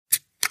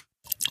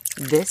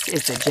This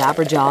is the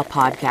Jabberjaw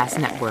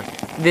Podcast Network.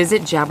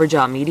 Visit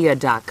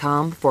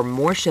jabberjawmedia.com for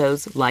more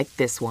shows like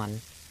this one.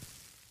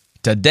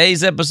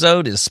 Today's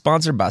episode is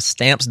sponsored by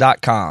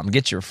Stamps.com.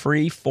 Get your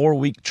free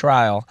 4-week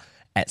trial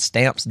at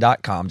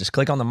Stamps.com. Just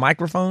click on the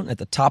microphone at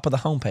the top of the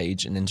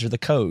homepage and enter the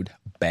code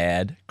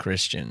Bad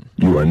Christian.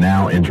 You are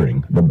now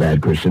entering the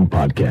Bad Christian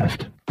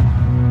Podcast.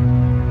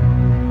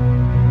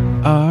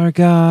 Our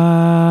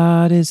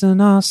God is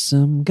an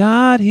awesome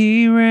God.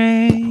 He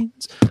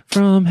reigns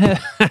from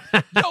heaven.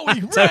 Yo,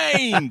 he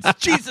reigns!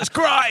 Jesus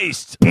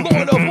Christ!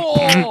 Lord of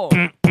all!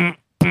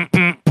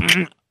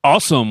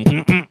 Awesome.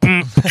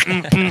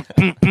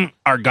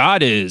 Our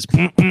God is.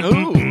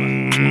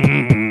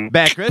 Ooh.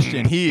 Bad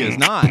Christian, he is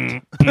not.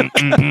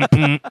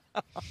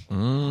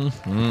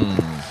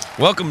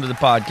 Welcome to the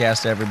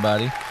podcast,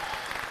 everybody.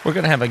 We're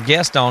going to have a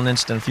guest on in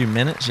just a few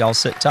minutes. Y'all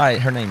sit tight.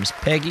 Her name's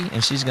Peggy,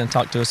 and she's going to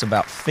talk to us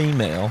about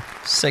female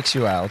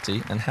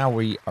sexuality and how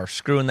we are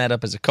screwing that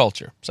up as a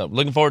culture. So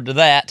looking forward to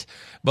that.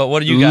 But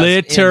what are you guys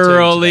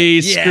literally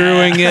into today?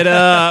 screwing it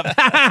up?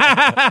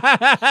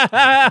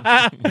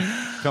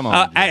 Come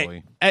on,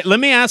 Joey. Hey, let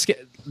me ask you,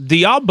 do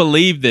y'all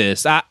believe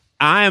this?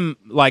 I'm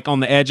like on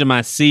the edge of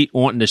my seat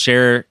wanting to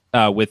share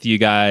with you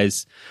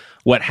guys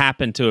what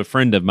happened to a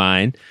friend of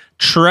mine.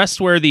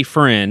 Trustworthy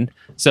friend.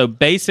 So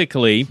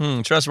basically,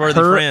 trustworthy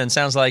friend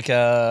sounds like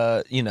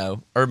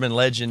urban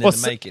legend in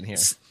the making here.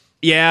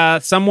 Yeah,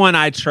 someone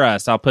I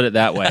trust. I'll put it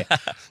that way.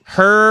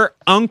 Her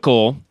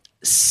uncle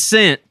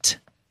sent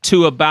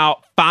to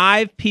about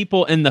 5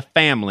 people in the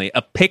family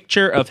a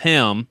picture of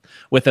him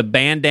with a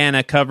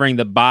bandana covering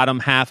the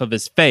bottom half of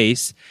his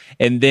face,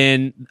 and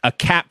then a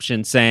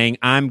caption saying,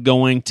 "I'm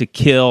going to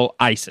kill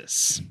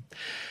ISIS."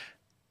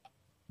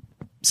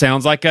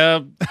 Sounds like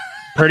a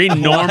pretty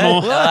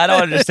normal. Well, I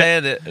don't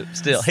understand it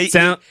still. He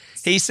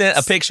sent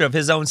a picture of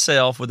his own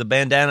self with a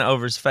bandana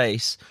over his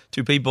face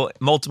to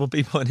multiple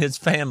people in his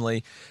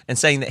family, and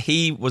saying that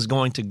he was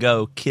going to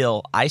go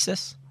kill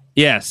ISIS.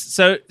 Yes.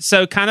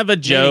 So kind of a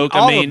joke.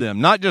 All of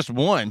them, not just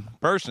one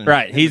person.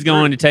 Right. He's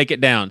going to take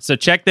it down. So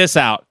check this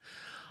out.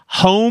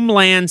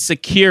 Homeland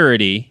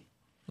Security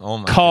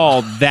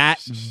called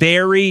that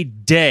very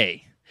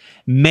day,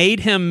 made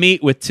him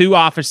meet with 2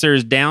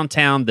 officers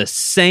downtown the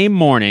same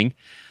morning.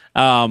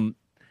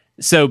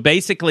 So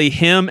basically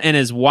him and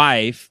his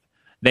wife,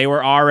 they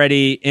were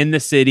already in the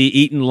city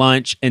eating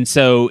lunch. And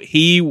so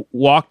he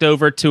walked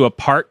over to a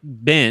park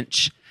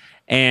bench,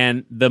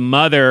 and the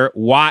mother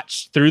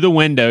watched through the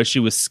window. She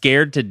was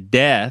scared to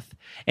death.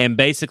 And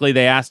basically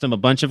they asked him a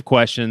bunch of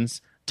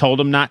questions, told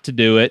him not to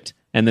do it,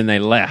 and then they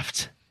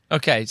left.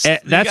 Okay, so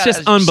that's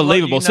just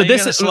unbelievable. So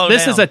this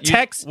is a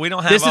text. We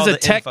don't have all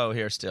the info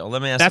here still.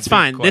 Let me ask. That's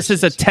fine. This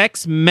is a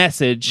text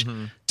message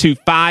to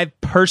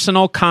 5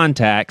 personal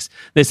contacts.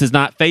 This is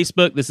not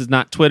Facebook. This is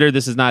not Twitter.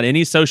 This is not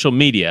any social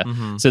media.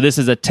 So this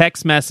is a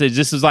text message.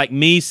 This is like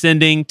me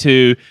sending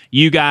to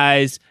you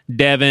guys,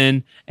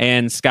 Devin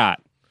and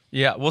Scott.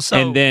 Yeah. Well, so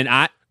and then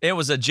it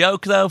was a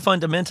joke though.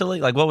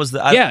 Fundamentally, like what was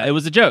the? It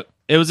was a joke.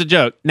 It was a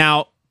joke.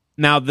 Now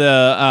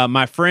the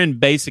my friend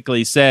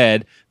basically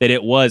said that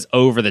it was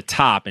over the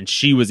top, and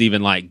she was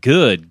even like,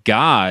 "Good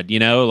God,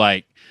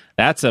 like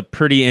that's a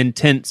pretty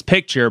intense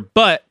picture."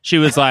 But she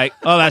was like,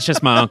 "Oh, that's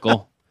just my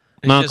uncle.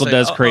 My uncle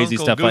does crazy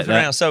stuff like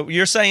that." Around. So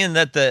you're saying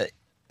that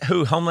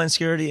Homeland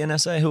Security,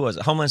 NSA, who was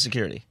it? Homeland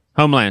Security.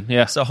 Homeland,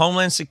 yeah. So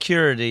Homeland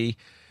Security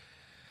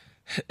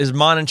is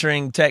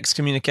monitoring text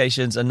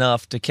communications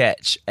enough to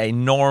catch a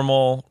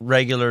normal,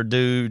 regular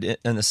dude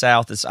in the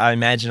South that's, I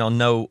imagine, on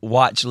no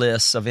watch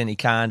lists of any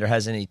kind or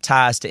has any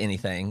ties to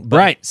anything. But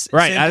right.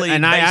 Simply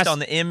based on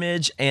the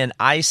image and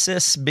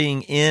ISIS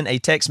being in a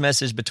text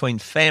message between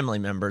family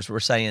members, we're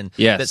saying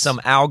that some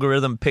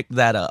algorithm picked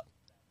that up.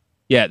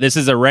 Yeah, this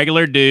is a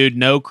regular dude,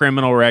 no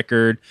criminal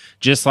record,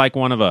 just like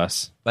one of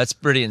us. That's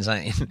pretty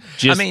insane.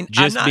 I'm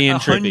not being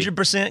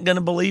 100% going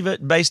to believe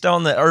it based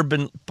on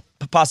the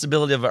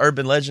possibility of an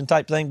urban legend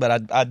type thing,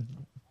 but I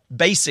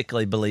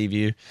basically believe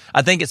you.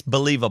 I think it's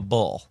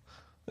believable,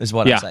 is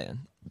what I'm saying.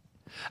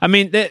 I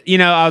mean,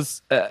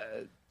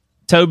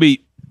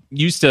 Toby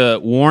used to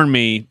warn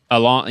me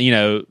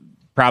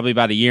probably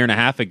about a year and a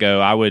half ago.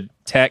 I would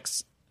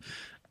text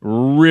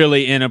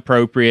really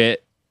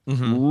inappropriate,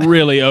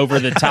 really over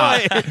the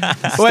top.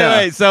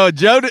 Wait. So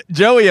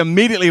Joey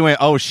immediately went,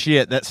 "Oh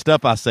shit, that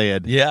stuff I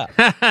said." Yeah.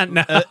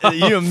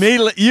 You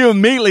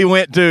immediately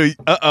went to,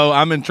 "Uh-oh,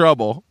 I'm in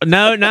trouble."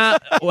 No.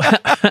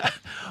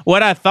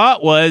 What I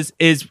thought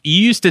is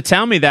you used to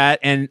tell me that,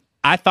 and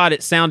I thought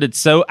it sounded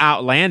so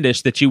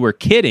outlandish that you were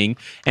kidding.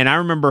 And I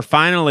remember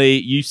finally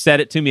you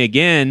said it to me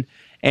again,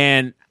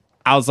 and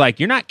I was like,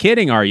 "You're not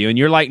kidding, are you?" And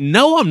you're like,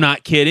 "No, I'm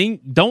not kidding.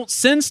 Don't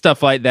send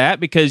stuff like that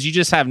because you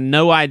just have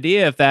no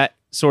idea if that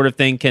sort of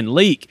thing can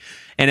leak."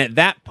 And at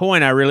that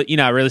point, I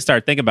really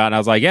started thinking about it. I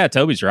was like, yeah,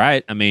 Toby's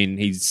right. I mean,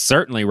 he's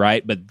certainly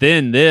right. But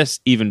then this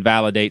even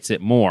validates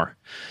it more.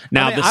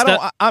 Now,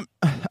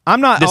 I'm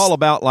not all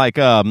about like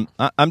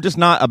I'm just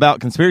not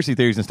about conspiracy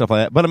theories and stuff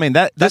like that. But I mean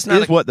that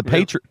is what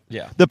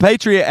the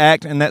Patriot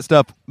Act and that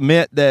stuff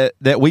meant,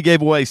 that we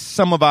gave away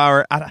some of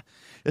our.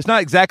 it's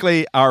not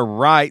exactly our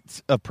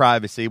rights of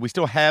privacy. We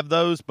still have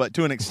those, but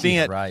to an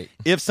extent, right.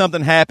 If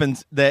something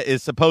happens that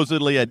is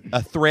supposedly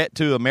a threat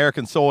to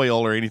American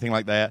soil or anything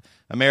like that,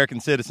 American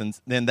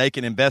citizens, then they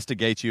can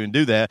investigate you and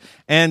do that.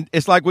 And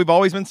it's like we've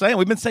always been saying.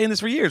 We've been saying this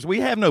for years.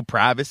 We have no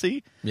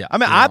privacy. Yeah, I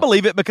mean, I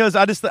believe it because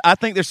I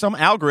think there's some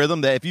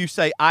algorithm that if you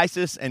say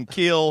ISIS and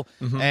kill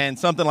and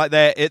something like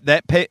that,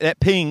 that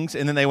pings,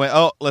 and then they went,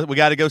 oh, we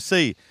got to go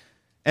see.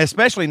 And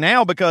especially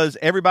now because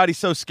everybody's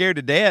so scared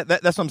to death.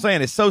 That's what I'm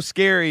saying. It's so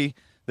scary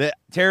that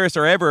terrorists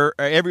are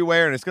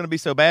everywhere, and it's going to be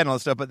so bad and all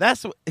this stuff. But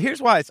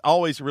here's why it's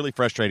always really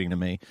frustrating to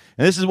me.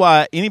 And this is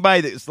why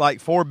anybody that's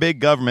like for big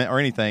government or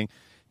anything,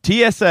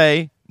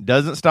 TSA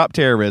doesn't stop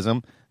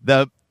terrorism.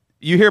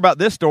 You hear about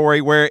this story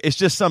where it's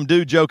just some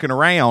dude joking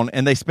around,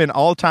 and they spend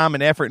all time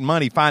and effort and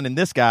money finding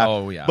this guy.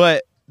 Oh, yeah.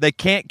 But they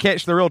can't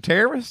catch the real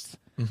terrorists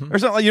or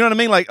something. You know what I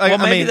mean? Well,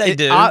 maybe they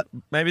do.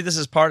 Maybe this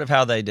is part of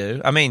how they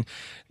do. I mean,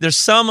 there's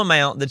some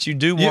amount that you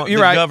do want the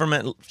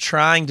government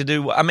trying to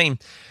do. I mean,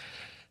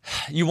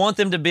 you want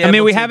them to be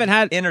able we to haven't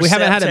had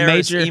a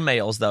major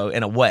emails, though,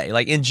 in a way.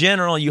 Like, in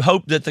general, you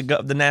hope that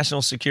the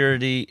National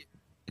Security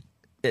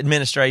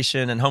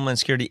Administration and Homeland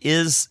Security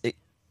is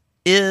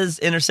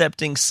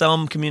intercepting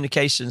some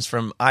communications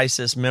from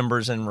ISIS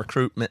members and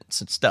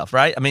recruitments and stuff,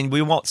 right? I mean,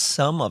 we want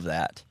some of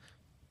that,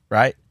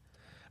 right?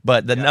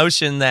 But the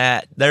notion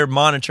that they're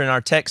monitoring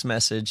our text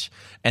message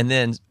and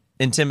then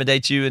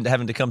intimidate you into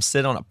having to come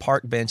sit on a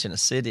park bench in a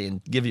city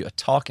and give you a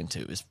talking to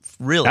is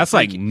really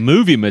freaky. Like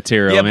movie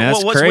material. Yeah, man.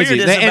 That's what's crazy.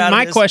 Weird And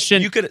my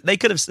question,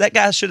 that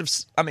guy should have.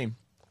 I mean,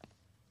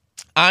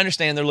 I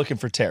understand they're looking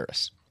for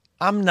terrorists.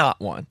 I'm not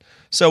one.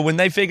 So when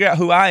they figure out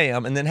who I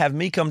am and then have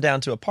me come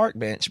down to a park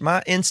bench,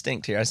 my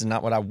instinct here, this is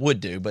not what I would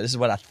do, but this is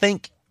what I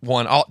think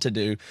one ought to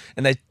do,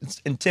 and they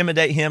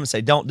intimidate him and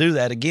say, don't do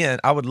that again.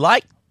 I would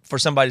like for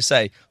somebody to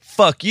say,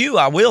 fuck you,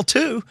 I will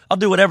too. I'll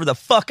do whatever the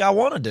fuck I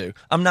want to do.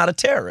 I'm not a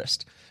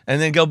terrorist.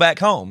 And then go back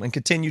home and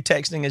continue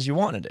texting as you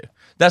want to do.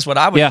 That's what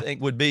I would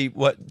think would be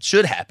what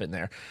should happen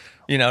there.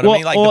 You know what I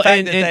mean? Like the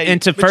fact that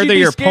and to further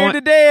your point,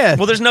 to death.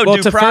 Well, there's no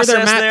due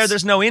process there.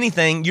 There's no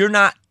anything. You're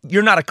not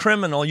a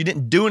criminal. You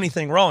didn't do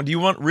anything wrong. Do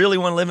you really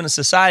want to live in a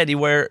society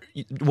where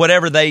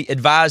whatever they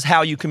advise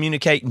how you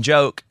communicate and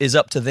joke is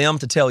up to them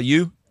to tell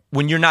you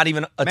when you're not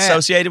even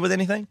associated with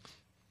anything?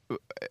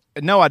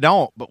 No, I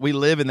don't. But we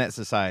live in that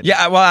society.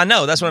 Yeah, well, I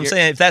know. That's what I'm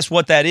saying. If that's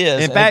what that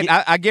is. In fact,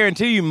 I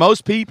guarantee you,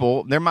 most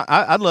people.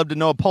 I'd love to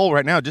know a poll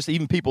right now. Just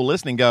even people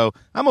listening go,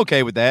 I'm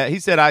okay with that. He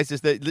said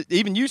ISIS. That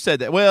even you said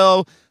that.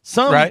 Well,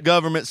 some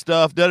government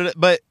stuff.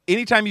 But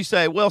anytime you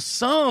say, well,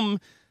 some,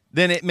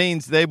 then it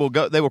means they will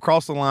go. They will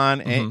cross the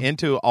line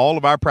into all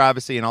of our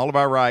privacy and all of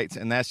our rights,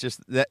 and that's just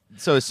that.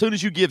 So as soon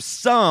as you give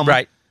some,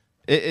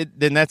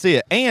 then that's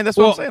it. And that's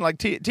what I'm saying.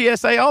 Like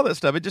TSA, all that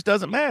stuff, it just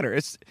doesn't matter.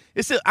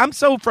 I'm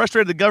so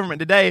frustrated with the government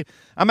today.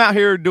 I'm out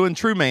here doing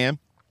True Man,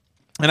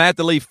 and I have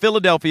to leave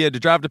Philadelphia to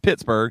drive to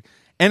Pittsburgh,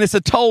 and it's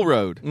a toll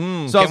road.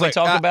 So I was like,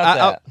 talk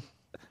about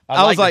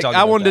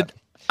that.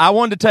 I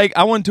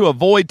wanted to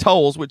avoid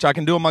tolls, which I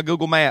can do on my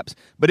Google Maps,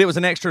 but it was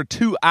an extra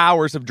 2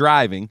 hours of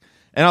driving.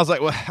 And I was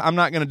like, well, I'm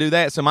not going to do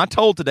that. So my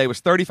toll today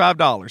was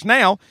 $35.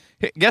 Now,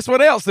 guess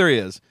what else there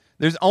is?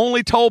 There's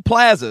only toll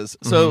plazas,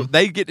 so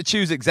they get to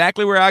choose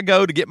exactly where I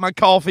go to get my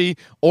coffee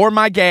or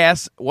my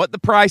gas, what the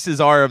prices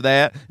are of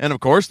that, and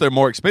of course they're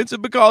more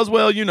expensive because,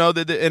 well, you know,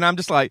 and I'm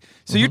just like,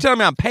 so you're telling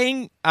me I'm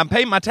paying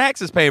my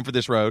taxes paying for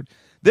this road,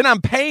 then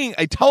I'm paying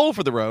a toll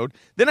for the road,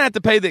 then I have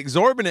to pay the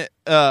exorbitant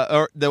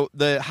or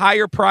the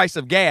higher price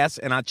of gas,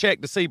 and I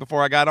checked to see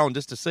before I got on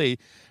just to see,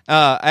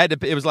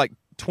 it was like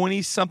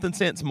 20 something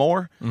cents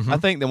more, I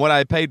think, than what I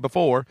had paid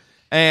before.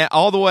 And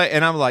all the way,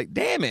 and I'm like,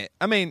 damn it.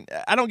 I mean,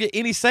 I don't get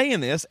any say in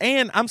this,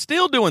 and I'm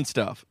still doing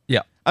stuff.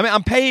 Yeah. I mean,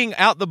 I'm paying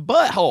out the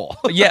butthole.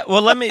 Yeah,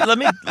 well, let me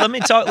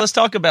talk. Let's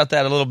talk about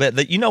that a little bit.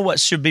 That, you know what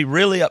should be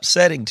really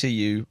upsetting to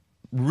you,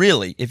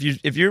 really, if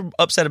you're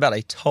upset about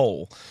a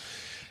toll,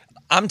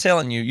 I'm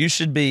telling you, you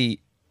should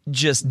be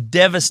just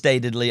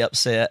devastatedly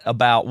upset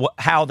about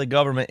how the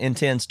government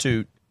intends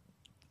to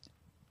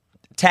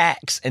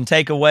tax and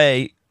take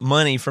away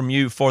money from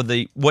you for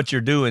what you're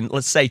doing.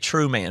 Let's say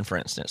True Man, for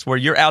instance, where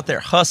you're out there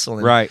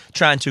hustling,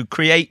 trying to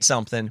create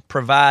something,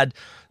 provide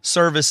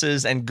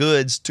services and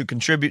goods to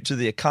contribute to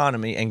the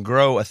economy and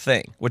grow a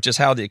thing, which is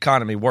how the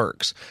economy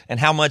works, and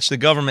how much the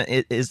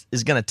government is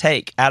going to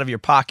take out of your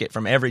pocket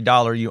from every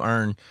dollar you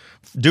earn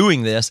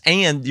doing this,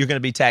 and you're going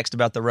to be taxed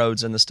about the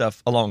roads and the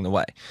stuff along the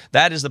way.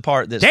 That is the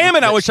part that's... Damn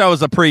it, I wish I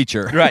was a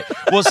preacher. Right.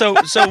 Well,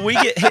 so we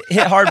get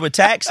hit hard with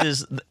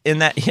taxes in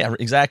that... Yeah,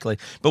 exactly.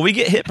 But we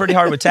get hit pretty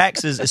hard with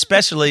taxes,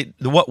 especially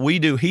what we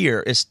do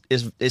here is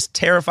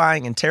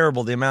terrifying and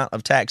terrible, the amount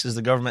of taxes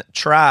the government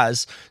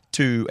tries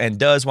to and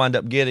does wind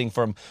up getting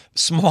from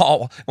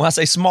when I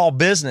say small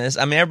business,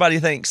 I mean, everybody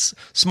thinks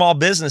small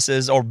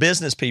businesses or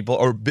business people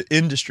or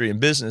industry and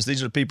business,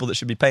 these are the people that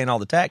should be paying all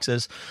the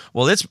taxes.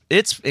 Well,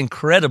 it's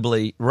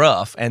incredibly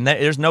rough, and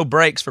there's no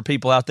breaks for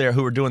people out there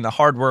who are doing the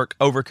hard work,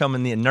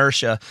 overcoming the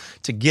inertia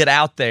to get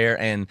out there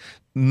and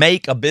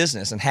make a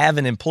business and have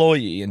an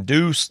employee and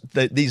do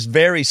these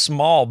very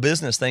small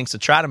business things to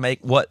try to make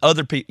what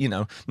other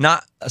people,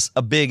 not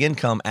a big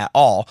income at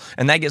all.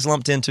 And that gets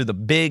lumped into the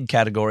big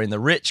category and the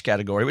rich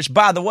category, which,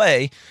 by the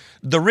way,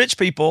 the rich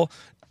people,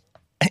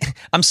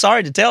 I'm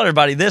sorry to tell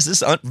everybody this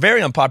is a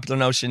very unpopular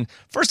notion.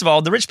 First of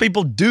all, the rich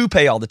people do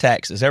pay all the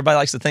taxes. Everybody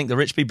likes to think the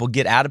rich people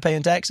get out of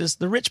paying taxes.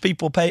 The rich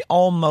people pay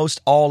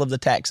almost all of the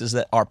taxes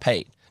that are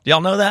paid. Do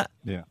y'all know that?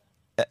 Yeah.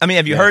 I mean,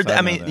 have you heard that?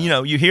 I mean,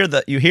 you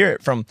hear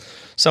it from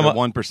some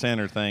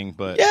 1%er thing,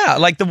 but yeah,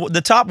 like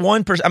the top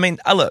 1%. I mean,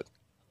 look,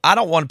 I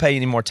don't want to pay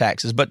any more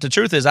taxes, but the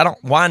truth is I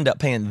don't wind up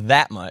paying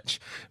that much,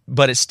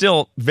 but it's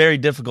still very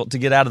difficult to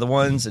get out of the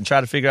ones and try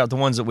to figure out the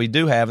ones that we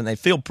do have, and they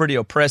feel pretty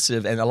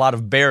oppressive and a lot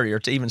of barrier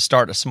to even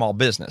start a small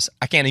business.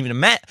 I can't even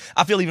imagine.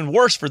 I feel even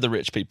worse for the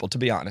rich people, to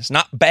be honest.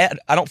 Not bad.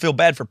 I don't feel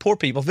bad for poor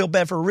people. I feel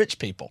bad for rich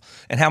people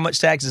and how much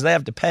taxes they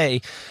have to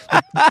pay.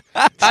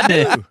 I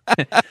do.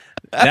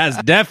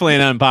 That's definitely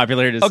an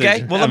unpopular decision.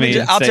 Okay, well,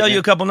 I'll tell you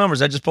a couple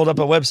numbers. I just pulled up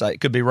a website.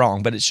 It could be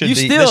wrong, but it should be. You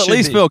still at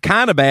least feel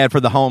kind of bad for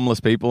the homeless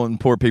people and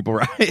poor people,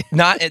 right?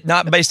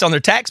 Not based on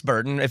their tax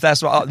burden, if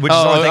that's which is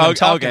the only thing I'm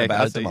talking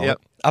about at the moment.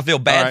 Yep. I feel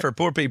bad for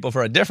poor people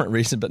for a different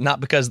reason, but not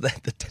because the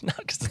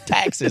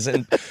taxes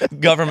and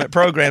government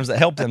programs that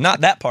help them.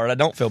 Not that part. I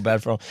don't feel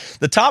bad for them.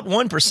 The top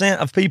 1%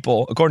 of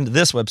people, according to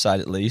this website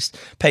at least,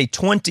 pay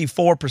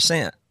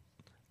 24%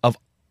 of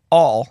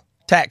all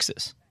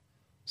taxes.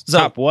 So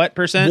top what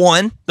percent?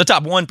 The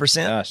top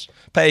 1%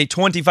 pay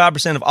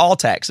 25% of all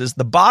taxes.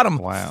 The bottom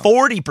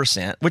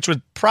 40%, which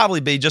would probably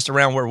be just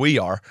around where we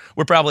are,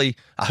 we're probably,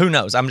 who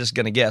knows? I'm just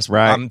going to guess.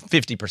 Right. I'm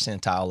 50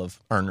 percentile of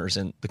earners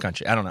in the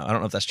country. I don't know. I don't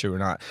know if that's true or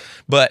not.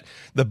 But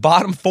the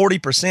bottom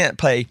 40%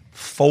 pay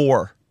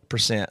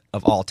 4%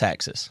 of all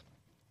taxes,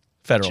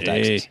 federal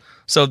taxes.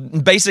 So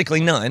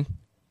basically none.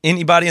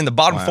 Anybody in the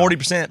bottom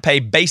 40% pay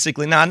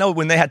basically. Now, I know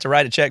when they had to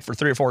write a check for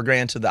 $3 or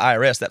 $4 to the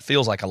IRS, that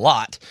feels like a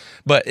lot,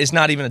 but it's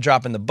not even a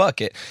drop in the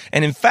bucket.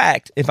 And in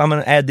fact, if I'm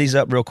going to add these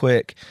up real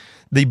quick,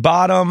 the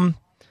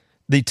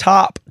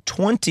top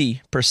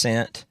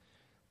 20%,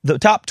 the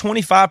top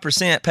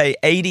 25% pay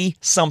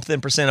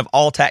 80-something% of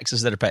all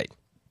taxes that are paid.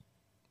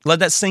 Let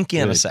that sink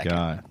in a second.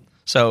 God.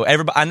 So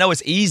everybody, I know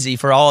it's easy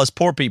for all us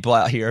poor people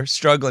out here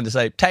struggling to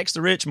say, tax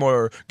the rich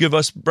more, or give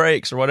us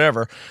breaks or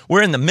whatever.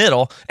 We're in the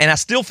middle, and I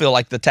still feel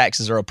like the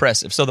taxes are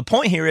oppressive. So the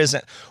point here is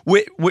that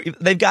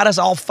they've got us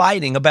all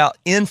fighting about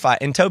infight.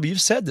 And Toby,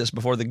 you've said this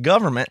before. The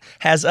government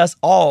has us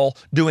all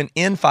doing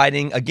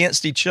infighting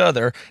against each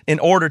other in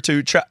order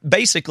to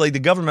basically, the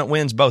government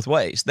wins both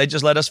ways. They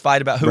just let us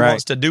fight about who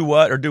wants to do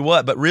what or do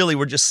what, but really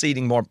we're just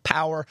ceding more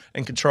power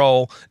and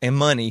control and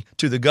money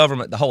to the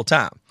government the whole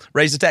time.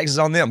 Raise the taxes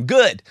on them.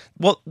 Good.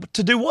 Well,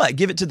 to do what?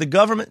 Give it to the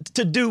government?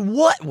 To do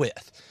what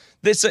with?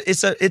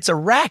 It's a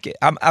racket.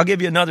 I'll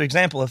give you another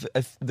example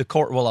if the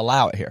court will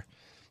allow it here,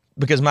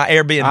 because my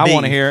Airbnb. I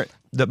want to hear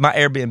it. My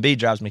Airbnb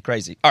drives me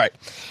crazy. All right,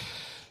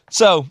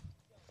 so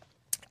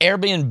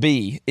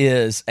Airbnb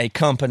is a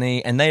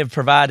company, and they have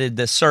provided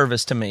this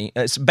service to me.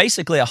 It's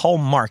basically a whole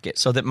market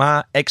so that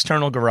my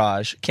external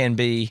garage can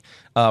be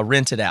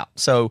rented out.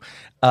 So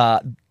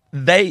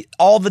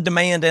all the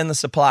demand and the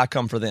supply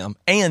come for them,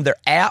 and their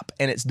app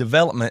and its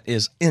development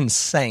is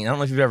insane. I don't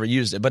know if you've ever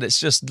used it, but it's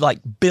just like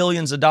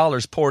billions of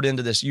dollars poured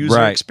into this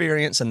user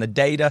experience and the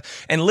data,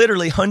 and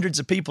literally hundreds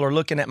of people are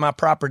looking at my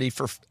property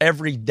for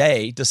every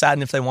day,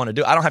 deciding if they want to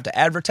do it. I don't have to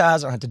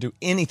advertise. I don't have to do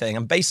anything.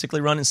 I'm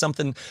basically running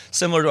something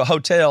similar to a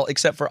hotel,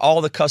 except for all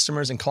the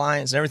customers and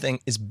clients and everything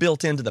is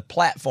built into the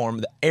platform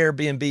that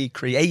Airbnb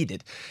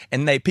created,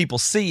 and people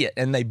see it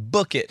and they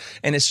book it,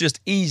 and it's just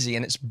easy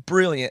and it's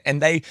brilliant,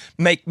 and they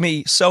make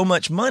me so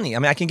much money. I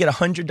mean, I can get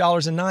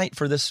 $100 a night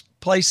for this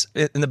place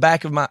in the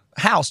back of my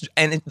house,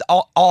 and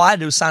all I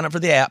do is sign up for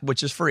the app,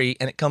 which is free,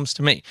 and it comes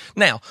to me.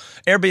 Now,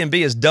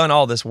 Airbnb has done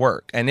all this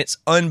work, and it's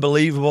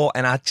unbelievable,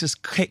 and I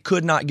just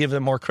could not give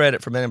them more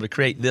credit for being able to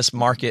create this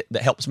market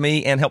that helps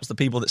me and helps the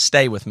people that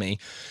stay with me.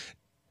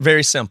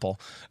 Very simple,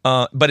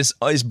 but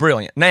it's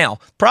brilliant. Now,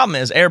 problem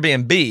is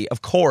Airbnb,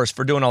 of course,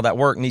 for doing all that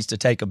work, needs to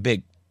take a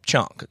big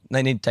chunk.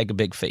 They need to take a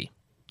big fee.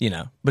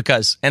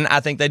 And I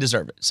think they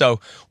deserve it.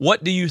 So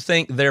what do you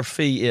think their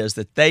fee is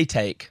that they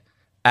take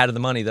out of the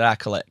money that I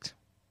collect?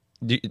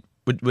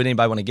 Would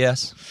anybody want to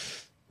guess?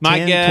 My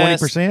 10,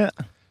 guess, 20%?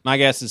 My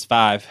guess is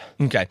 5.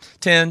 Okay,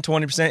 10,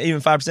 20%, even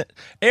 5%.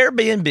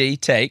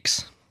 Airbnb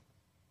takes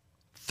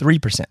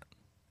 3%.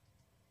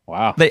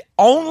 Wow. They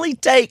only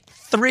take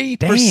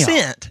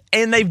 3%,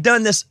 and they've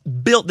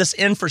built this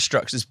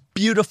infrastructure, this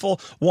beautiful,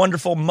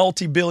 wonderful,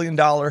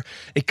 multi-billion-dollar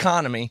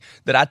economy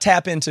that I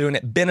tap into, and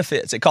it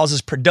benefits. It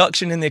causes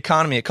production in the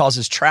economy. It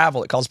causes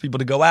travel. It causes people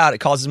to go out. It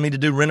causes me to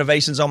do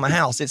renovations on my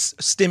house. It's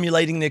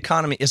stimulating the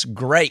economy. It's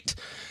great.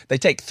 They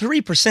take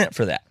 3%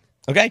 for that.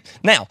 Okay?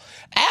 Now,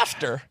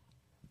 after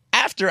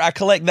I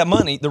collect that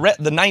money, the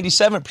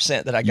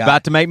 97% that I got. You're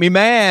about to make me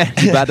mad.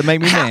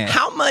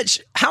 How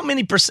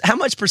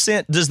much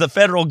percent does the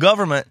federal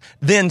government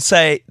then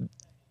say,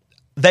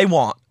 they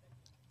want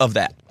of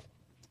that?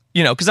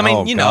 Because I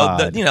mean,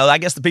 I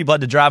guess the people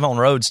had to drive on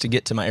roads to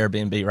get to my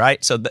Airbnb,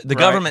 right? So the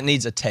government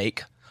needs a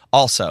take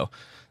also.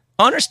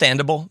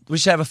 Understandable. We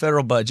should have a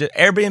federal budget.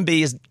 Airbnb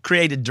is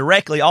created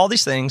directly, all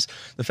these things.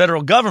 The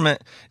federal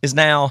government is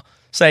now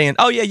saying,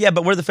 oh, yeah,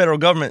 but we're the federal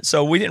government,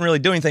 so we didn't really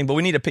do anything, but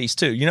we need a piece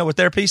too. You know what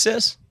their piece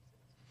is?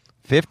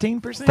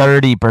 15%?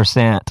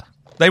 30%.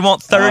 They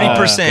want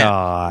 30%. Oh,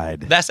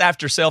 God. That's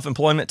after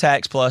self-employment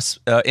tax plus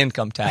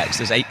income tax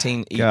is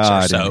 18 each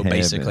God or so, in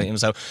basically. heaven. And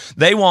so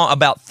they want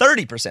about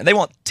 30%. They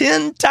want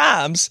 10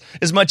 times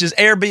as much as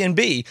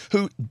Airbnb,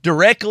 who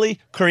directly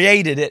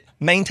created it,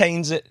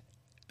 maintains it,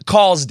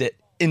 caused it,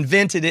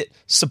 invented it,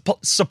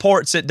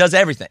 supports it, does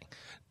everything.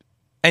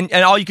 And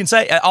all you can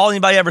say, all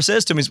anybody ever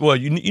says to me is, well,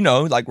 you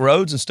know, like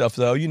roads and stuff,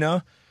 though,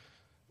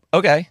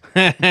 Okay.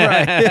 Right.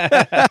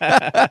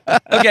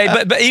 Okay,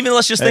 but even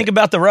let's just think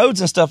about the roads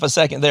and stuff a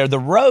second there. The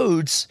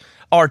roads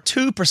are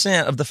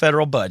 2% of the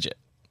federal budget.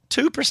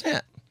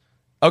 2%.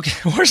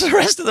 Okay, where's the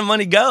rest of the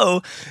money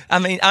go? I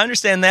mean, I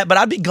understand that, but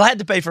I'd be glad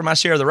to pay for my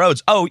share of the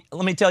roads. Oh,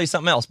 let me tell you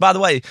something else. By the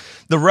way,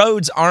 the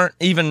roads aren't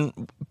even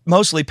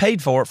mostly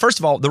paid for. First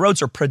of all, the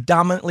roads are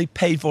predominantly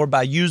paid for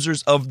by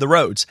users of the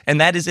roads. And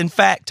that is, in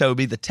fact,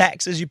 Toby, the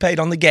taxes you paid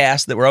on the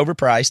gas that were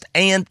overpriced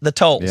and the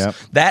tolls. Yep.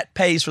 That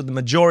pays for the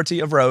majority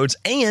of roads,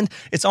 and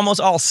it's almost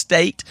all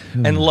state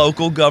and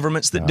local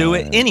governments that do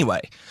it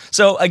anyway.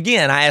 So,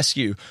 again, I ask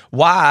you,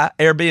 why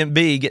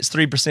Airbnb gets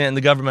 3% and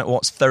the government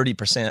wants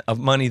 30% of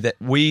money that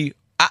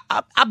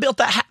I built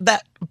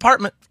that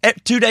apartment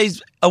 2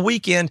 days a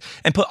weekend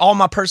and put all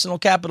my personal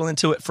capital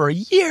into it for a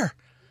year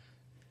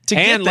to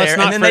get there,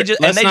 and then they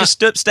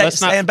just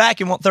stand back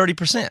and want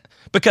 30%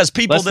 because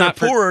people that are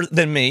poorer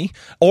than me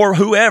or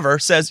whoever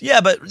says,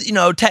 yeah, but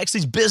tax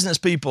these business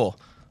people.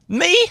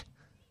 Me?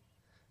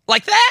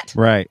 Like that?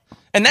 Right.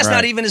 And that's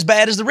not even as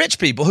bad as the rich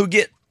people who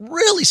get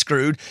really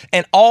screwed,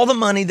 and all the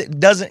money that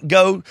doesn't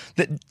go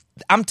that.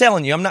 I'm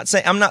telling you, I'm not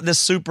this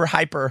super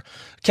hyper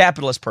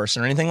capitalist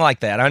person or anything like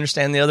that. I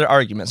understand the other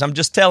arguments. I'm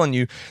just telling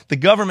you, the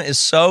government is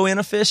so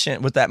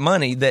inefficient with that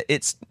money that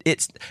it's.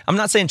 I'm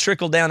not saying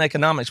trickle down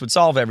economics would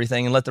solve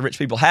everything and let the rich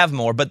people have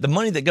more, but the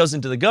money that goes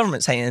into the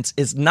government's hands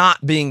is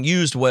not being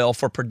used well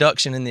for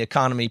production in the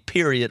economy,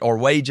 period, or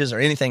wages or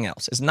anything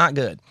else. It's not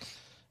good.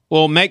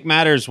 Well, make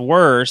matters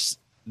worse,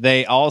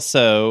 they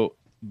also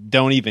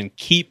don't even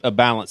keep a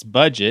balanced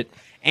budget,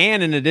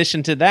 and in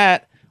addition to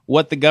that,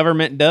 what the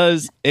government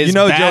does is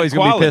bad Joey's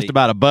quality. Gonna be pissed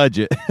about a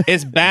budget.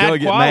 It's bad Joey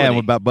quality. Get mad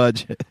about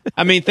budget.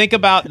 I mean, think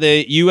about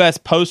the U.S.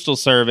 Postal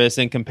Service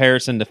in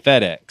comparison to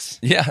FedEx.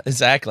 Yeah,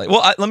 exactly.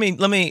 Well, let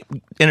me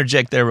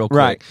interject there real quick.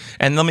 Right.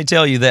 And let me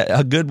tell you that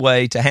a good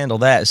way to handle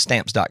that is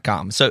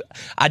stamps.com. So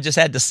I just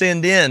had to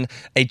send in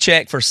a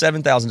check for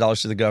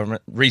 $7,000 to the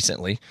government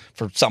recently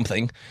for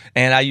something,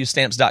 and I used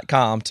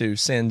stamps.com to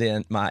send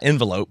in my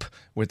envelope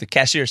with the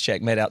cashier's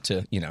check made out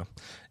to,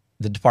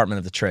 the Department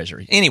of the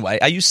Treasury. Anyway,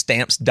 I use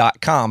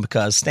stamps.com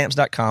because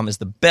stamps.com is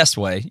the best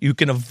way. You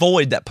can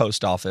avoid that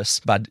post office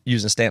by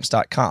using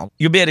stamps.com.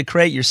 You'll be able to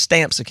create your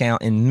stamps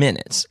account in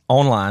minutes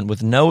online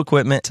with no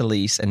equipment to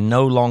lease and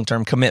no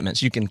long-term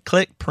commitments. You can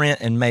click, print,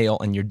 and mail,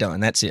 and you're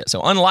done. That's it.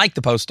 So unlike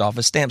the post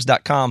office,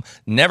 stamps.com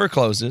never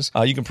closes.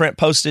 You can print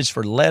postage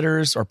for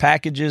letters or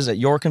packages at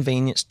your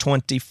convenience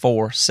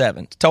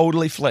 24/7.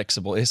 Totally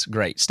flexible. It's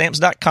great.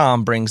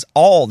 Stamps.com brings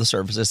all the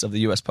services of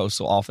the U.S.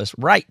 Postal Office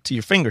right to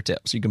your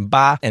fingertips. You can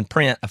buy and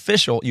print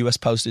official U.S.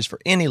 postage for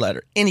any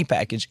letter, any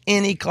package,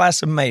 any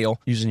class of mail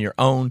using your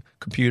own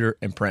computer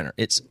and printer.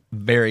 It's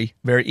very,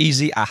 very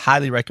easy. I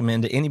highly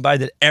recommend to anybody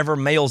that ever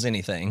mails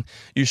anything,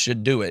 you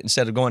should do it.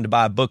 Instead of going to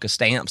buy a book of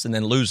stamps and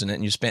then losing it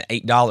and you spent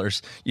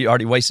 $8, you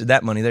already wasted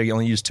that money there. You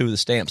only used 2 of the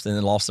stamps and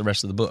then lost the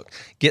rest of the book.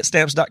 Get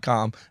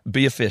stamps.com.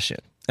 Be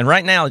efficient. And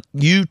right now,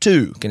 you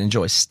too can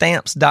enjoy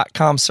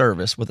Stamps.com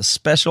service with a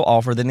special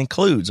offer that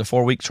includes a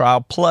 4-week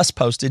trial plus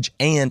postage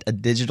and a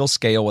digital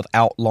scale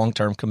without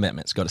long-term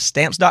commitments. Go to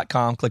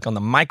Stamps.com, click on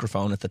the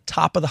microphone at the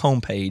top of the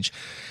homepage,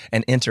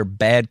 and enter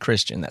Bad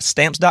Christian. That's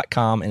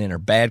Stamps.com and enter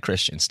Bad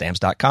Christian.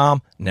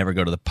 Stamps.com, never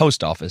go to the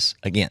post office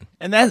again.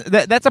 And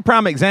that's a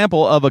prime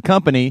example of a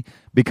company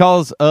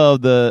because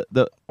of the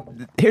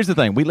here's the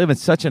thing. We live in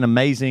such an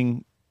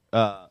amazing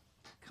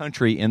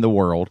country in the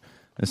world.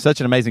 It's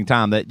such an amazing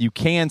time that you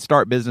can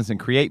start business and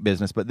create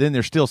business, but then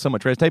there's still so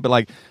much red tape. But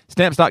like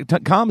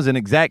Stamps.com is an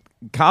exact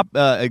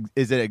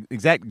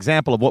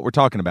example of what we're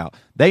talking about.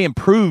 They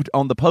improved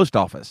on the post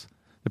office.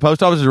 The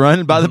post office is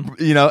run by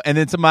the, and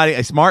then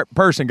a smart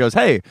person goes,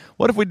 hey,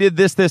 what if we did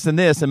this, this, and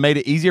this and made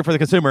it easier for the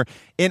consumer?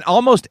 In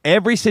almost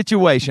every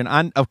situation,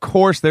 of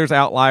course there's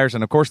outliers,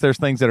 and of course there's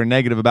things that are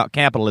negative about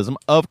capitalism.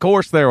 Of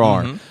course there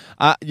are.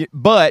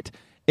 But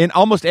in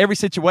almost every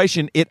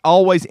situation, it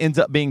always ends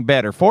up being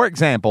better. For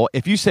example,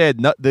 if you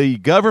said the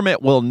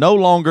government will no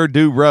longer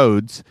do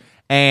roads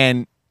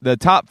and the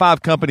top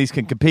 5 companies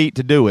can compete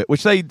to do it,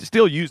 which they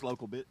still use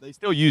they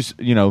still use,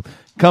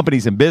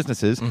 companies and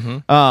businesses,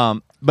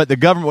 but the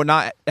government would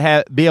not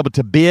be able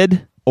to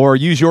bid or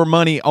use your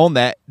money on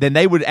that, then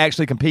they would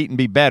actually compete and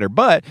be better.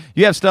 But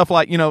you have stuff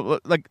like,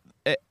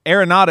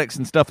 aeronautics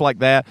and stuff like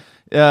that,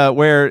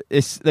 where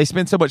they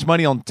spend so much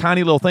money on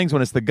tiny little things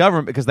when it's the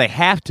government because they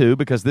have to,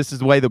 because this is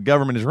the way the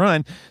government is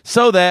run,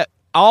 so that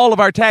all of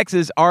our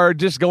taxes are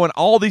just going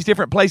all these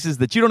different places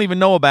that you don't even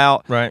know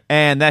about, right?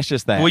 And that's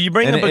just that. Well, you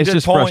bring up a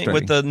good point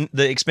with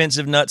the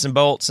expensive nuts and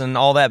bolts and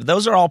all that. But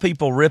those are all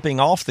people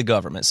ripping off the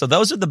government. So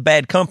those are the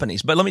bad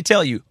companies. But let me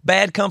tell you,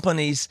 bad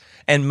companies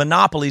and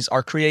monopolies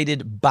are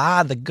created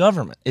by the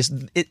government.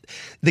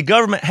 The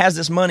government has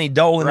this money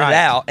doling it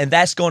out, and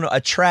that's going to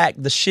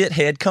attract the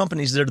shithead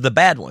companies that are the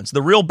bad ones.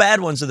 The real bad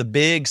ones are the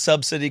big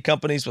subsidy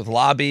companies with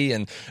lobby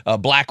and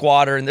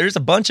Blackwater, and there's a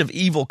bunch of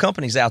evil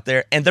companies out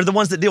there, and they're the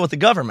ones that deal with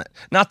the government,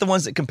 not the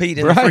ones that compete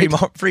in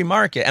the free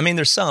market. I mean,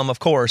 there's some, of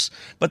course,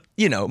 but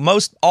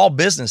most all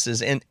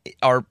businesses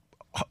are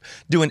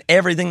doing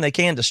everything they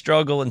can to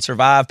struggle and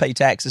survive, pay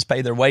taxes,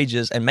 pay their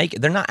wages, and make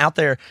it. They're not out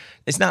there.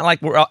 It's not like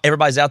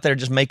everybody's out there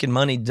just making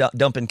money,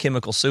 dumping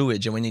chemical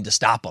sewage, and we need to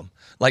stop them.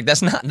 Like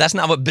that's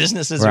not what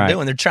businesses are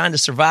doing. They're trying to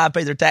survive,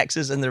 pay their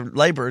taxes and their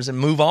laborers, and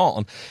move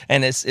on.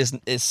 And it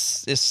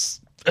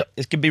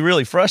can be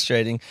really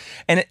frustrating,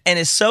 and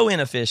it's so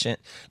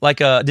inefficient. Like,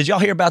 did y'all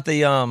hear about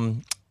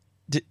the?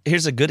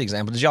 Here's a good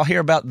example. Did y'all hear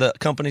about the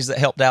companies that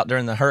helped out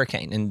during the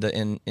hurricane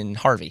in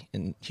Harvey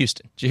in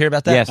Houston? Did you hear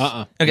about that?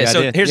 Yes. Okay,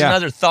 so here's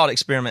another thought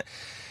experiment.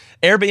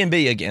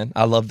 Airbnb, again,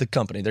 I love the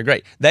company. They're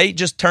great. They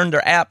just turned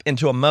their app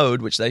into a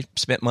mode, which they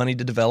spent money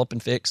to develop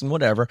and fix and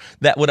whatever,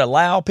 that would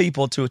allow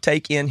people to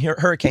take in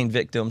hurricane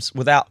victims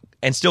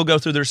and still go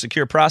through their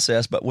secure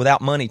process, but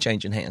without money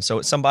changing hands. So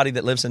it's somebody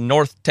that lives in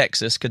North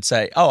Texas could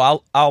say,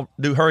 oh, I'll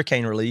do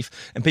hurricane relief,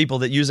 and people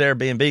that use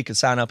Airbnb could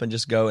sign up and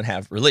just go and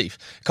have relief.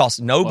 It costs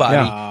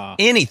nobody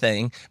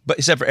anything, but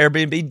except for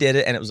Airbnb did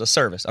it, and it was a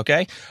service,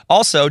 okay?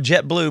 Also,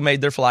 JetBlue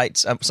made their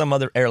flights, some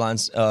other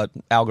airlines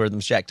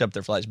algorithms jacked up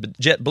their flights, but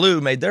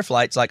JetBlue made their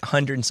flights like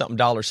 $100 and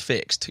something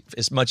fixed,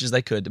 as much as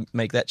they could to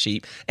make that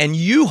cheap. And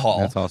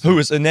U-Haul, who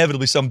is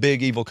inevitably some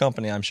big evil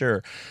company, I'm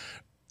sure,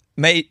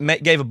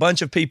 gave a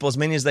bunch of people, as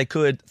many as they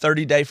could,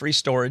 30-day free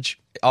storage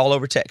all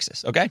over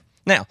Texas, okay?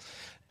 Now,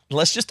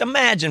 let's just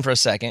imagine for a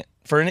second,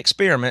 for an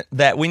experiment,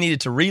 that we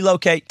needed to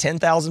relocate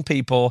 10,000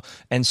 people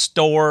and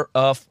store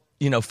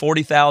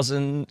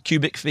 40,000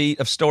 cubic feet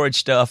of storage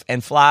stuff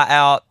and fly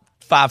out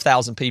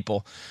 5,000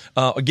 people,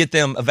 or get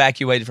them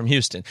evacuated from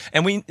Houston.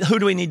 And who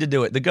do we need to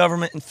do it? The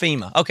government and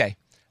FEMA. Okay,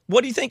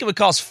 what do you think it would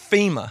cost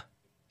FEMA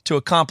to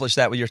accomplish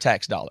that with your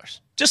tax dollars?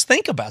 Just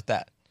think about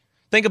that.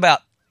 Think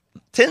about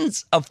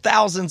tens of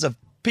thousands of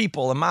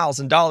people and miles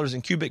and dollars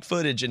and cubic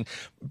footage and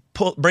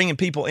bringing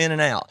people in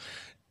and out.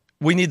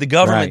 We need the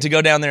government to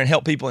go down there and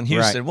help people in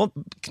Houston. Well,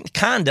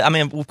 kind of. I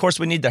mean, of course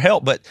we need their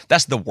help, but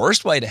that's the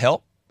worst way to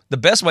help. The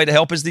best way to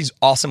help is these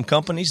awesome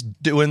companies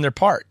doing their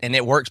part, and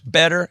it works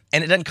better,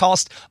 and it doesn't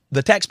cost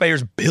the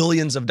taxpayers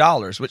billions of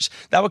dollars, which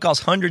that would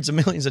cost hundreds of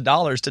millions of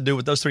dollars to do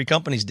what those three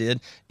companies did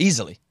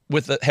easily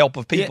with the help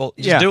of people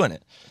doing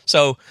it.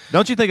 So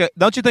don't you think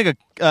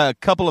a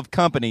couple of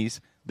companies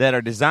that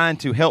are designed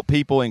to help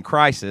people in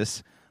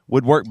crisis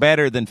would work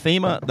better than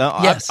FEMA?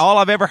 Yes. All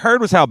I've ever heard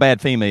was how bad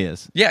FEMA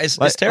is. Yeah,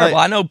 it's terrible.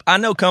 I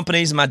know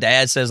companies. My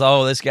dad says,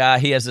 "Oh, this guy,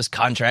 he has this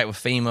contract with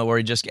FEMA where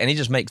he just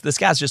makes this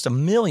guy's just a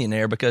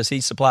millionaire because he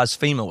supplies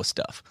FEMA with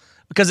stuff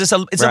because it's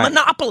a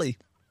monopoly."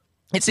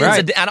 It seems.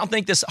 I don't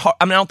think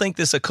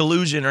this a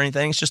collusion or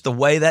anything. It's just the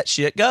way that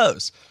shit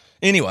goes.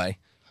 Anyway.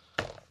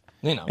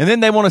 And then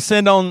they want to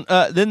send on.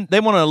 Then they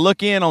want to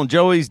look in on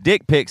Joey's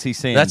dick pics he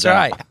sends. That's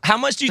right. How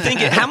much do you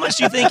think?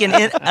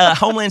 A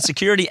Homeland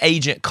Security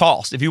agent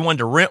costs if you wanted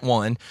to rent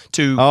one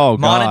to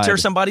monitor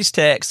somebody's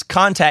texts,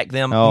 contact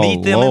them,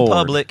 meet them in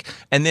public,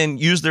 and then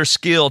use their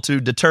skill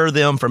to deter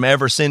them from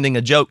ever sending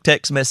a joke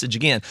text message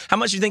again? How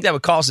much do you think that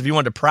would cost if you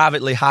wanted to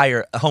privately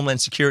hire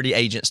Homeland Security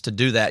agents to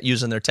do that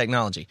using their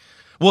technology?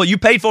 Well, you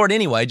paid for it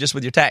anyway, just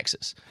with your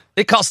taxes.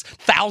 It costs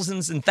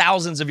thousands and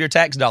thousands of your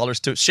tax dollars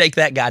to shake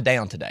that guy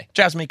down today.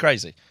 Drives me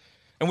crazy.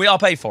 And we all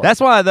pay for it. That's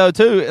why, though,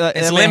 too.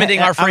 It's limiting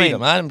our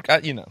freedom.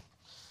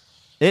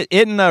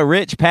 Isn't a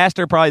rich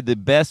pastor probably the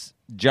best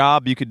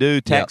job you could do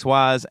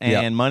tax-wise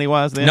and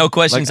money-wise then? No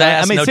questions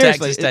asked, no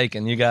taxes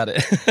taken. You got it.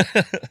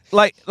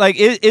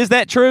 Is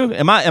that true?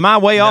 Am I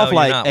way off?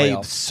 Like way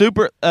off.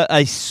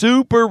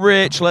 super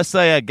rich, let's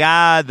say a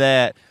guy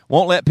that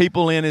won't let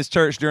people in his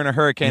church during a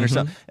hurricane or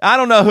something. I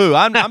don't know who.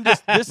 I'm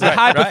just. This is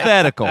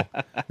hypothetical.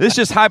 This is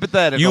just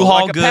hypothetical.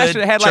 U-Haul good,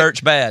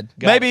 church bad.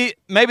 Maybe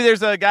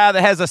there's a guy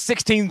that has a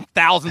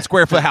 16,000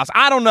 square foot house.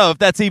 I don't know if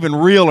that's even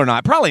real or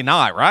not. Probably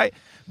not, right?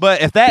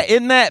 But if that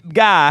isn't that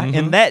guy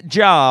in that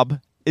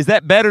job, is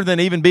that better than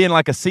even being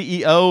like a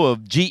CEO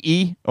of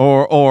GE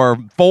or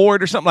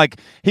Ford or something? Like,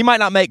 he might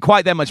not make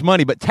quite that much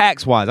money, but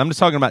tax wise, I'm just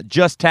talking about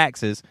just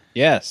taxes.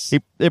 Yes.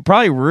 It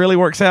probably really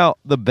works out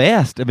the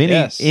best of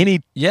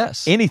anything.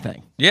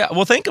 Yeah,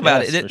 well, think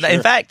about Yes, it. for In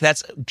sure. fact,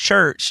 that's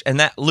church and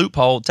that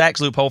tax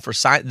loophole for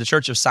the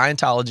Church of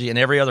Scientology and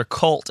every other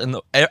cult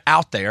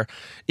out there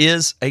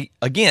is,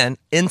 again,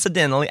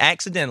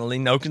 accidentally,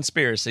 no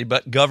conspiracy,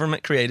 but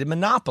government-created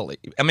monopoly.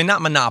 I mean,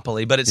 not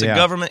monopoly, but it's a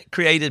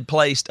government-created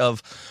place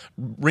of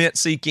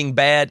rent-seeking,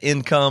 bad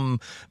income,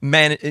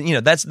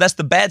 that's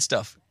the bad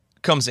stuff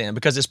comes in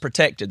because it's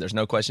protected. There's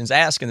no questions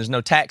asked and there's no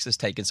taxes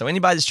taken. So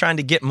anybody that's trying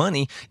to get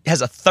money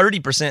has a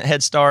 30%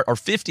 head start or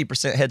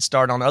 50% head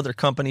start on other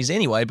companies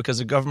anyway, because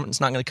the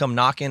government's not going to come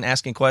knocking,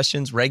 asking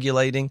questions,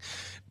 regulating,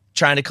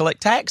 trying to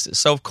collect taxes.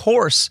 So of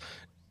course,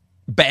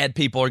 bad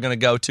people are going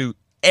to go to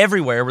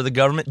everywhere where the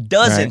government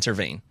does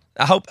intervene.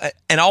 I hope,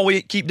 and all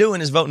we keep doing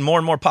is voting more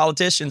and more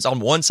politicians on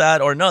one side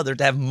or another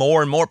to have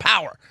more and more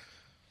power.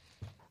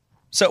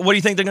 So what do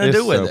you think they're going to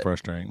do with it? It's so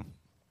frustrating.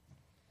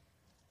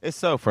 It's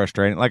so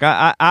frustrating. Like,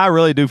 I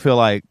really do feel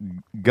like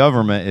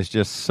government is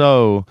just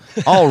so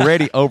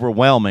already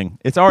overwhelming.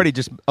 It's already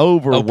just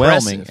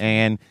overwhelming. Oppressive.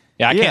 And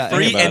I can't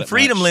think about it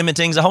freedom much.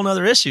 limiting is a whole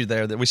other issue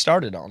there that we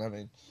started on.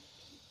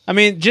 I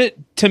mean,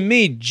 to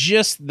me,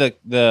 just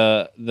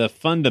the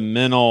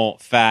fundamental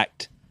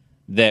fact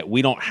that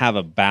we don't have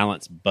a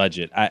balanced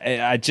budget,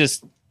 I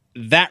just,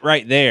 that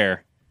right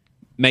there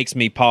makes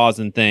me pause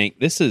and think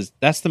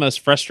that's the most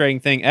frustrating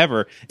thing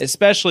ever,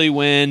 especially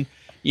when,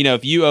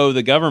 if you owe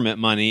the government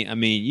money, I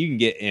mean, you can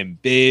get in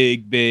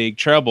big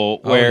trouble.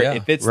 Where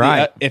if it's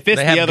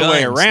the other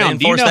way around,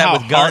 they enforce that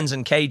with guns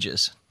and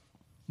cages.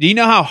 Do you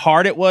know how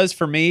hard it was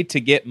for me to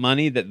get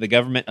money that the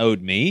government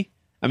owed me?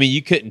 I mean,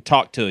 you couldn't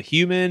talk to a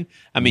human.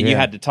 I mean, you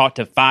had to talk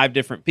to 5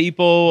 different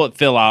people,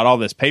 fill out all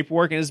this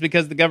paperwork, and it's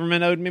because the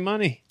government owed me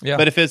money. Yeah.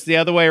 But if it's the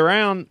other way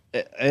around,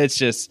 it's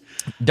just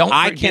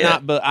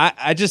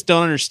I just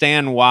don't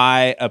understand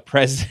why a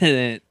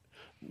president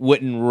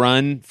wouldn't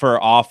run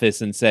for office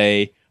and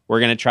say, we're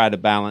going to try to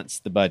balance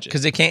the budget.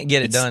 Because they can't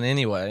get it done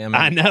anyway.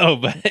 I know,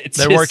 but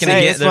they're working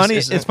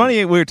against. It's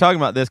funny we were talking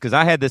about this because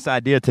I had this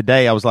idea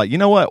today. I was like, you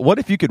know what? What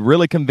if you could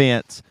really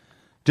convince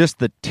just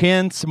the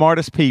 10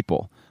 smartest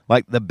people,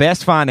 like the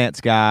best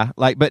finance guy,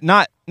 but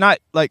not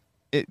like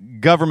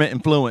government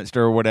influenced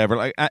or whatever.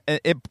 Like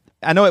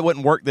I know it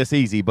wouldn't work this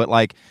easy, but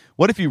like,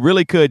 what if you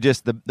really could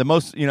just the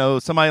most,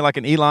 somebody like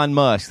an Elon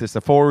Musk that's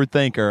a forward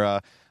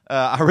thinker.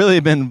 I really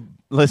have been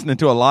listening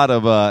to a lot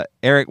of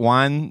Eric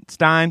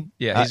Weinstein.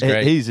 Yeah, he's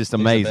great. He's just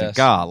amazing. He's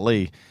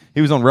Golly.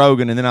 He was on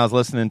Rogan, and then I was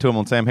listening to him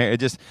on Sam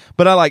Harris.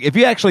 But I if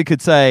you actually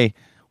could say,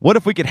 what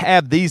if we could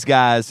have these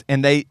guys,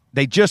 and they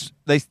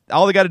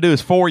all they got to do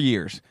is 4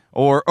 years,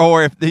 or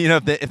if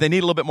if they need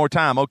a little bit more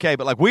time, okay.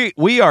 But like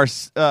we are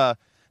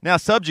now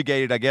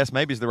subjugated, I guess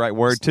maybe is the right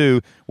word, to,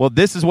 well,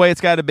 this is the way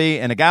it's got to be,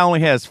 and a guy only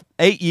has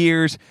 8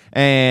 years,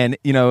 and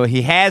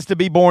he has to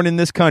be born in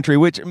this country,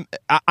 which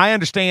I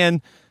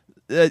understand.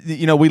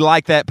 We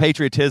like that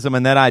patriotism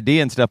and that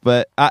idea and stuff,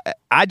 but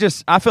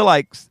I feel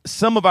like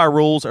some of our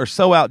rules are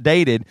so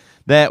outdated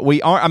that we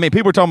aren't. I mean,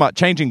 people are talking about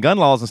changing gun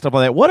laws and stuff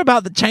like that. What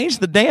about change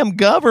the damn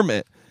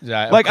government?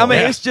 Yeah,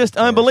 It's just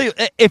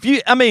unbelievable.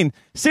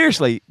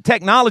 Seriously,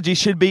 technology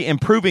should be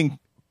improving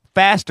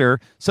faster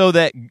so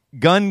that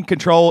gun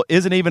control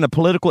isn't even a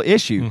political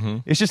issue. Mm-hmm.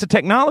 It's just a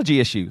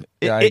technology issue.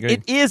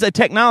 It is a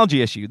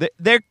technology issue.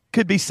 There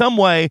could be some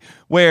way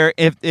where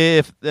if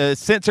the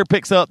sensor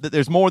picks up that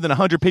there's more than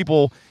 100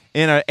 people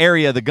in an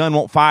area, the gun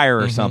won't fire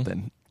or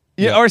something.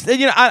 Yeah. Or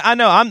I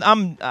know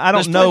I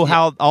don't know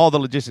how all the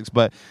logistics,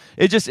 but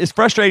it's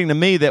frustrating to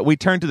me that we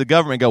turn to the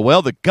government and go,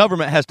 well, the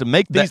government has to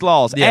make these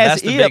laws.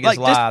 That's the biggest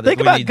lie. Just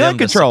think about gun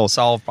control.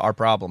 Solve our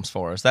problems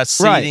for us. That's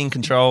ceding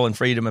control and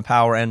freedom and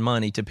power and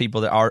money to people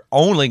that are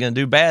only going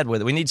to do bad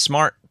with it. We need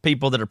smart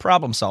people that are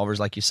problem solvers,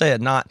 like you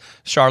said, not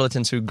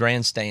charlatans who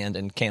grandstand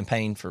and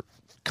campaign for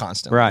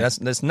constantly. Right.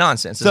 That's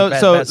nonsense.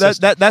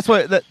 That's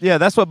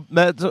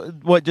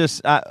what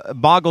just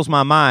boggles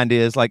my mind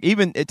is like,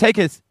 even take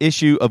this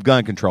issue of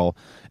gun control.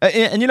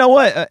 And you know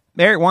what?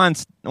 Eric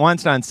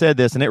Weinstein said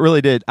this, and it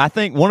really did. I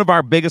think one of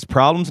our biggest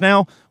problems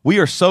now, we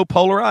are so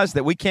polarized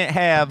that we can't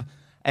have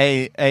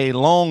a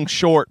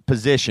long-short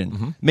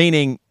position.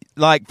 Meaning,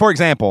 like, for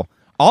example,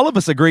 all of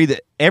us agree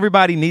that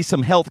everybody needs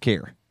some health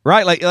care,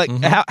 right?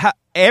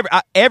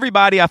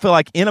 Everybody, I feel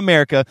like, in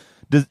America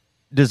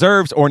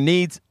deserves or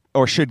needs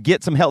or should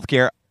get some health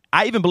care.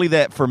 I even believe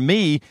that for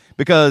me,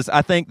 because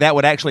I think that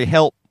would actually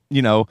help,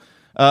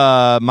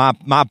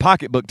 my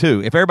pocketbook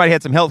too. If everybody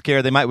had some health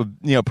care, they might,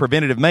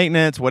 preventative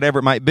maintenance, whatever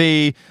it might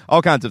be,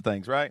 all kinds of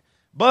things, right?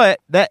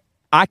 But that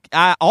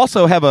I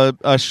also have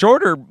a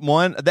shorter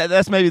one.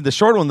 That's maybe the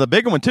shorter one. The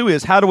bigger one too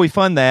is, how do we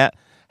fund that?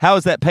 How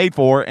is that paid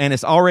for? And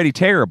it's already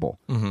terrible.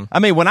 Mm-hmm. I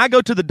mean, when I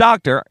go to the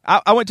doctor,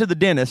 I went to the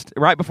dentist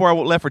right before I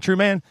left for True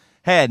Man,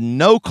 had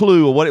no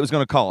clue of what it was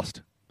going to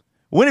cost.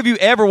 When have you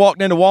ever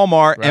walked into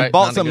Walmart and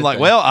bought something like,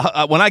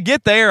 when I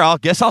get there, I'll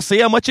see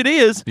how much it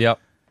is. Yep.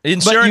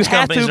 Insurance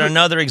companies are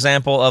another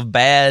example of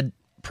bad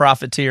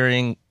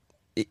profiteering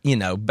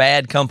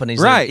bad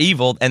companies that are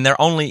evil, and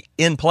they're only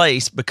in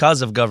place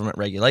because of government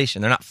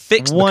regulation. They're not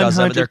fixed because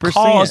of it. They're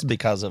caused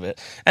because of it.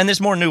 And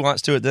there's more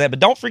nuance to it than that. But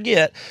don't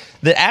forget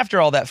that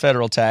after all that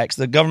federal tax,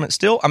 the government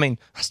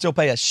I still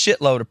pay a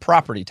shitload of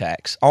property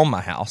tax on my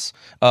house.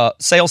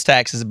 Sales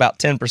tax is about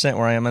 10%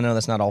 where I am. I know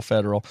that's not all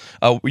federal.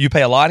 You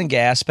pay a lot in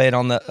gas, pay it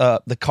on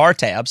the car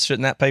tabs.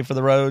 Shouldn't that pay for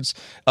the roads?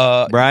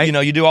 Right.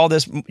 You do all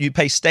this. You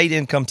pay state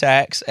income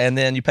tax, and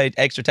then you pay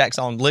extra tax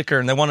on liquor,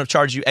 and they want to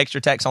charge you extra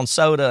tax on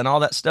soda and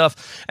all that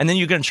stuff, and then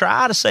you're going to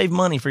try to save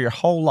money for your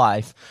whole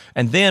life,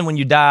 and then when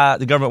you die,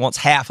 the government wants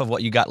half of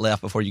what you got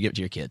left before you give it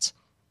to your kids.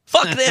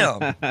 Fuck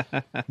them.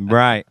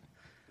 Right.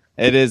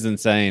 It is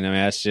insane. I mean,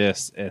 it's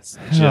just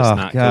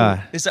not cool.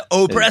 It's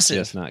oppressive.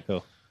 It's just not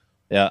cool.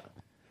 Yeah.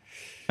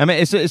 I mean,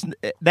 it's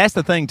that's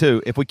the thing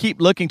too. If we keep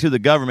looking to the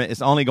government,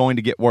 it's only going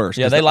to get worse.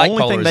 Yeah, they like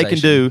the only thing they can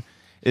do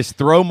is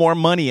throw more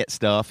money at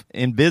stuff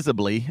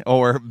invisibly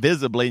or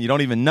visibly, and you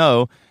don't even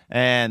know,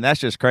 and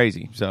that's just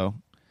crazy. So.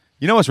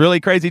 You know what's really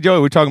crazy, Joey?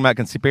 We're talking about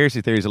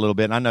conspiracy theories a little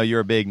bit, and I know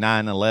you're a big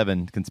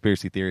 9/11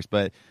 conspiracy theorist,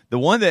 but the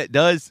one that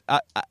does,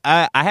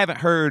 I haven't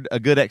heard a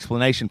good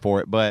explanation for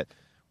it, but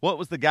what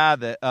was the guy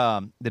that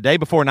the day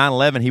before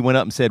 9/11, he went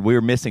up and said we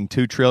were missing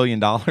 $2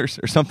 trillion or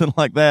something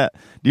like that?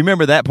 Do you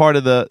remember that part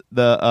of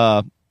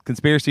the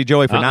conspiracy,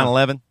 Joey, for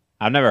 9/11?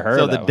 I've never heard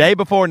of that. So the day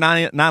before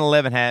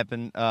 9/11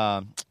 happened,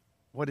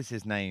 what is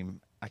his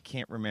name? I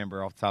can't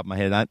remember off the top of my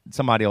head.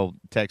 Somebody will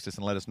text us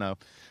and let us know.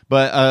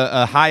 But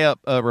a high-up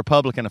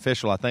Republican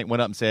official, I think,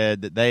 went up and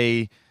said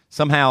that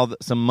somehow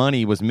some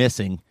money was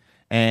missing,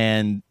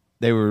 and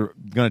they were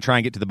going to try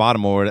and get to the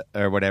bottom or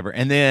whatever.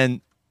 And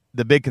then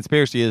the big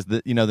conspiracy is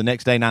that, the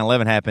next day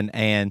 9/11 happened,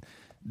 and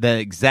the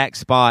exact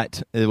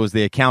spot, it was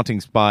the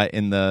accounting spot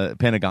in the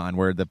Pentagon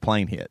where the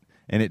plane hit,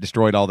 and it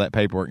destroyed all that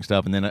paperwork and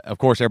stuff. And then, of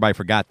course, everybody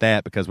forgot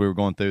that because we were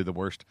going through the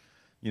worst,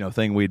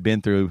 thing we'd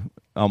been through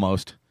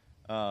almost.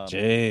 As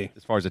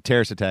far as a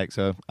terrorist attack,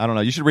 so I don't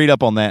know. You should read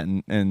up on that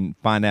and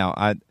find out.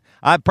 I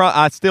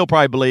still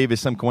probably believe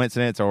it's some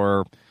coincidence,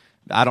 or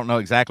I don't know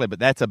exactly, but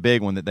that's a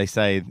big one that they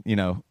say.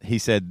 He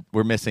said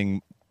we're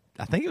missing.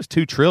 I think it was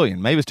 $2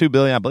 trillion, maybe it was $2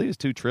 billion. I believe it was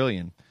 $2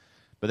 trillion,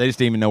 but they just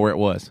didn't even know where it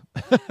was.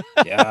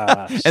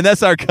 Yeah, and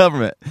that's our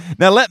government.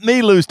 Now let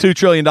me lose $2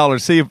 trillion.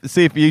 See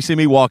if you see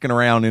me walking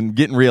around and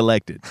getting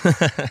reelected.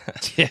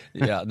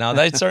 Yeah. Now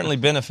they certainly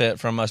benefit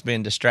from us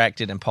being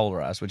distracted and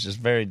polarized, which is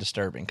very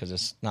disturbing because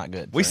it's not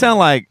good. We sound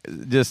like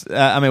just.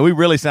 We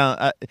really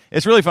sound.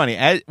 It's really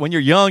funny. When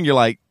you're young, you're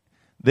like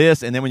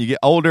this, and then when you get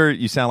older,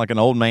 you sound like an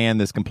old man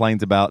that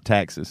complains about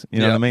taxes. You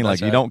know what I mean?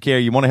 Like you don't care.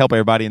 You want to help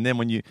everybody, and then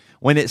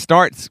when it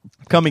starts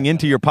coming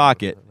into your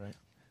pocket.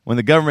 When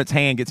the government's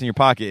hand gets in your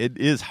pocket, it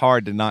is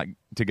hard to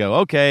go,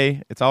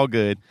 okay, it's all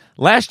good.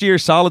 Last year,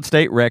 Solid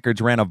State Records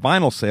ran a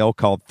vinyl sale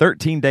called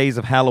 13 Days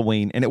of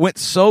Halloween, and it went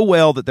so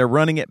well that they're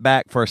running it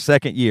back for a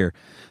second year.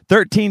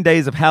 13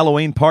 Days of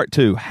Halloween Part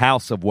 2,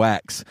 House of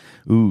Wax.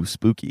 Ooh,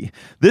 spooky.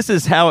 This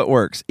is how it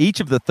works. Each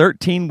of the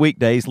 13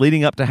 weekdays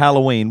leading up to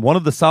Halloween, one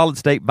of the Solid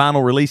State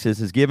vinyl releases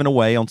is given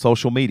away on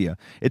social media.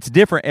 It's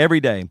different every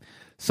day.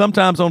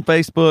 Sometimes on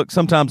Facebook,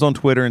 sometimes on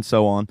Twitter, and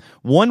so on.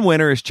 One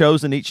winner is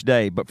chosen each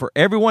day, but for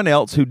everyone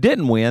else who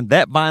didn't win,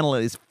 that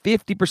vinyl is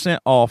 50%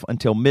 off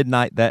until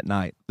midnight that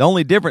night. The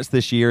only difference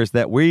this year is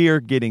that we are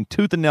getting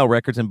Tooth and Nail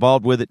Records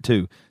involved with it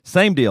too.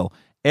 Same deal.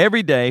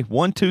 Every day,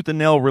 one Tooth and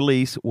Nail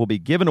release will be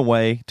given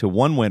away to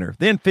one winner.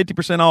 Then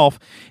 50% off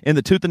in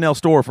the Tooth and Nail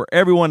store for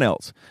everyone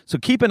else. So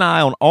keep an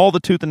eye on all the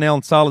Tooth and Nail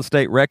and Solid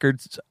State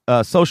Records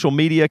social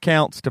media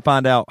accounts to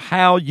find out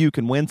how you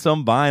can win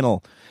some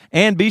vinyl.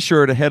 And be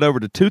sure to head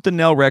over to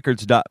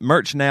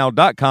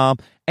toothandnailrecords.merchnow.com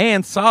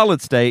and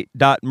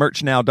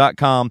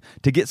solidstate.merchnow.com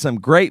to get some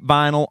great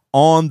vinyl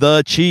on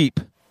the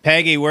cheap.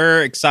 Peggy,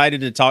 we're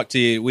excited to talk to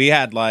you. We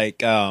had I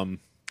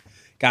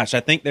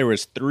think there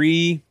was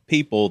 3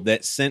 people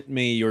that sent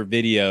me your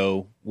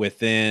video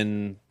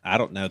within,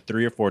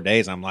 3 or 4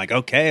 days. I'm like,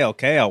 okay,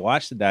 I'll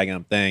watch the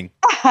daggone thing.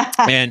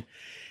 and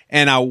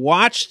I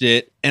watched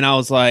it, and I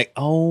was like,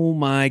 oh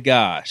my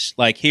gosh.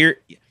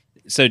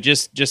 So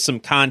just some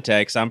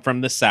context. I'm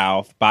from the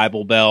South,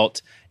 Bible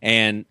Belt,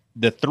 and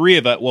the three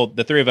of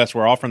us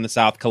were all from the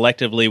South.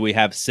 Collectively, we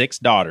have 6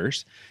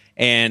 daughters.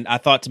 And I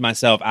thought to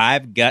myself,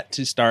 I've got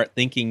to start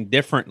thinking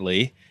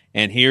differently.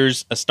 And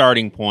here's a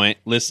starting point,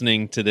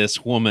 listening to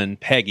this woman,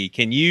 Peggy.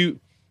 Can you,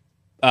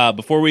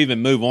 before we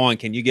even move on,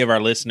 can you give our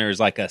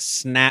listeners a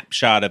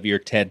snapshot of your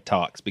TED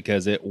Talks?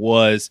 Because it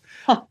was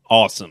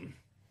awesome.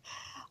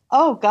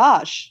 Oh,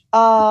 gosh.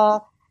 Yeah,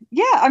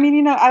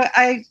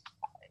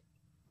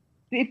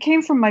 it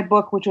came from my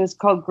book, which was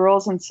called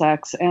Girls and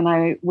Sex, and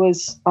I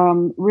was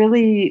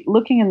really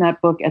looking in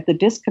that book at the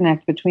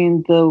disconnect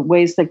between the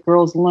ways that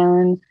girls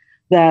learn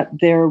that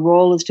their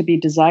role is to be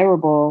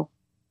desirable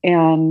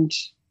and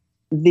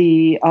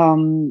the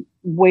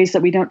ways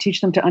that we don't teach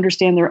them to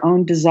understand their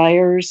own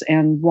desires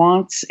and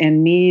wants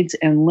and needs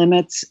and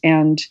limits,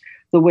 and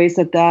the ways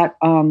that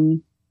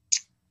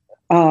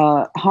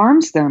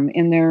harms them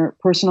in their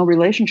personal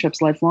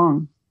relationships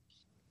lifelong.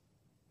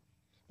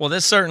 Well,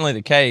 that's certainly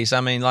the case.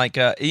 I mean, like,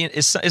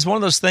 it's one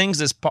of those things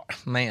that's,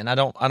 man, I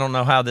don't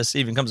know how this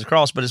even comes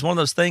across, but it's one of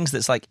those things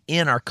that's like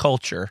in our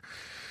culture.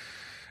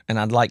 And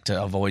I'd like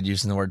to avoid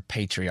using the word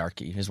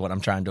patriarchy is what I'm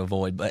trying to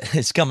avoid, but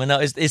it's coming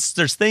up.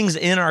 There's things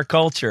in our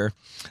culture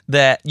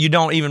that you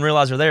don't even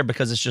realize are there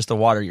because it's just the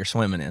water you're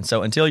swimming in.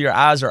 So until your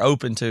eyes are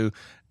open to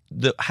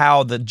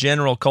how the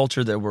general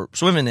culture that we're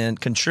swimming in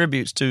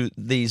contributes to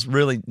these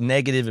really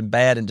negative and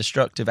bad and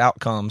destructive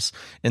outcomes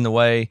in the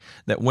way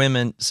that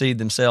women see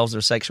themselves,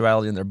 their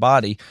sexuality, and their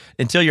body,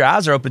 until your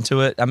eyes are open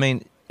to it, I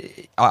mean,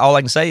 all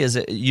I can say is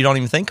that you don't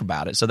even think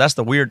about it. So that's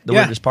the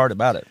weirdest part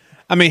about it.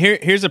 I mean,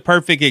 here's a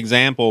perfect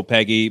example,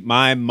 Peggy.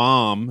 My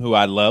mom, who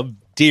I love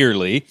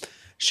dearly,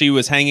 she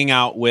was hanging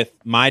out with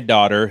my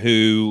daughter,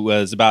 who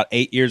was about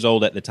 8 years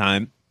old at the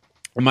time.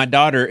 And my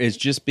daughter is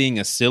just being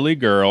a silly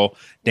girl,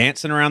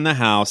 dancing around the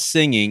house,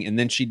 singing, and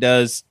then she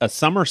does a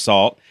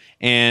somersault,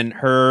 and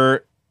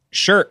her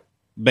shirt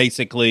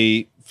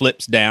basically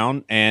flips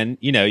down, and,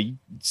 you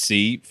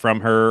see from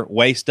her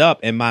waist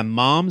up. And my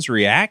mom's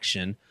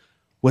reaction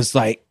was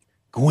like,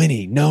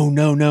 Gwenny,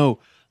 no.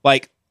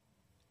 Like,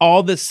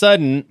 all of a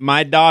sudden,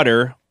 my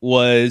daughter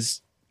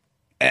was,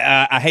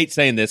 I hate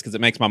saying this because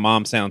it makes my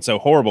mom sound so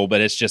horrible,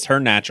 but it's just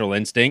her natural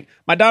instinct.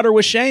 My daughter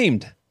was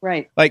shamed.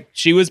 Right. Like,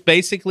 she was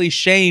basically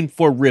shamed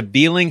for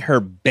revealing her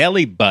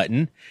belly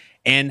button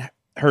and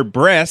her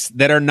breasts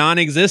that are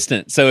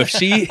non-existent. So if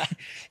she,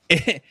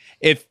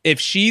 if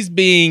she's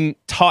being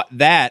taught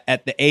that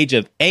at the age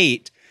of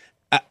 8,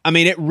 I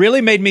mean, it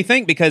really made me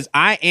think, because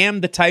I am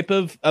the type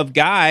of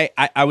guy,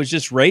 I was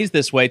just raised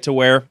this way, to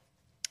where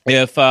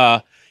if,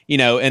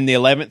 in the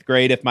 11th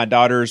grade, if my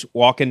daughter's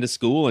walking to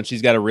school and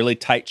she's got a really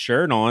tight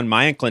shirt on,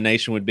 my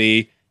inclination would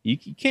be, you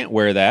can't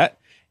wear that.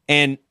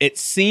 And it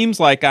seems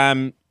like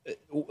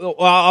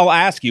I'll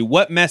ask you,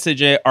 what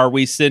message are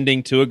we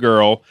sending to a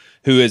girl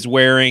who is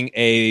wearing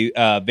a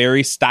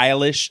very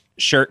stylish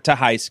shirt to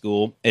high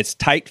school? It's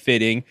tight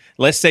fitting.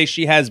 Let's say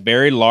she has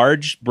very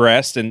large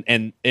breasts,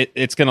 and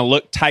it's going to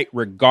look tight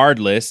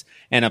regardless.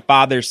 And a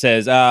father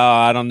says, "Oh,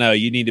 I don't know.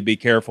 You need to be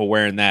careful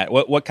wearing that."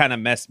 What kind of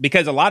mess?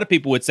 Because a lot of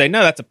people would say,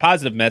 "No, that's a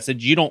positive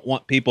message. You don't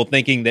want people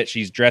thinking that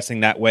she's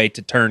dressing that way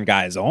to turn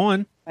guys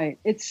on." Right.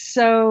 It's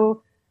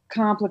so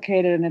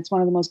complicated, and it's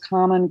one of the most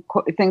common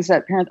things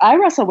that parents. I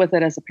wrestle with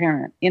it as a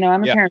parent.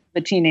 I'm a parent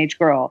of a teenage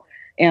girl,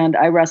 and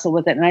I wrestle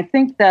with it. And I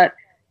think that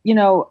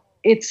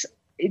it's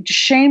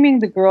shaming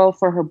the girl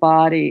for her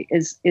body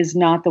is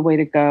not the way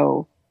to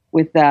go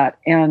with that.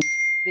 And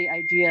the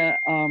idea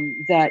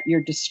that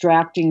you're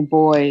distracting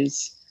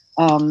boys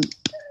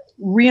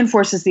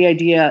reinforces the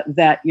idea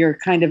that you're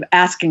kind of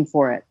asking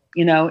for it.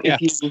 If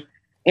you,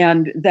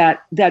 and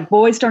that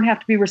boys don't have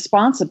to be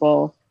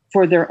responsible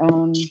for their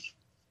own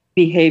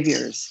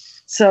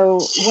behaviors. So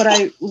what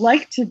I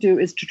like to do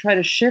is to try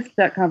to shift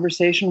that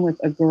conversation with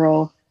a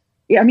girl.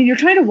 I mean, you're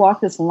trying to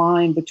walk this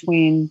line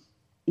between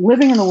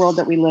living in the world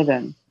that we live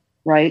in,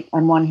 right,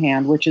 on one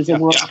hand, which is a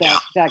world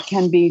that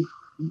can be,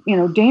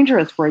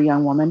 dangerous for a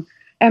young woman,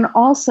 and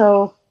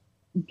also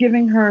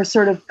giving her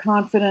sort of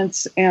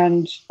confidence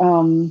and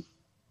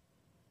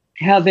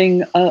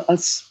having a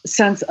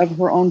sense of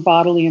her own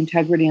bodily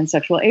integrity and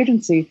sexual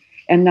agency,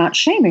 and not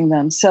shaming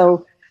them.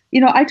 So,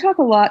 I talk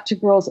a lot to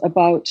girls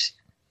about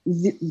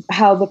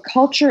how the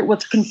culture,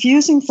 what's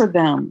confusing for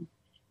them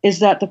is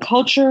that the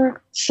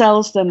culture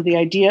sells them the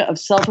idea of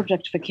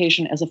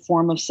self-objectification as a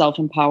form of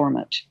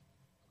self-empowerment.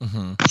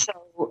 Mm-hmm.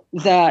 So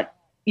that,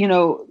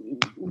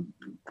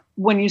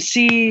 when you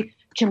see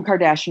Kim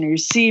Kardashian, or you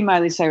see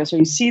Miley Cyrus, or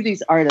you see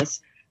these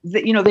artists,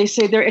 that, they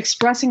say they're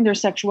expressing their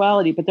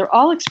sexuality, but they're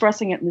all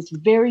expressing it in this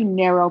very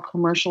narrow,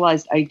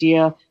 commercialized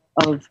idea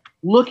of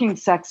looking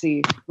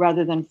sexy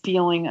rather than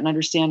feeling and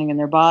understanding in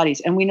their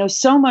bodies. And we know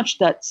so much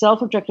that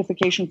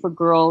self-objectification for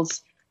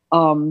girls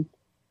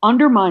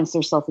undermines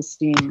their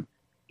self-esteem.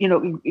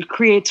 It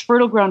creates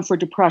fertile ground for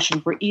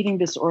depression, for eating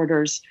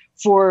disorders,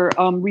 for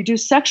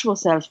reduced sexual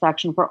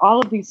satisfaction, for all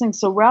of these things.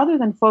 So rather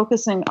than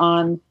focusing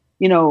on,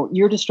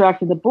 you're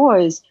distracting the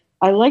boys,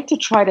 I like to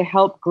try to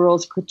help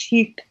girls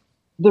critique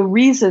the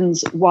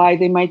reasons why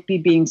they might be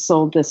being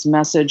sold this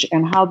message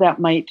and how that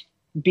might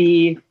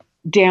be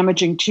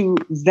damaging to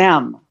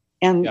them,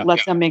 and let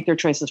them make their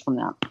choices from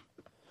that.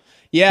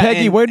 Yeah,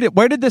 Peggy,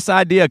 where did this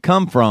idea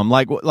come from?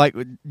 Like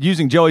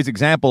using Joey's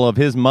example of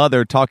his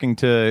mother talking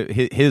to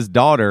his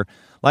daughter.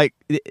 Like,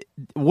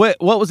 what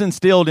was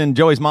instilled in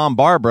Joey's mom,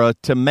 Barbara,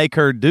 to make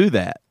her do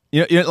that?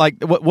 Like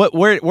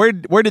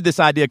where did this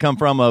idea come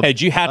from? Of, hey,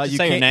 do you have to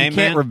say her name,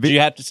 man? Do you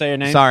have to say her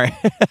name?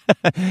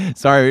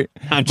 Sorry.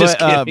 I'm just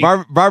kidding.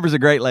 Barbara's a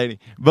great lady,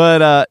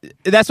 but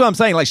that's what I'm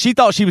saying. Like, she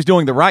thought she was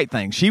doing the right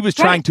thing. She was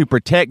trying to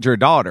protect your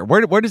daughter.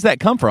 Where does that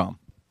come from?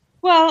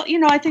 Well,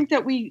 I think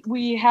that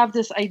we have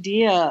this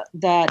idea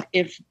that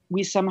if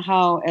we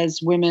somehow,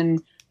 as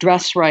women,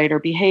 dress right or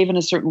behave in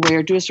a certain way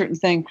or do a certain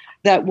thing,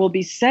 that we'll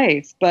be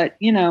safe. But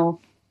down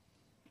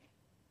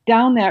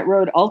that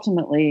road,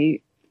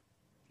 ultimately,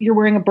 you're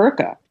wearing a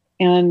burqa,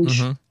 and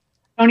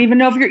don't even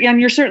know if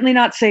you're certainly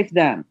not safe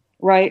then,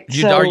 right?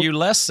 You'd argue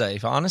less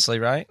safe, honestly,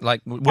 right?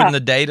 Like, wouldn't the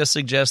data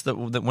suggest that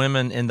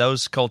women in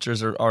those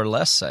cultures are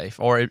less safe,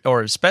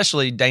 or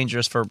especially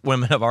dangerous for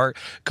women of our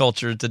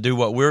culture to do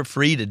what we're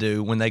free to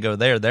do when they go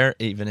there? They're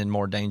even in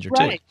more danger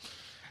too.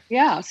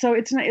 Yeah. So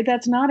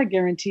that's not a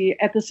guarantee.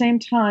 At the same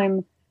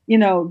time,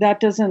 that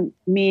doesn't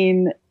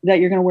mean that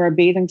you're going to wear a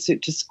bathing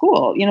suit to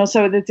school.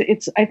 So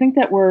it's. I think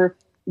that we're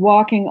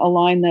walking a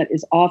line that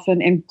is often,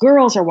 and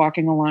girls are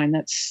walking a line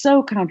that's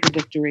so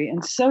contradictory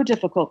and so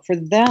difficult for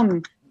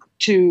them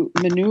to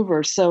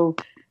maneuver. So,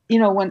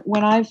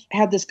 when I've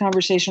had this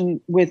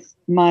conversation with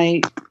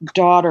my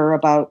daughter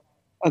about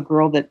a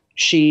girl that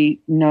she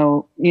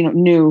knew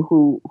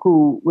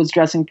who was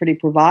dressing pretty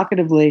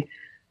provocatively,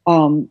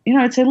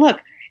 I'd say,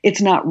 look,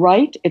 it's not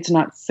right. It's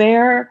not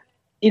fair.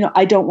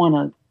 I don't want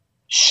to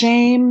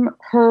shame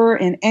her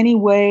in any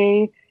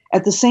way.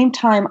 At the same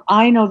time,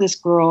 I know this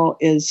girl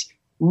is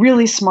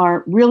really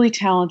smart, really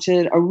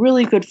talented, a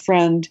really good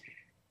friend.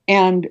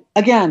 And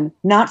again,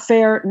 not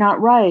fair, not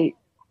right.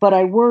 But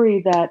I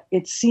worry that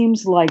it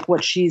seems like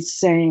what she's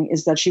saying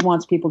is that she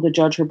wants people to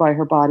judge her by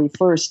her body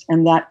first.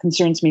 And that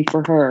concerns me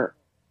for her.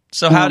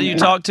 So how do you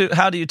talk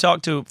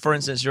to, for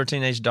instance, your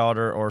teenage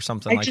daughter or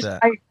something like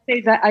that? I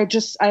say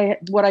that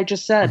what I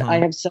just said, I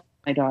have said to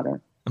my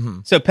daughter. Mm-hmm.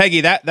 So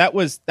Peggy, that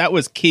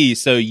was key.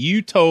 So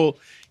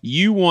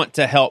you want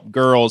to help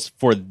girls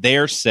for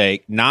their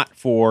sake, not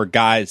for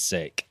guys'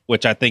 sake,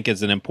 which I think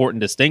is an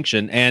important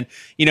distinction. And,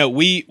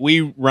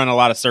 we run a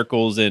lot of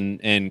circles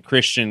in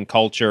Christian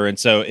culture. And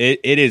so it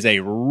is a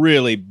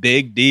really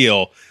big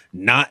deal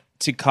not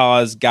to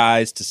cause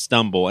guys to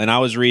stumble. And I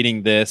was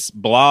reading this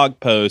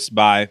blog post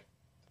by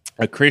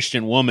a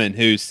Christian woman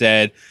who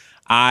said,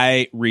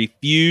 I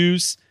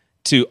refuse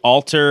to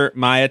alter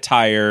my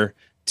attire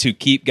to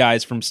keep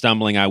guys from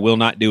stumbling. I will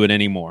not do it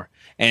anymore.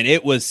 And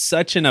it was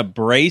such an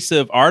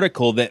abrasive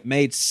article that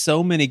made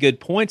so many good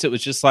points. It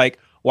was just like,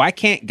 why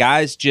can't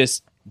guys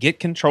just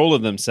get control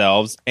of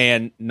themselves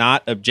and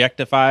not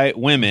objectify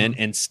women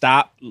and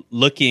stop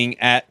looking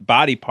at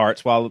body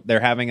parts while they're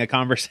having a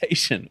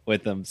conversation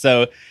with them?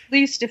 So at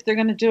least if they're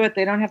going to do it,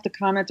 they don't have to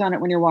comment on it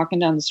when you're walking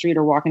down the street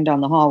or walking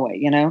down the hallway,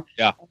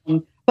 Yeah.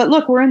 But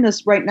look, we're in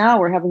this right now.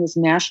 We're having this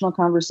national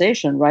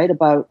conversation, right,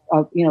 about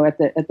at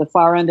the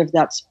far end of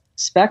that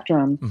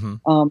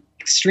spectrum,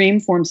 extreme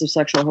forms of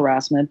sexual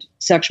harassment,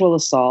 sexual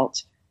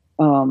assault,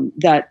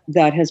 that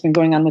has been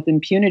going on with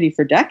impunity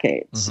for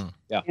decades. Mm-hmm.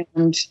 Yeah.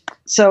 And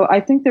so I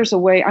think there's a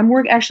way. I'm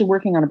actually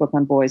working on a book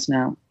on boys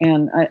now,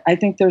 and I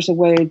think there's a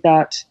way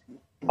that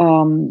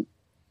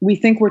we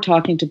think we're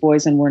talking to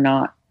boys and we're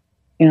not,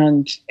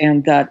 and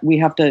that we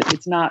have to.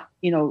 It's not.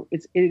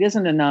 It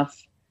isn't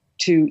enough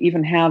to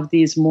even have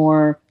these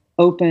more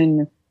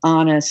open,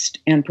 honest,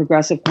 and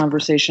progressive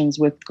conversations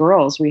with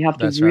girls. We have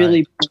to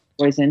really bring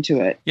boys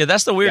into it. Yeah,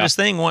 that's the weirdest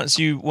thing. Once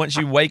you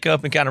wake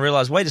up and kind of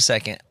realize, wait a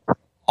second,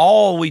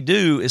 all we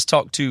do is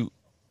talk to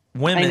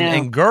women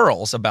and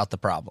girls about the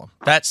problem.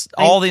 That's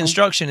all the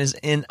instruction is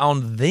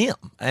on them,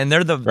 and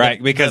they're the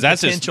because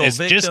that's it's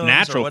just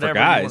natural for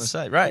guys,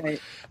 right?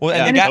 Well,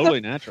 and it's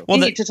totally natural. Well,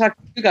 to talk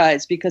to you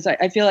guys because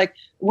I feel like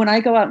when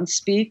I go out and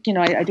speak,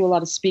 I do a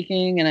lot of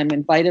speaking, and I'm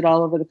invited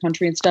all over the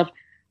country and stuff.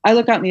 I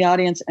look out in the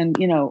audience, and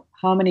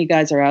how many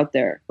guys are out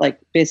there, like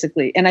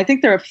basically, and I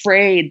think they're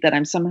afraid that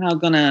I'm somehow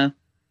gonna.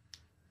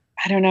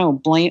 I don't know,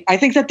 blame. I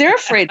think that they're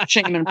afraid to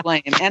shame and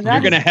blame. And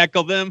you're going to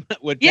heckle them?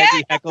 Would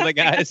Peggy heckle the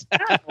guys?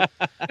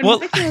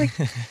 Well,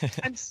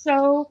 I'm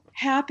so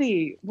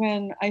happy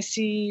when I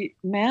see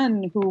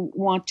men who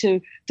want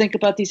to think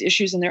about these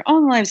issues in their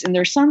own lives, in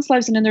their sons'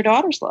 lives, and in their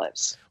daughters'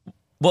 lives.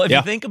 Well, if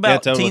you think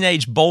about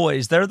teenage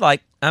boys, they're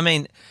like,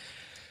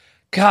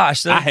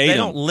 gosh, they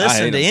don't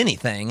listen to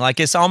anything. Like,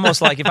 it's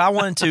almost like if I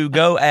wanted to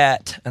go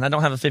and I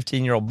don't have a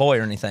 15-year-old boy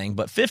or anything,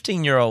 but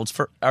 15-year-olds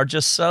are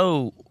just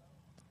so...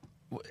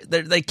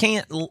 They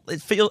can't.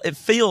 It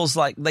feels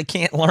like they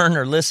can't learn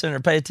or listen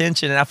or pay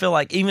attention. And I feel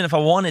like even if I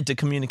wanted to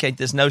communicate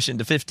this notion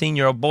to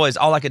 15-year-old boys,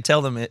 all I could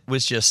tell them it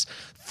was just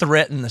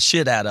threaten the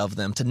shit out of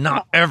them to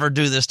not ever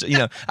do this.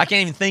 I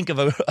can't even think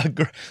of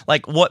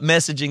like what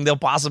messaging they'll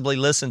possibly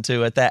listen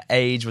to at that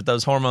age with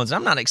those hormones.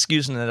 I'm not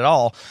excusing it at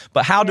all,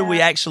 but how do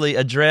we actually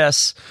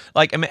address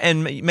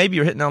and maybe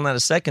you're hitting on that a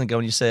second ago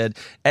when you said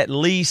at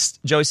least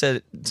Joey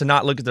said to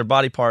not look at their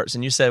body parts,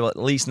 and you said, well, at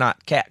least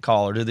not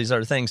catcall or do these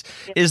other things.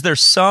 Is there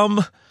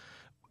some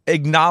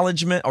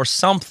acknowledgement or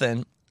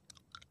something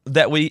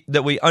that we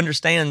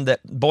understand that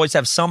boys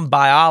have some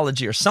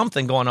biology or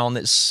something going on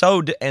that's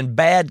and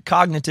bad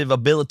cognitive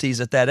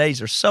abilities at that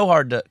age are so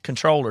hard to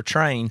control or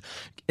train?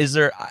 Is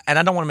there, and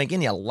I don't want to make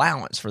any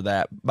allowance for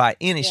that by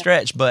any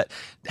stretch, but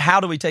how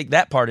do we take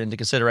that part into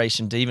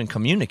consideration to even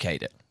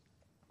communicate it?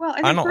 Well,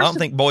 I don't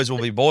think boys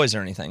will be boys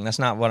or anything. That's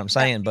not what I'm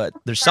saying, but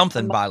there's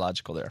something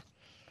biological there.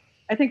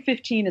 I think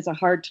 15 is a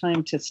hard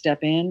time to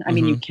step in. I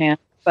mean, you can,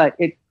 but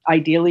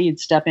ideally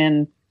you'd step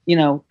in,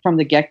 from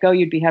the get-go,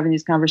 you'd be having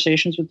these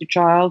conversations with your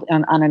child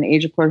on an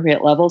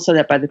age-appropriate level so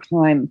that by the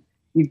time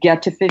you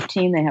get to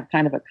 15, they have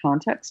kind of a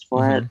context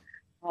for it.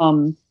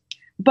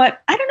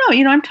 But I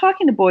don't know, I'm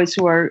talking to boys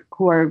who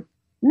are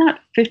not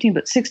 15,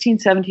 but 16,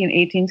 17,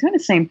 18, kind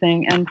of same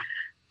thing. And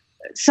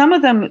some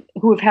of them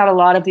who have had a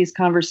lot of these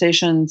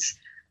conversations,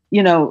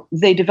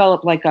 they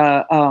develop like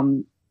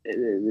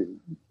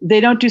they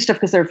don't do stuff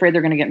because they're afraid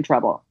they're going to get in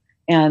trouble.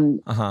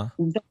 And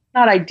that's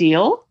not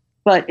ideal,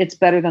 but it's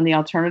better than the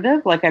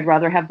alternative. Like, I'd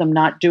rather have them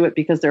not do it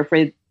because they're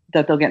afraid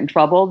that they'll get in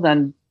trouble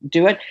than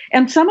do it.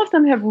 And some of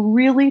them have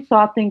really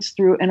thought things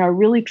through and are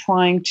really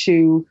trying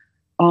to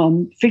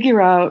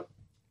figure out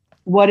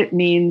what it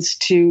means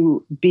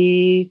to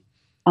be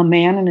a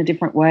man in a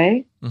different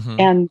way. Mm-hmm.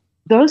 And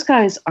those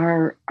guys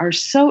are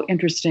so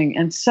interesting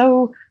and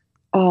so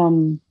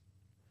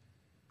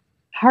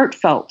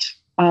heartfelt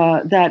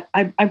that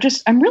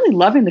I'm really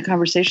loving the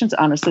conversations,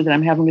 honestly, that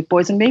I'm having with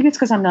boys. And maybe it's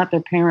because I'm not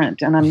their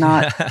parent and I'm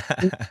not,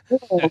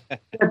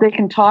 that they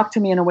can talk to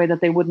me in a way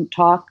that they wouldn't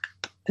talk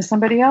to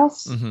somebody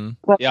else. Mm-hmm.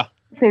 But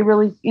they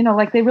really,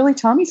 they really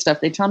tell me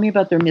stuff. They tell me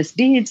about their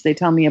misdeeds. They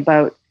tell me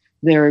about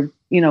their,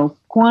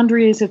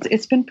 quandaries.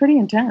 It's been pretty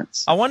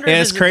intense. I wonder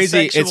if it's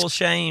crazy. Sexual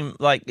shame,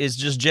 is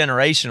just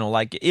generational.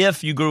 Like,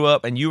 if you grew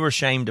up and you were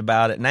shamed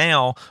about it,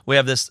 now we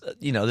have this,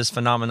 this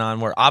phenomenon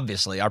where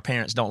obviously our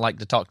parents don't like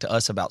to talk to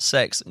us about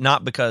sex,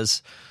 not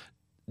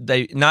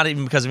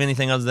even because of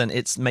anything other than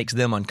it makes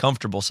them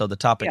uncomfortable. So the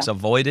topic's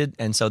avoided.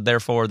 And so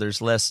therefore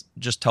there's less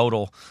just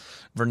total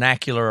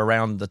vernacular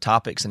around the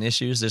topics and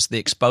issues. There's the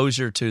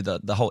exposure to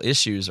the whole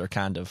issues are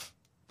kind of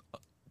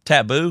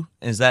taboo.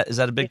 Is that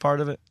a big part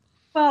of it?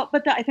 Well,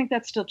 but I think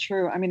that's still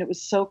true. I mean, it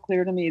was so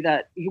clear to me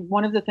that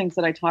one of the things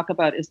that I talk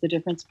about is the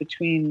difference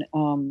between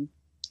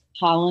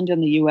Holland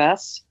and the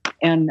U.S.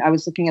 And I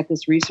was looking at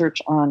this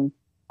research on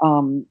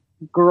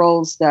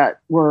girls that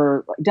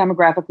were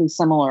demographically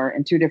similar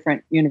in two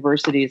different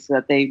universities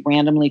that they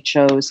randomly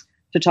chose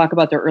to talk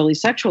about their early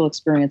sexual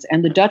experience.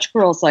 And the Dutch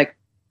girls, like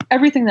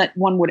everything that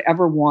one would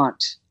ever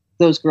want,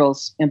 those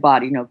girls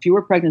embody,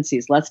 fewer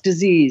pregnancies, less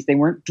disease. They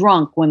weren't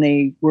drunk when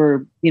they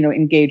were,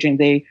 engaging.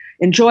 They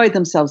enjoyed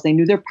themselves. They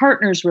knew their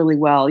partners really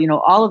well.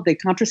 They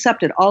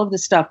contracepted, all of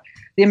this stuff.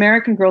 The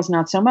American girls,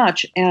 not so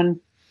much. And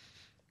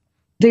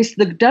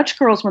the Dutch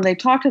girls, when they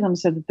talked to them,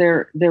 said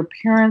that their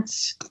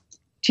parents,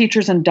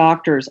 teachers, and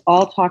doctors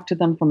all talked to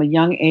them from a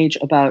young age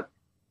about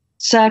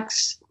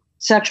sex,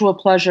 sexual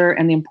pleasure,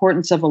 and the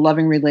importance of a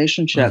loving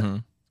relationship.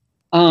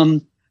 Mm-hmm.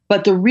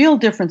 But the real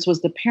difference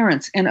was the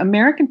parents. And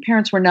American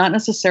parents were not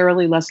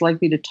necessarily less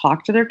likely to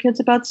talk to their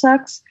kids about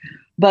sex,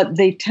 but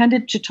they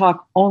tended to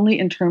talk only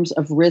in terms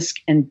of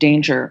risk and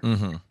danger.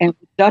 Mm-hmm. And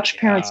Dutch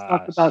parents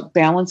talked about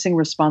balancing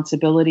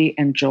responsibility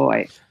and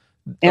joy.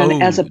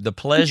 And the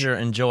pleasure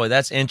and joy.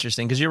 That's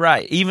interesting because you're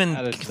right.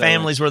 Even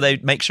families where they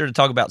make sure to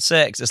talk about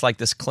sex, it's like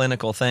this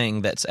clinical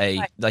thing that's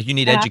like you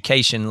need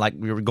education, like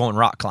we were going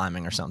rock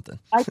climbing or something.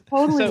 I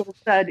totally would have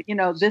said,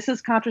 this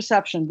is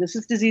contraception, this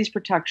is disease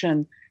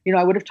protection.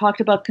 I would have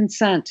talked about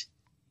consent,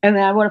 and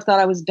then I would have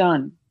thought I was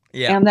done.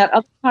 Yeah. And that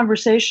other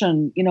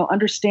conversation,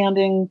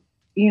 understanding,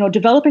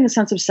 developing a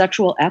sense of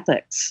sexual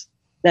ethics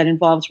that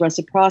involves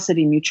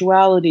reciprocity,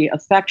 mutuality,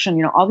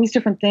 affection, all these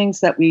different things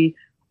that we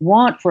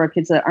want for our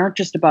kids that aren't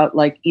just about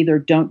like either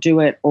don't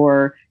do it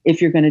or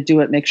if you're going to do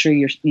it, make sure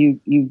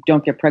you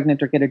don't get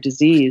pregnant or get a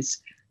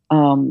disease.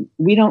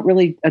 We don't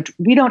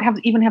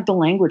even have the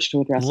language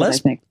to address it, I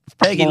think.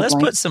 Peggy, let's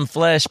put some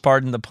flesh,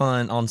 pardon the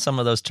pun, on some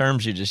of those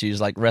terms you just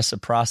used, like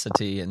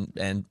reciprocity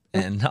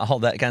and all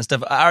that kind of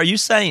stuff. Are you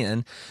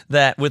saying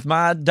that with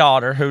my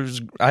daughter,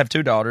 I have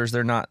two daughters,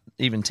 they're not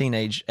even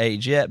teenage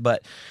age yet,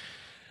 but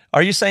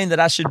are you saying that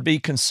I should be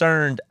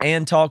concerned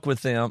and talk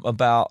with them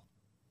about,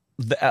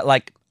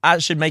 I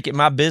should make it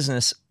my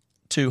business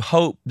to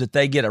hope that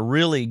they get a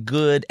really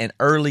good and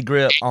early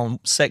grip on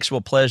sexual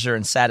pleasure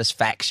and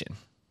satisfaction?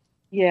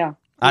 Yeah.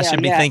 I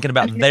should be thinking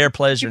about their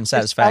pleasure and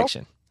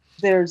satisfaction.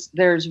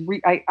 On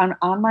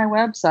my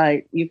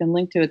website, you can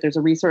link to it. There's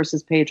a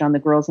resources page on the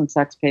Girls and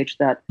Sex page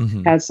that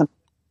has some,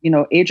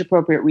 age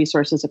appropriate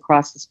resources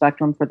across the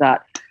spectrum for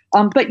that.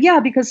 But yeah,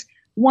 because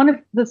one of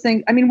the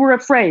things, we're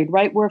afraid,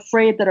 right? We're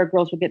afraid that our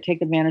girls will get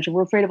taken advantage of.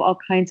 We're afraid of all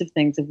kinds of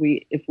things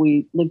if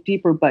we look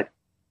deeper. But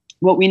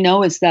what we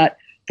know is that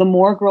the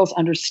more girls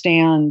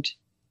understand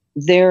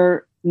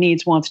their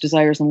needs, wants,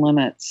 desires, and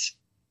limits,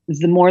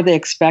 the more they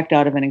expect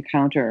out of an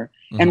encounter.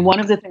 Mm-hmm. And one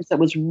of the things that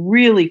was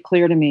really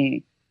clear to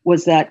me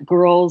was that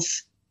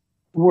girls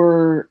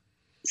were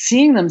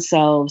seeing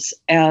themselves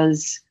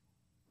as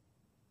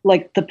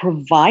like the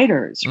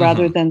providers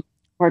rather than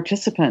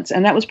participants.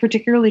 And that was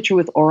particularly true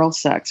with oral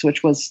sex,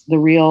 which was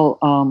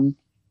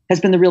has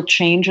been the real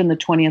change in the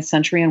 20th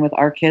century. And with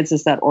our kids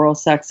is that oral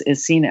sex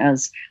is seen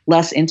as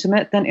less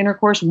intimate than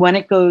intercourse when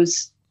it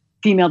goes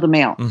female to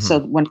male. Mm-hmm. So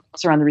when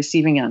girls are on the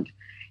receiving end.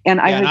 And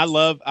I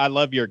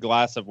love your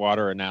glass of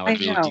water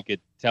analogy. If you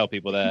could tell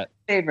people that.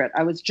 Favorite.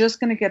 I was just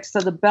going to get to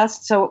the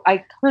best. So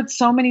I heard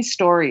so many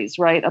stories,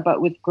 right,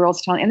 about with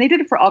girls telling, and they did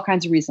it for all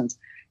kinds of reasons.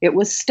 It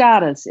was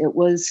status. It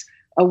was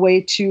a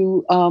way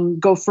to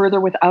go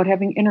further without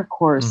having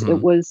intercourse. Mm-hmm.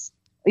 It was,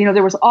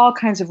 there was all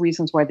kinds of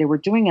reasons why they were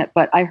doing it.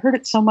 But I heard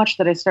it so much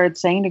that I started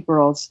saying to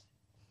girls,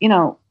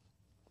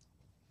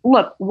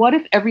 look, what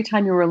if every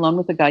time you were alone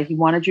with a guy, he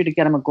wanted you to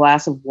get him a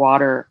glass of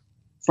water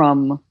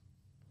from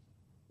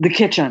the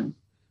kitchen,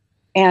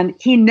 and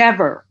he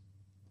never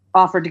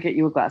offered to get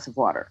you a glass of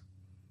water?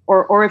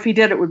 Or if he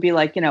did, it would be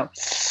like, they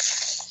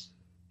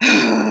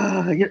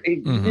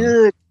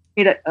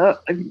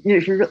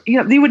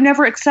would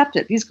never accept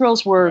it. These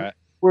girls were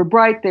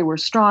bright, they were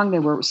strong, they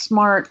were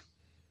smart,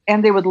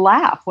 and they would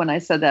laugh when I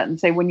said that and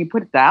say, when you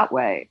put it that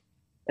way.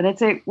 And I'd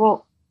say,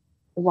 well,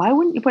 why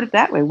wouldn't you put it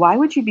that way? Why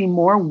would you be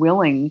more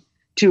willing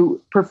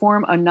to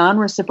perform a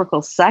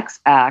non-reciprocal sex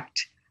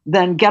act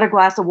than get a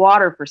glass of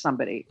water for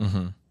somebody?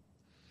 Mm-hmm.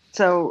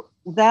 So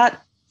that,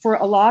 for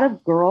a lot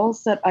of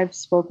girls that I've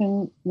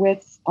spoken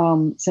with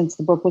since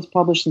the book was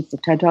published, since the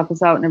TED Talk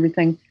was out and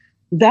everything,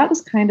 that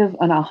was kind of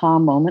an aha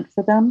moment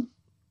for them.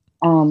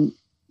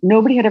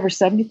 Nobody had ever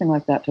said anything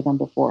like that to them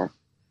before.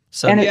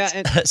 So,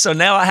 so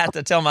now I have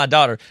to tell my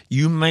daughter,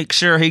 you make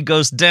sure he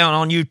goes down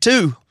on you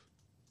too.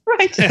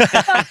 Right.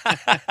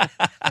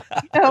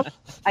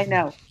 I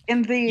know.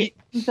 And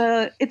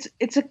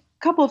it's a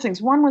couple of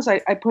things. One was I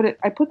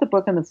put the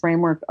book in the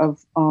framework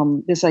of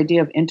this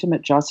idea of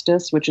intimate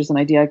justice, which is an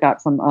idea I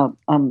got from a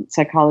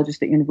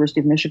psychologist at University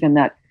of Michigan,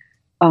 that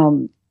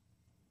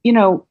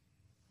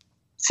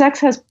sex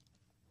has,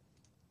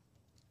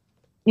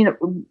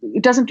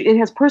 it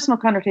has personal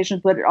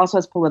connotations, but it also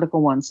has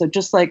political ones. So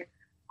just like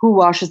who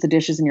washes the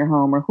dishes in your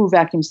home or who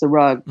vacuums the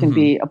rug can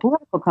be a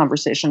political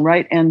conversation,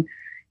 right? And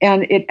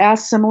it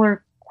asks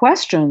similar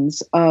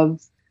questions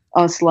of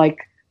us, like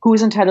who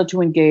is entitled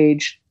to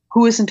engage,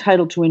 who is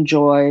entitled to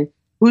enjoy,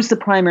 who's the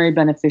primary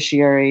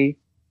beneficiary.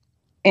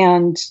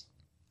 And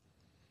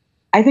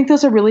I think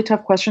those are really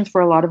tough questions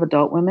for a lot of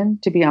adult women,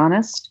 to be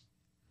honest.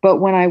 But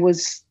when I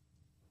was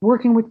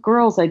working with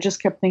girls, I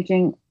just kept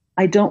thinking,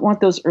 I don't want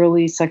those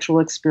early sexual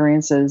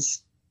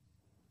experiences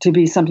to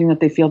be something that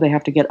they feel they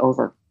have to get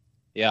over.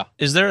 Yeah.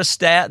 Is there a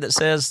stat that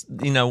says,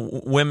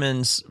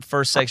 women's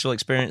first sexual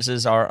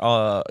experiences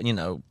are,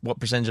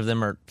 what percentage of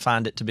them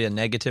find it to be a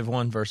negative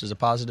one versus a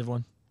positive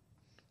one?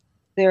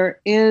 There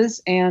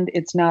is, and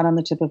it's not on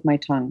the tip of my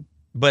tongue.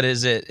 But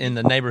is it in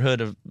the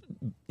neighborhood of,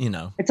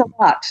 It's a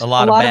lot. A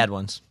lot of bad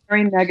ones.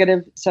 Very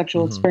negative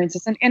sexual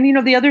experiences.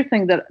 And the other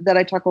thing that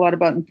I talk a lot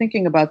about in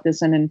thinking about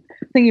this and in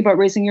thinking about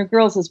raising your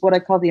girls is what I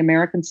call the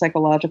American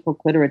psychological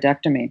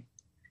clitoridectomy.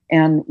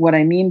 And what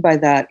I mean by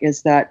that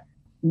is that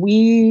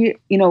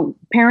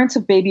parents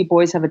of baby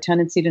boys have a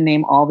tendency to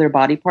name all their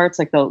body parts.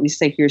 Like they'll at least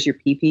say, here's your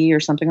pee-pee or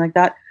something like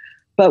that.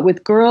 But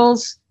with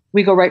girls,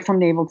 we go right from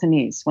navel to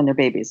knees when they're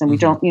babies. And we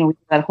don't,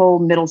 that whole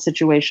middle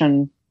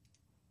situation,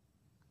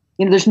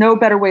 there's no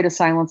better way to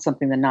silence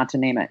something than not to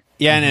name it.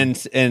 Yeah.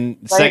 And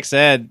right? Sex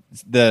ed,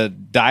 the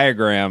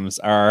diagrams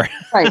are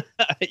right.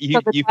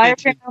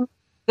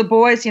 The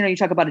boys, you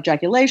talk about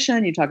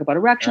ejaculation, you talk about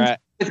erections. Right.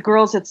 With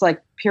girls, it's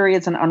like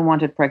periods and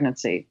unwanted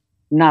pregnancy.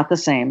 Not the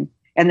same.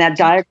 And that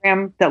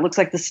diagram that looks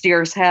like the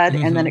steer's head,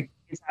 and then it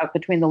goes out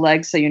between the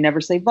legs. So you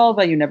never say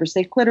vulva, you never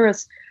say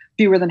clitoris.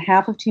 Fewer than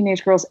half of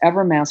teenage girls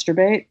ever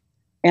masturbate.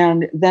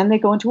 And then they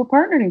go into a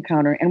partnered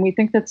encounter. And we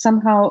think that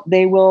somehow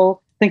they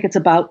will think it's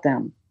about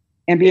them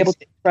and be able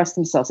to express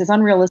themselves. It's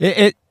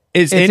unrealistic.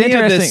 It's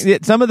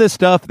interesting. Some of this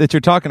stuff that you're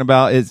talking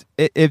about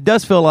it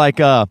does feel like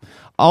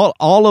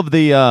all of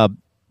the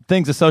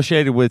things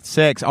associated with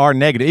sex are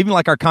negative. Even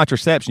like our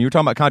contraception. You were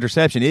talking about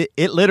contraception.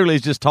 It literally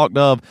is just talked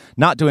of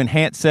not to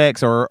enhance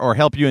sex or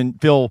help you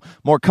and feel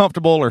more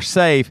comfortable or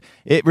safe.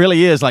 It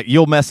really is like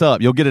you'll mess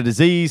up. You'll get a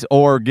disease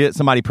or get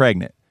somebody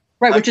pregnant.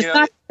 Right, which is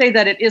not to say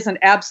that it isn't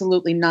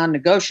absolutely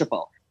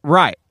non-negotiable.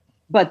 Right.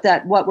 But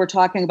that what we're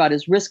talking about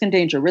is risk and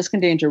danger, risk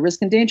and danger,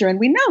 risk and danger. And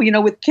we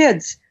know, with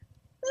kids,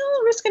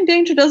 risk and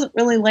danger doesn't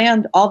really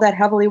land all that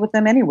heavily with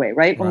them anyway,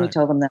 right? When we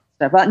tell them that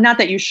stuff. Not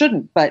that you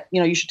shouldn't, but,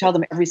 you should tell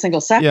them every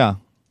single second. Yeah.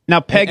 Now,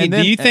 Peggy,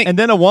 do you think... And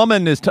then a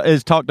woman is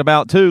talked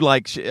about, too,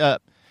 like...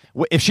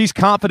 if she's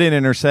confident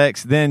in her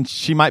sex, then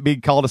she might be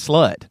called a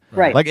slut.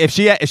 Right. Like if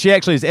she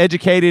actually is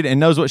educated and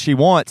knows what she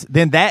wants,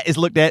 then that is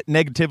looked at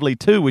negatively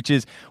too. Which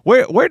is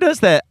where does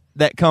that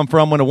come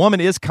from? When a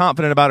woman is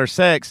confident about her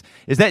sex,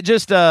 is that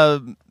just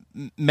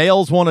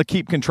males want to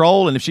keep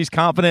control, and if she's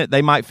confident,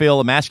 they might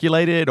feel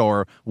emasculated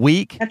or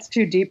weak? That's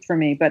too deep for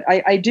me. But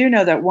I do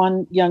know that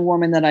one young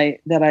woman that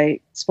I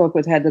spoke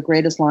with had the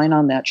greatest line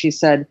on that. She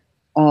said,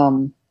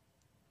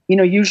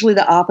 usually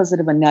the opposite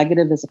of a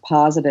negative is a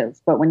positive.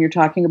 But when you're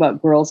talking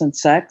about girls and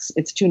sex,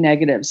 it's two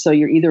negatives. So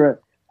you're either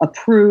a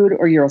prude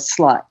or you're a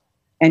slut.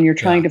 And you're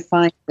trying to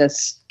find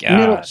this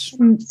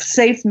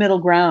safe middle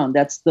ground.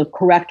 That's the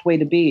correct way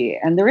to be.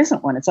 And there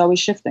isn't one. It's always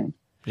shifting.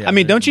 Yeah, I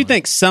mean, don't you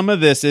think some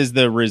of this is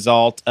the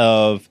result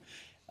of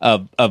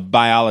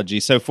biology?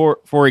 So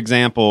for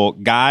example,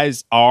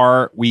 guys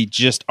we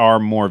just are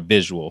more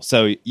visual.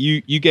 So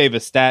you gave a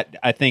stat,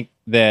 I think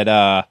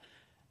that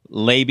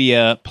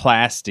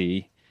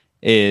labiaplasty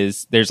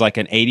there's like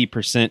an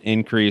 80%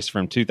 increase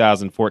from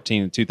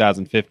 2014 to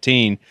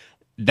 2015.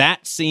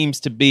 That seems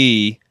to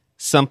be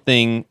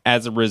something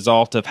as a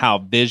result of how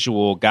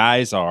visual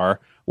guys are,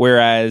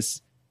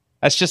 whereas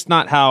That's just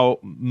not how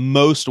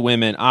most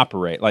women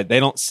operate. Like, they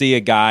don't see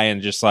a guy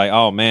and just like,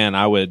 oh man,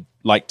 I would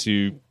like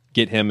to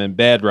get him in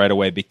bed right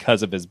away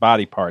because of his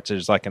body parts.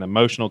 There's like an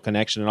emotional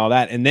connection and all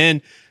that. And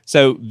then,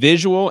 so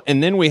visual,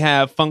 and then we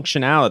have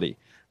functionality.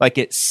 Like,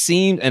 it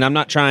seemed, and I'm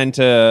not trying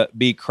to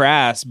be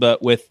crass,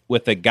 but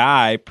with a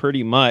guy,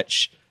 pretty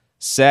much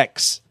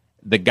sex,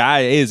 the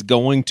guy is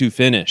going to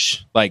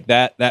finish. Like,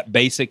 that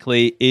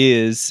basically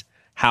is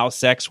how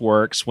sex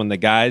works. When the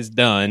guy's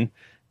done,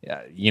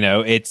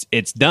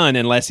 it's done,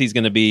 unless he's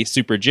going to be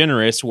super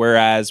generous.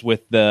 Whereas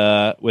with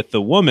the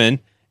woman,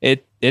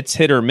 it's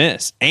hit or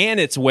miss, and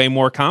it's way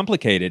more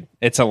complicated.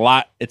 It's a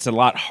lot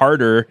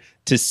harder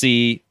to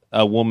see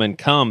a woman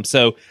come.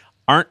 So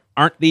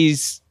aren't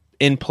these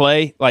in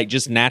play, like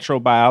just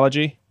natural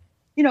biology?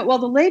 Well,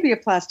 the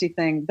labiaplasty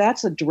thing,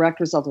 that's a direct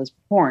result of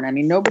porn. I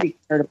mean, nobody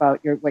cared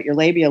about what your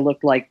labia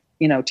looked like,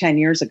 10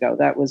 years ago.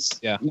 That was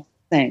the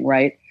thing,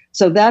 right?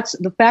 So that's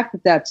the fact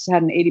that that's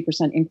had an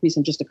 80% increase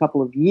in just a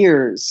couple of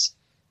years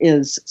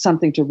is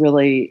something to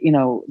really,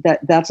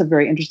 that's a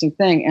very interesting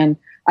thing. And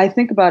I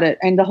think about it,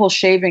 and the whole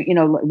shaving,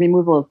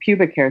 removal of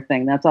pubic hair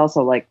thing, that's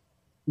also like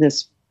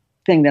this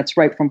thing that's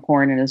right from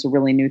porn and is a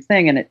really new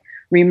thing. And it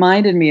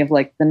reminded me of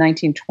like the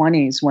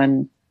 1920s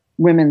when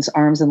women's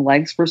arms and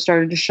legs first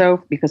started to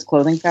show because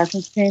clothing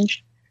fashions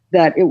changed,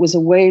 that it was a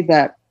way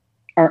that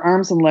our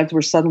arms and legs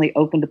were suddenly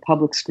open to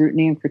public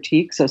scrutiny and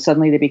critique. So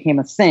suddenly they became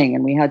a thing,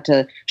 and we had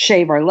to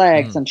shave our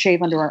legs and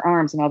shave under our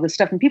arms and all this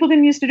stuff. And people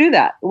didn't used to do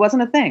that. It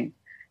wasn't a thing.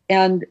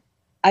 And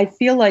I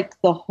feel like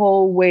the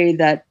whole way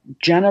that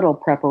genital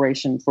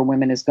preparation for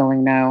women is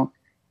going now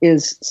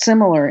is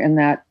similar in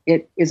that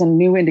it is a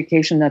new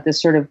indication that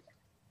this sort of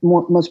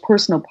most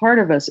personal part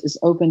of us is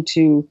open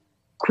to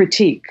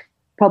critique,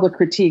 public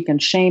critique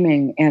and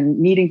shaming, and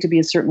needing to be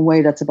a certain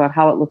way that's about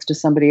how it looks to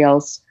somebody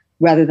else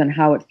rather than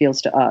how it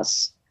feels to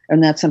us.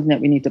 And that's something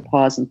that we need to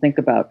pause and think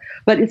about.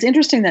 But it's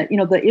interesting that,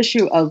 the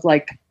issue of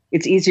like,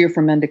 it's easier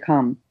for men to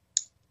come.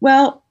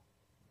 Well,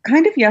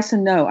 kind of yes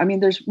and no. I mean,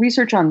 there's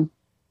research on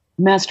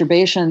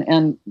masturbation,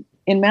 and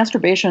in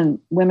masturbation,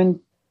 women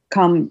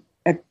come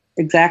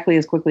exactly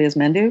as quickly as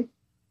men do.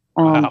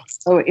 Wow.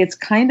 So it's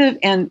kind of,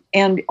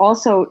 and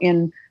also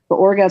in the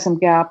orgasm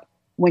gap,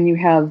 when you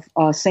have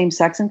a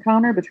same-sex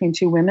encounter between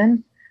two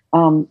women,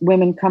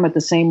 women come at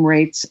the same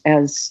rates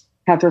as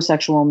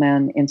heterosexual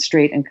men in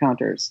straight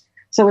encounters.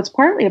 So it's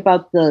partly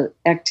about the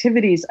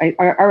activities,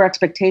 our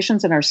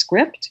expectations in our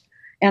script,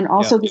 and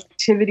also the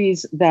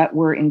activities that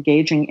we're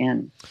engaging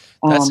in.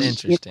 That's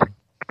interesting.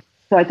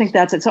 So I think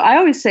that's it. So I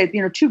always say,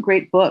 two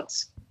great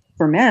books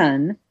for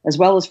men as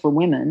well as for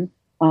women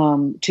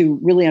to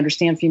really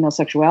understand female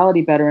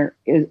sexuality better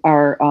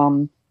are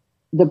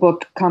the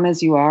book Come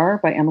As You Are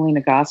by Emily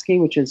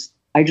Nagoski, which is,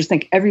 I just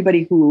think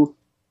everybody who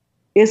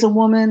is a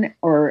woman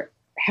or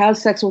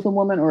has sex with a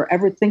woman or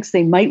ever thinks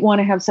they might want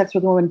to have sex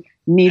with a woman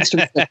needs to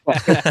read this book.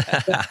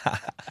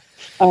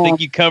 I think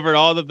you covered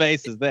all the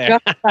bases there.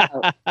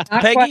 Not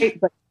Peggy,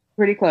 quite, but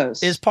pretty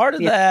close. Is part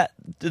of that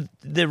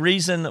the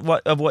reason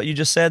of what you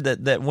just said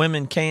that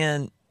women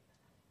can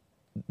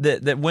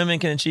that women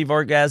can achieve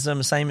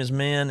orgasm same as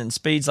men and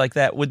speeds like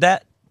that? Would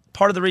that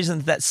part of the reason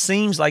that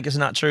seems like it's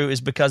not true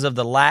is because of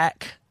the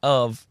lack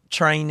of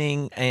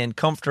training and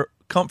comfort?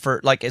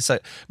 Like it's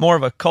more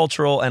of a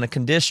cultural and a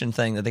condition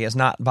thing that it's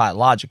not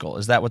biological.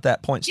 Is that what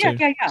that points to?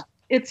 Yeah.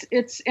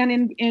 It's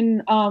and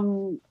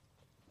in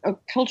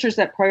cultures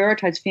that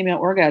prioritize female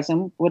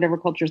orgasm, whatever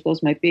cultures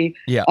those might be.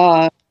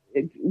 Yeah.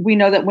 We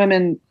know that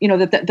women,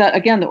 that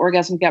again, the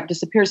orgasm gap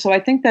disappears. So I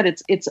think that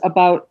it's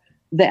about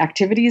the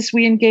activities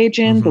we engage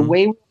in, the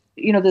way,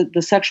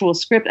 the sexual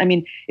script. I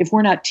mean, if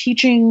we're not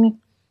teaching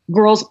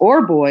girls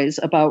or boys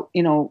about,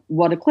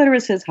 what a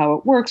clitoris is, how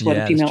it works, what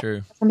a female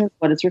orgasm is,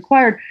 what is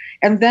required.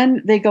 And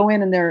then they go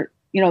in and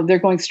they're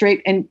going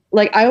straight. And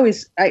like,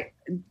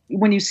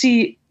 when you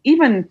see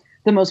even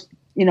the most,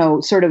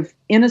 sort of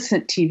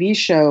innocent TV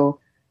show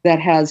that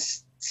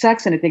has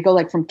sex in it, they go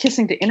like from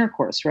kissing to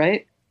intercourse,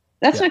 right?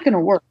 That's not going to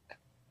work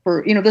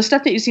for, the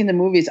stuff that you see in the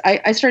movies.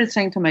 I started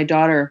saying to my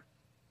daughter,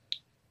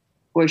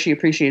 boy, she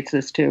appreciates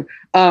this too.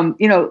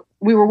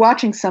 We were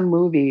watching some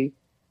movie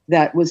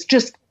that was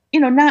just,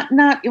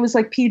 not, it was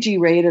like PG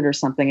rated or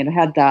something. And it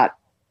had that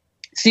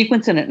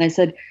sequence in it. And I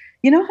said,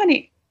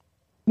 honey,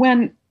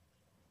 when,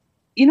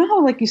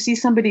 how like you see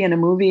somebody in a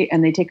movie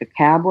and they take a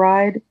cab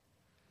ride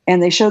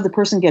and they show the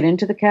person get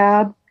into the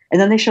cab and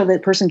then they show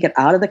that person get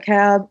out of the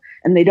cab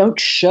and they don't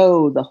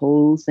show the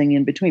whole thing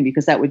in between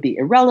because that would be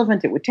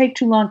irrelevant. It would take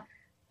too long.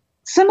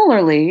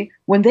 Similarly,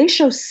 when they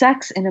show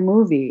sex in a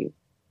movie,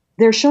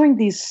 they're showing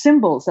these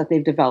symbols that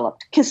they've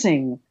developed,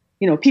 kissing,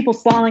 people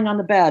falling on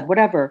the bed,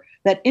 whatever,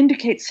 that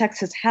indicate sex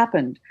has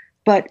happened.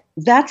 But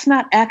that's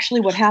not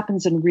actually what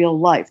happens in real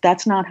life.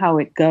 That's not how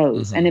it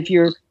goes. Mm-hmm. And if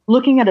you're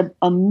looking at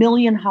a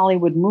million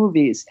Hollywood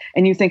movies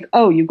and you think,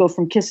 oh, you go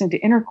from kissing to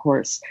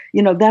intercourse,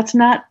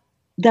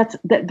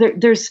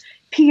 there's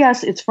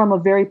P.S. It's from a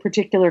very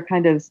particular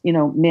kind of,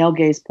 male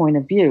gaze point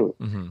of view.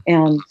 Mm-hmm.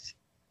 And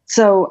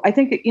so I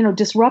think,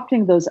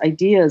 disrupting those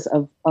ideas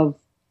of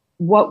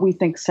what we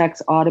think sex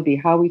ought to be,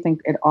 how we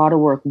think it ought to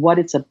work, what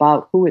it's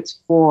about, who it's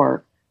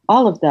for.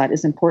 All of that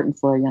is important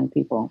for our young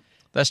people.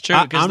 That's true.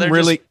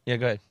 Because yeah,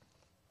 go ahead.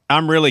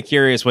 I'm really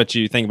curious what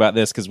you think about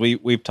this, because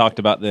we've talked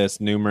about this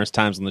numerous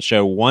times on the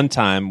show. One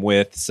time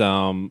with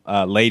some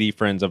lady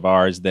friends of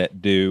ours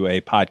that do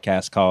a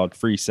podcast called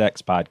Free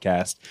Sex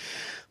Podcast.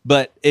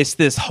 But it's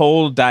this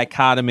whole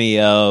dichotomy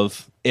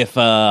of if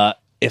a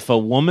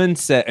woman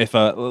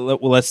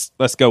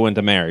let's go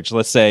into marriage.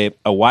 Let's say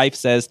a wife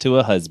says to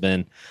a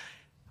husband,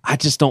 I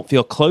just don't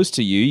feel close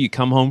to you. You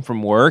come home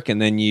from work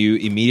and then you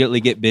immediately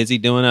get busy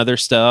doing other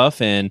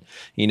stuff, and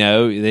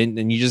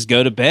then you just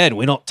go to bed.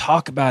 We don't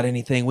talk about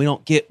anything. We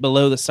don't get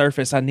below the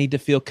surface. I need to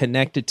feel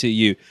connected to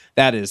you.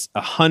 That is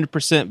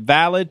 100%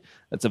 valid.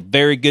 That's a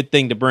very good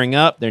thing to bring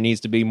up. There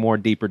needs to be more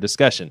deeper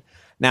discussion.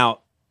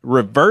 Now,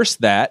 reverse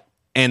that,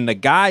 and the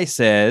guy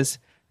says,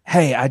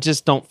 hey, I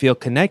just don't feel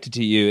connected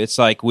to you. It's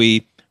like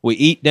we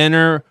eat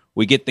dinner,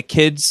 we get the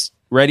kids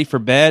ready for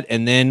bed,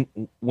 and then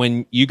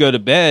when you go to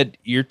bed,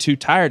 you're too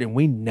tired and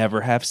we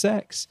never have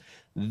sex.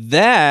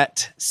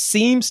 That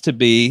seems to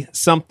be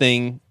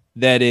something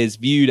that is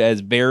viewed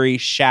as very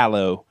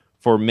shallow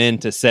for men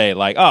to say,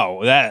 like,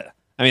 oh, that's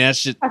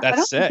sex. I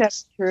don't think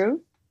that's true.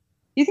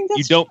 You think that's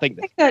You don't think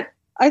that?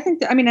 I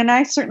think that, and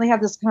I certainly have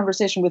this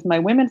conversation with my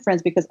women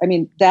friends, because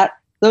that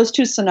those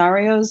two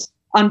scenarios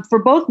for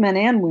both men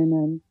and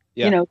women,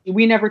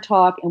 we never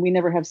talk and we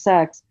never have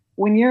sex.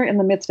 When you're in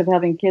the midst of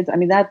having kids,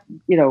 that,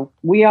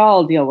 we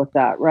all deal with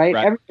that, right?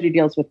 Everybody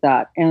deals with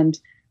that. And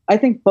I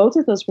think both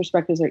of those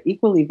perspectives are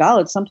equally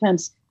valid.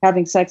 Sometimes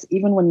having sex,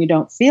 even when you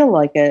don't feel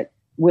like it,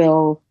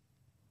 will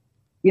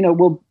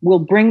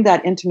bring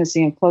that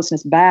intimacy and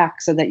closeness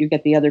back so that you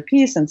get the other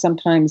piece. And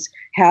sometimes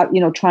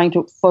trying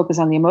to focus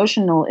on the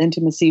emotional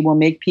intimacy will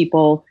make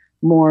people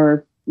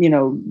more,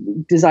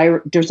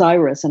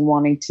 desirous and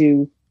wanting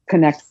to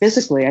connect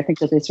physically. I think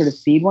that they sort of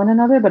feed one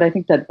another, but I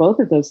think that both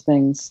of those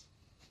things,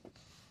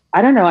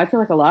 I don't know. I feel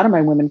like a lot of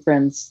my women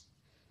friends,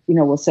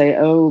 will say,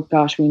 oh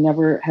gosh, we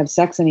never have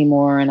sex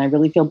anymore. And I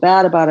really feel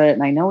bad about it.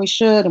 And I know we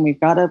should, and we've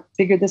got to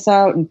figure this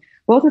out. And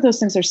both of those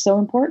things are so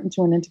important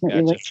to an intimate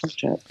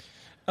relationship.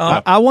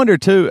 I wonder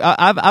too.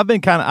 I've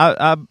been kind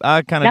of,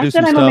 I kind of do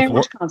some stuff. I'm a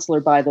marriage counselor,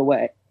 by the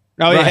way.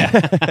 Oh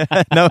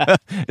yeah. No,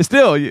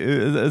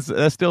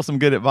 that's still some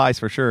good advice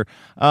for sure.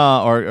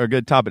 Or a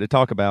good topic to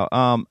talk about.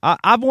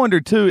 I've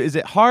wondered too, is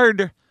it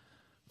hard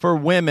for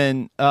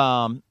women,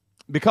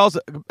 because,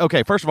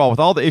 okay, first of all, with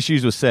all the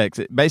issues with sex,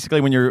 basically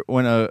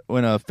when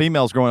a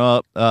female's growing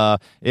up,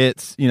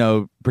 it's,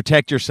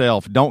 protect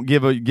yourself, don't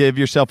give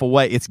yourself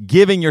away. It's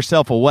giving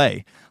yourself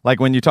away. Like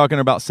when you're talking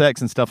about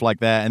sex and stuff like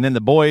that, and then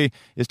the boy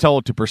is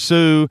told to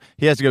pursue,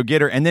 he has to go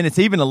get her, and then it's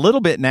even a little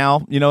bit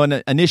now,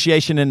 an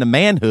initiation into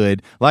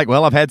manhood. Like,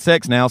 well, I've had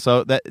sex now,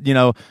 so that,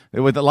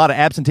 with a lot of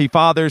absentee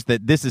fathers,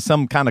 that this is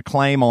some kind of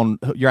claim on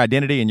your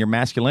identity and your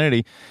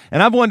masculinity.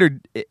 And I've wondered,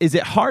 is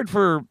it hard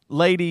for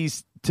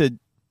ladies to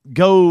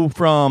go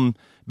from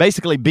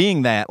basically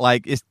being that,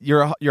 like, it's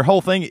your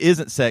whole thing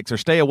isn't sex, or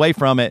stay away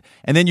from it,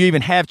 and then you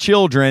even have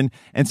children,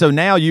 and so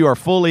now you are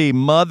fully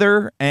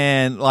mother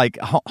and like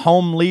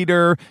home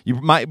leader, you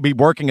might be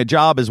working a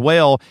job as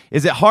well.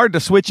 Is it hard to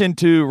switch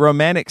into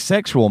romantic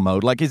sexual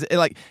mode? Like,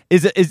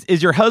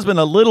 is your husband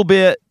a little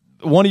bit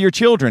one of your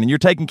children and you're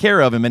taking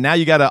care of him, and now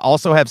you got to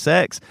also have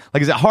sex?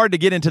 Like, is it hard to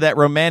get into that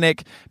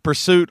romantic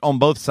pursuit on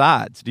both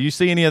sides? Do you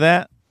see any of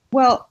that?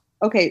 Well,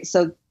 okay,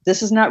 so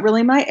this is not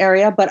really my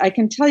area, but I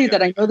can tell you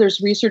that I know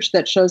there's research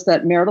that shows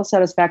that marital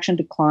satisfaction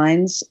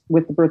declines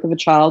with the birth of a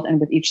child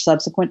and with each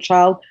subsequent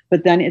child,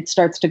 but then it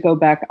starts to go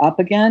back up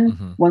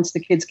again once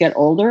the kids get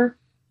older.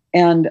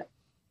 And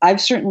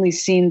I've certainly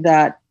seen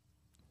that.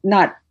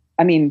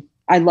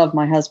 I love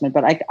my husband,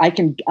 but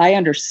I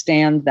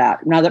understand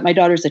that. Now that my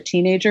daughter's a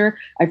teenager,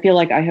 I feel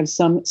like I have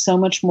so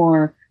much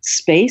more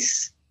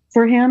space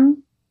for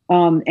him.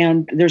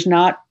 And there's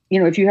not,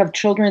 if you have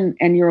children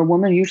and you're a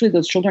woman, usually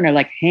those children are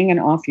like hanging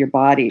off your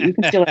body. You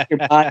can feel like your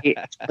body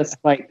is just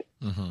like,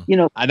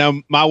 I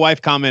know my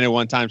wife commented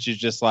one time, she's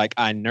just like,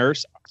 I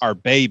nurse our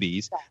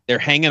babies. They're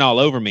hanging all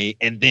over me.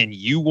 And then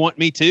you want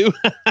me to?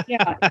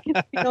 Yeah.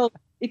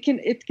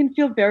 It can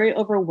feel very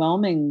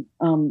overwhelming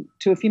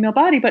to a female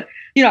body. But,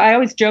 I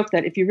always joke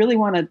that if you really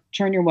want to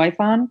turn your wife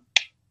on,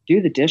 do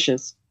the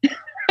dishes.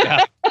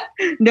 Yeah.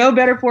 No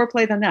better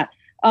foreplay than that.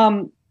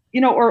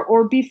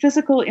 Or be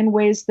physical in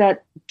ways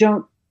that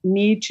don't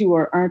need to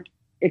or aren't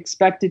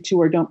expected to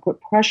or don't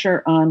put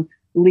pressure on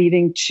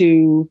leading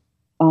to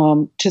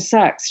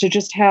sex, to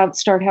just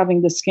start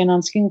having the skin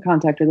on skin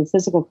contact or the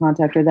physical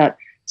contact or that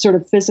sort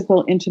of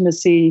physical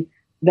intimacy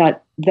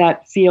that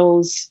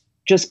feels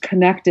just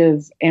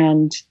connective.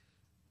 And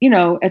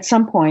at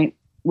some point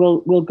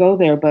we'll go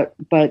there, but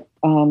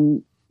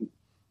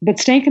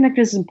staying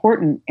connected is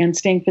important, and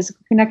staying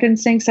physically connected and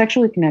staying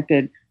sexually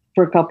connected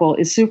for a couple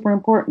is super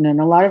important.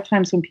 And a lot of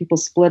times when people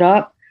split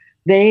up,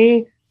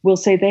 they will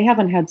say they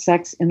haven't had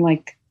sex in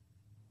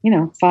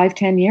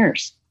 5-10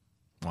 years.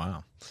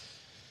 Wow.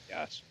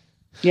 Gosh.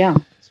 Yeah.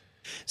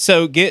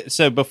 So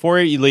before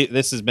you leave,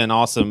 this has been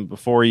awesome.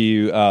 Before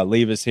you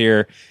leave us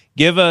here,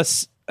 give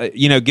us,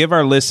 give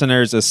our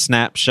listeners a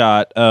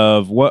snapshot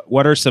of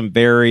what are some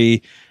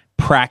very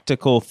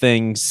practical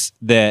things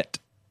that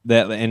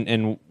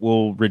and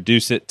we'll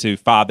reduce it to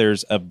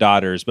fathers of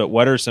daughters, but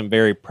what are some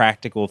very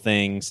practical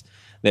things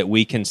that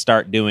we can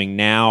start doing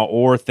now,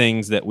 or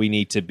things that we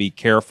need to be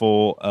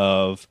careful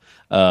of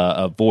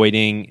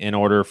avoiding in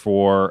order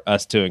for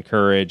us to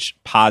encourage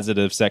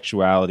positive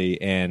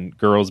sexuality and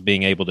girls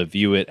being able to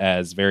view it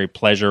as very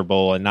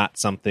pleasurable and not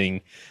something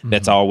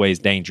that's always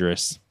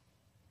dangerous?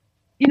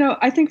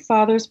 I think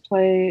fathers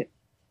play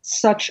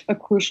such a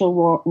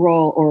crucial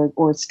role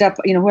or step,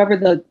 whoever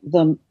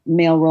the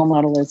male role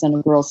model is in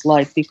a girl's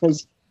life,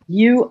 because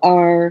you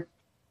are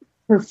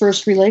her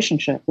first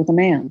relationship with a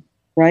man,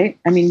 right?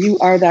 I mean, you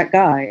are that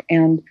guy.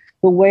 And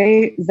the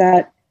way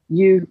that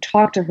you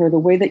talk to her, the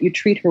way that you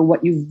treat her,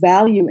 what you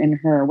value in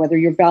her, whether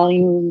you're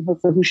valuing her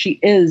for who she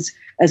is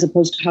as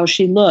opposed to how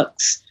she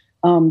looks,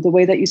 the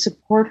way that you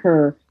support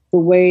her, the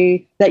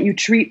way that you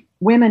treat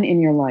women in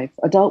your life,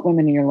 adult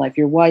women in your life,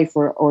 your wife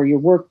or your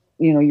work,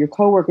 your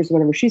coworkers,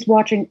 whatever. She's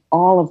watching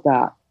all of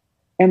that.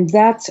 And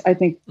that's, I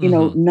think,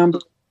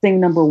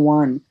 number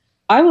one.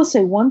 I will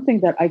say one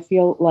thing that I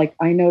feel like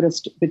I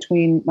noticed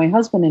between my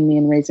husband and me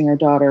in raising our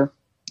daughter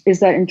is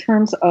that in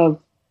terms of,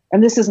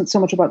 and this isn't so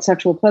much about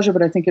sexual pleasure,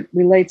 but I think it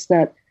relates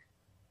that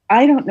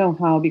I don't know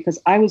how, because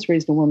I was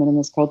raised a woman in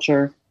this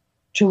culture,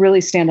 to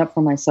really stand up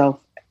for myself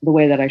the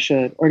way that I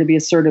should, or to be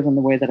assertive in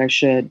the way that I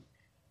should.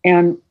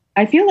 And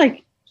I feel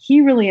like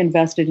he really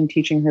invested in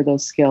teaching her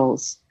those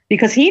skills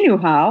because he knew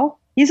how.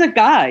 He's a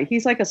guy.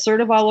 He's like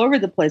assertive all over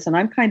the place. And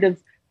I'm kind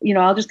of,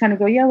 I'll just kind of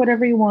go, yeah,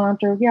 whatever you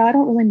want, or yeah, I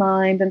don't really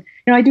mind. And,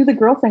 I do the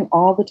girl thing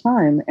all the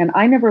time. And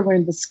I never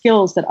learned the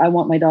skills that I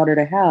want my daughter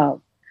to have.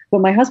 But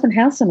my husband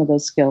has some of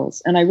those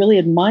skills. And I really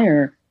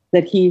admire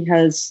that he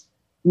has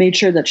made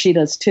sure that she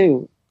does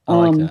too. I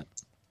like that.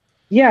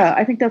 Yeah,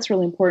 I think that's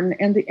really important.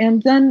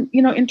 And then,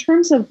 in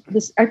terms of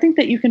this, I think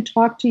that you can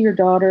talk to your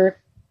daughter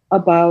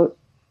about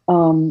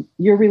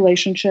your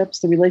relationships,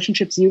 the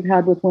relationships you've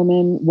had with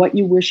women, what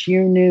you wish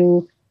you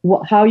knew,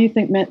 how you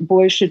think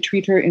boys should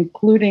treat her,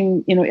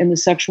 including, in the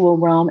sexual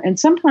realm. And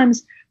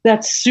sometimes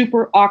that's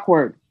super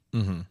awkward,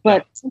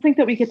 but I think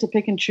that we get to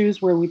pick and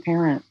choose where we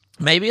parent.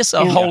 Maybe it's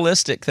a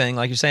holistic thing.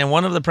 Like you're saying,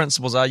 one of the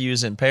principles I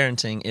use in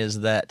parenting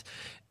is that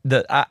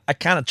I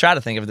kind of try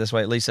to think of it this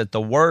way, at least, that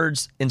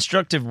the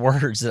instructive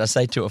words that I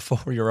say to a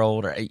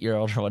 4-year-old or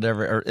 8-year-old or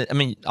whatever,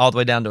 all the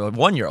way down to a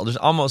 1-year-old, there's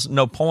almost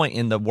no point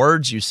in the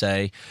words you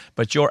say,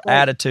 but your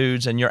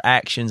attitudes and your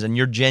actions and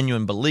your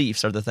genuine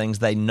beliefs are the things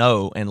they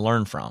know and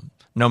learn from,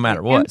 no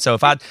matter what. So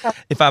if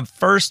I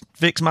first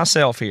fix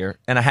myself here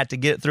and I had to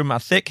get it through my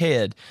thick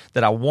head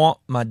that I want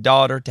my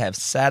daughter to have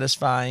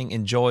satisfying,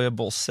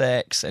 enjoyable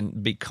sex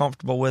and be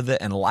comfortable with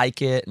it and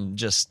like it, and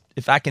just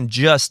if I can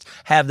just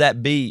have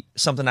that be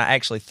something I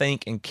actually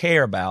think and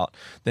care about,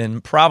 then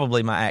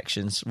probably my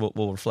actions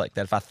will reflect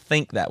that. If I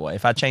think that way,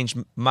 if I change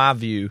my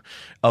view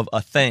of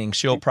a thing,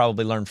 she'll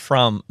probably learn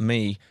from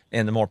me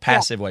in the more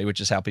passive way,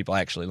 which is how people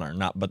actually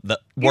learn, but the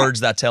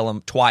words that I tell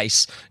them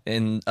twice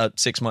in a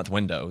 6-month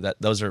window.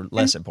 Those are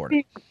less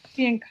important.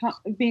 Being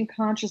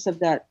conscious of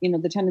that,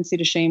 the tendency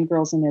to shame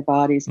girls in their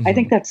bodies. I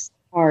think that's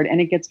hard, and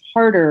it gets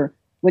harder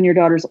when your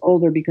daughter's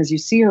older because you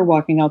see her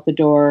walking out the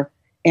door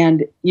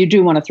and you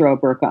do want to throw a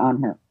burqa on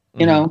her,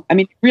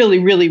 really,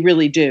 really,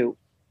 really do.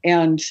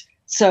 And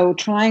so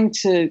trying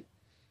to,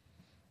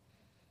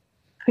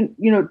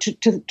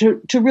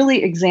 to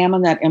really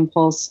examine that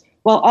impulse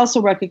while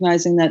also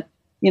recognizing that,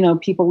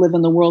 people live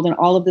in the world and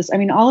all of this.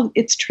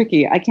 It's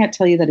tricky. I can't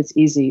tell you that it's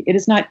easy. It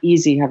is not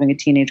easy having a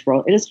teenage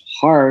girl. It is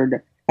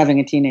hard having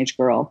a teenage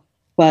girl,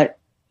 but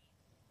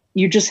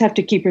you just have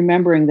to keep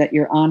remembering that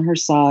you're on her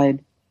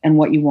side and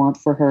what you want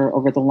for her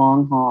over the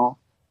long haul.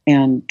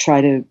 And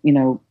try to,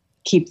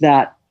 keep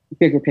that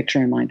bigger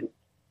picture in mind.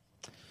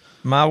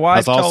 My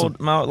wife told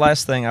my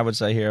last thing I would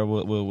say here.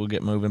 We'll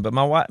get moving. But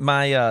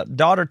my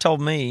daughter told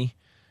me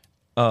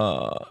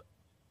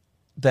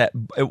that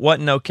it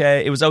wasn't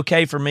okay. It was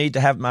okay for me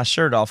to have my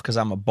shirt off because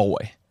I'm a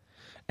boy.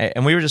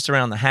 And we were just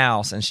around the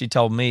house, and she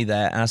told me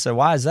that. And I said,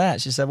 "Why is that?"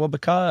 She said, "Well,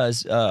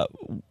 because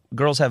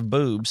girls have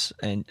boobs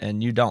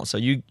and you don't. So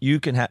you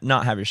can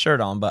not have your shirt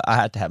on, but I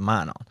had to have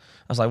mine on."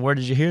 I was like, "Where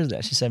did you hear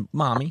that?" She said,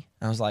 "Mommy."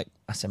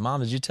 I said,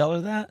 "Mom, did you tell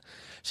her that?"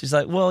 She's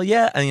like, "Well,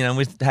 yeah." And,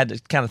 we had to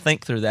kind of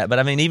think through that.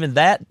 But, even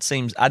that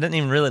seems – I didn't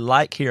even really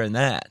like hearing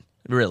that,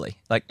 really.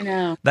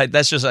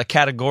 That's just a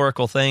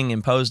categorical thing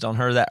imposed on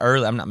her that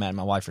early. I'm not mad at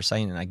my wife for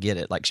saying it. I get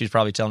it. Like, she's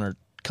probably telling her,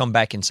 come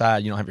back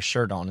inside. You don't have your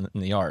shirt on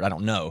in the yard. I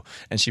don't know.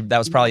 And that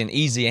was probably an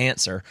easy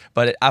answer.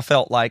 But I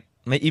felt like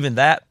even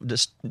that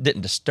just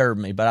didn't disturb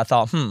me. But I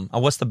thought,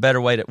 what's the better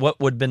way what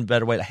would have been a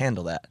better way to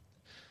handle that?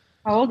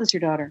 How old is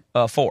your daughter?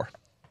 4.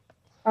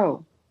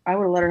 Oh, I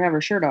would have let her have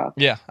her shirt off.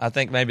 Yeah, I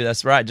think maybe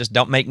that's right. Just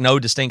don't make no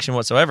distinction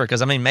whatsoever.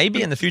 Because,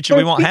 maybe in the future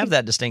we won't have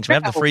that distinction. We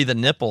have the free the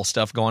nipple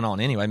stuff going on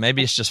anyway.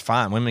 Maybe it's just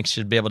fine. Women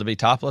should be able to be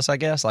topless, I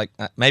guess. Like,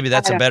 maybe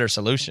that's a better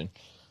solution.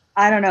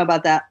 I don't know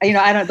about that.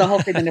 I don't the whole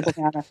thing the nipple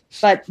counter,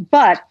 but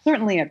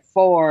certainly at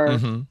 4,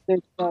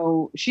 there's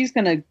she's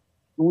going to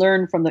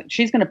learn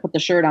she's going to put the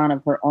shirt on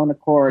of her own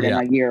accord in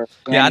a year.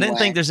 Yeah, anyway. I didn't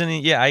think there's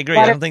any. Yeah, I agree.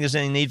 I don't think there's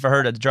any need for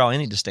her to draw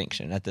any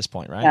distinction at this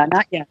point, right? Yeah,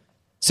 not yet.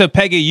 So,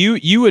 Peggy,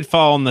 you would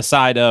fall on the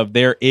side of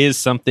there is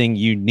something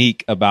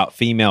unique about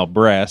female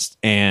breasts,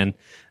 and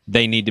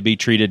they need to be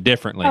treated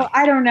differently. Oh,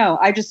 I don't know.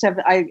 I just have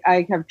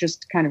I have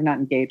just kind of not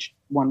engaged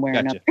one way or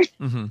another.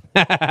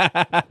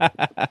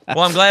 Well,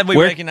 I'm glad we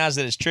recognize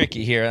that it's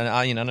tricky here,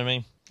 and you know what I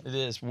mean. It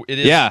is.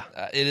 Yeah.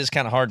 It is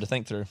kind of hard to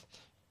think through.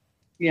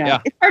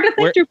 Yeah, it's hard to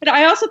think through, but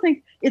I also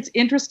think it's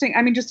interesting.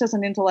 I mean, just as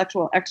an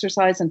intellectual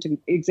exercise and to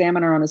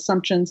examine our own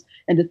assumptions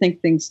and to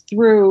think things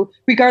through,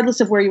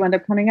 regardless of where you end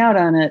up coming out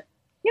on it.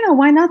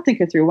 Why not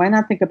think it through? Why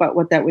not think about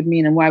what that would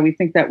mean and why we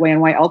think that way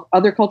and why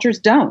other cultures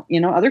don't?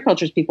 Other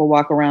cultures, women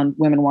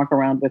walk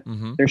around with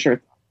their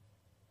shirts.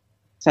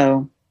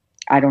 So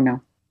I don't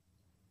know.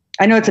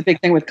 I know it's a big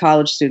thing with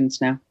college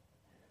students now.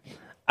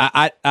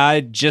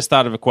 I just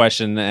thought of a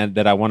question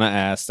that I want to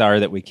ask. Sorry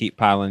that we keep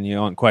piling you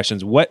on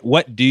questions.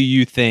 What do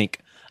you think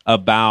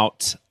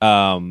about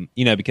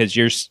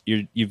because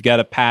you've got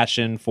a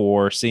passion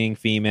for seeing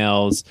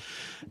females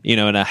in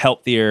a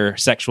healthier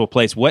sexual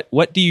place.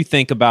 What do you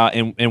think about,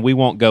 and we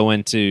won't go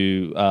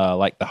into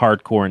like the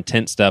hardcore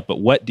intense stuff,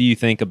 but what do you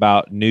think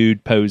about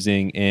nude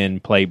posing in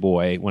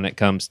Playboy when it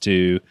comes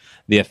to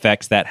the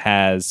effects that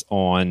has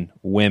on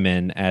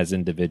women as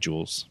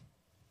individuals?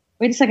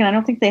 Wait a second. I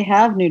don't think they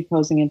have nude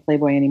posing in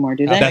Playboy anymore,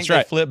 do they? That's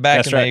right. They flip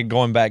back they're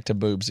going back to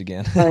boobs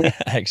again,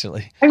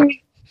 actually. I mean,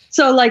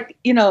 so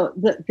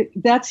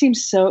that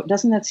seems so,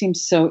 doesn't that seem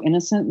so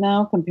innocent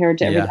now compared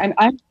to everything?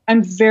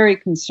 I'm very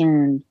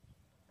concerned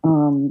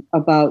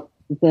about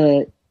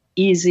the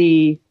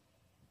easy.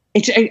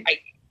 I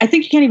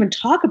think you can't even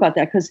talk about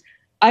that because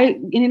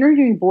in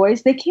interviewing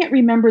boys, they can't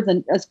remember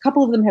a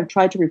couple of them have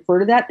tried to refer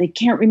to that. They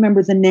can't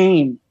remember the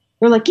name.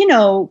 They're like,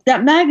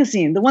 that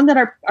magazine, the one that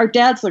our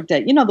dads looked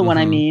at, the one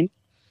I mean.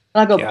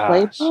 And I go,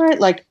 Playboy?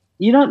 Like,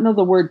 you don't know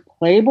the word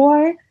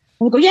Playboy? And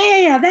they go,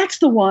 yeah, that's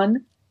the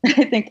one.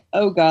 I think,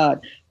 oh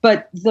God.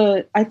 But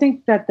I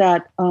think that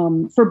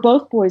for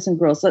both boys and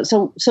girls,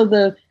 so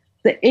the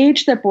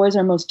age that boys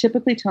are most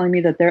typically telling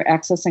me that they're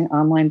accessing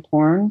online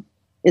porn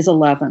is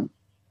 11.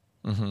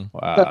 Mm-hmm.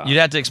 Wow. So, you'd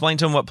have to explain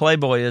to them what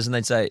Playboy is, and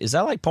they'd say, is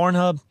that like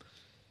Pornhub?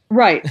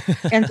 Right.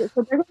 And so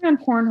they're going on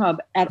Pornhub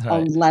at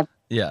 11.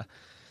 Yeah.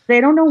 They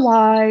don't know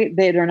why.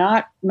 They're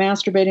not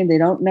masturbating. They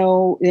don't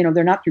know,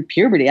 they're not through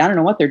puberty. I don't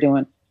know what they're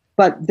doing.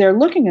 But they're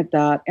looking at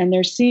that and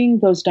they're seeing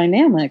those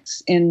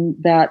dynamics in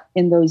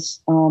those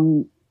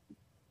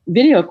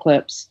video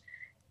clips.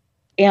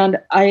 And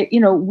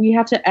we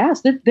have to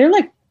ask, they're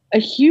like a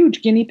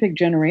huge guinea pig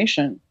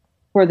generation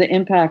for the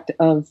impact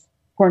of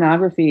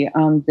pornography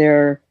on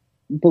their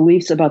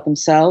beliefs about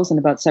themselves and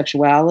about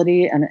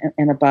sexuality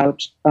and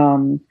about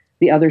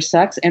the other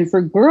sex. And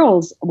for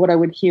girls, what I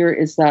would hear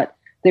is that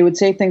they would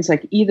say things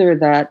like either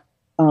that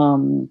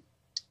my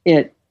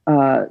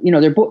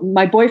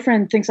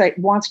boyfriend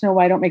wants to know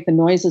why I don't make the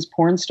noises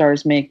porn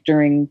stars make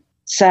during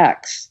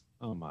sex.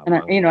 Oh my!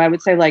 And I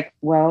would say like,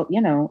 well,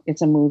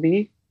 it's a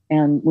movie,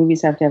 and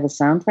movies have to have a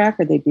soundtrack,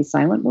 or they'd be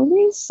silent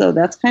movies. So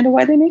that's kind of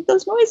why they make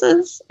those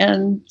noises.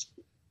 And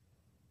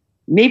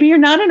maybe you're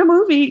not in a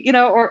movie,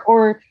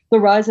 or the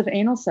rise of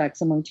anal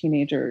sex among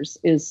teenagers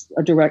is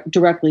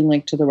directly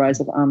linked to the rise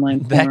of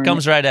online porn. That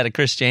comes right out of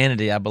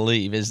Christianity, I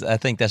believe. I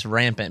think that's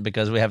rampant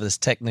because we have this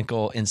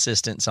technical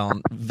insistence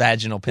on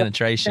vaginal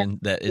penetration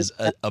that is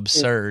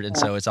absurd, and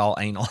so it's all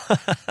anal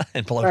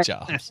and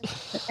blowjobs.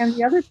 Right. And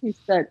the other piece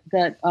that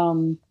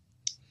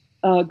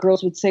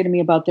girls would say to me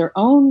about their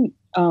own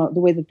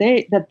the way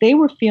that they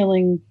were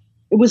feeling,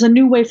 it was a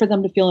new way for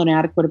them to feel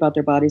inadequate about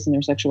their bodies and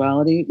their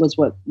sexuality was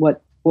what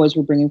boys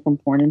were bringing from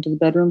porn into the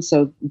bedroom.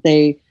 So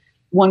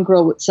one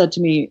girl said to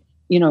me,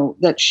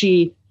 that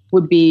she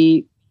would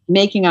be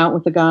making out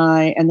with a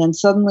guy and then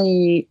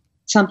suddenly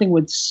something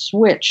would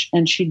switch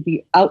and she'd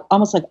be out,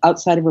 almost like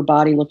outside of her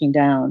body looking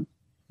down.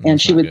 And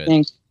she would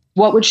think,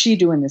 what would she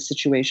do in this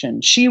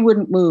situation? She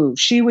wouldn't move.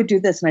 She would do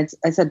this. And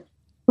I said,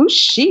 who's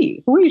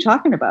she? Who are you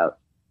talking about?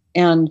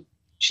 And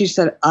she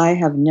said, I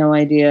have no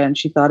idea. And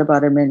she thought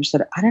about it and she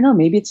said, I don't know,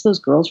 maybe it's those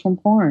girls from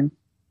porn.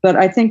 But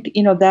I think,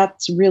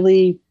 that's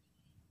really,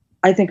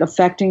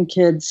 affecting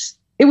kids.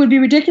 It would be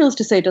ridiculous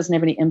to say it doesn't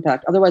have any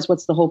impact. Otherwise,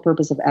 what's the whole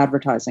purpose of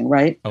advertising,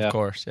 right? Of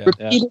course. Yeah.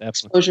 Repeated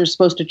exposure is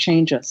supposed to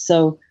change us.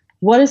 So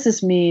what does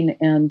this mean?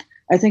 And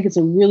I think it's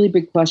a really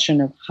big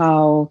question of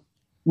how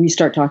we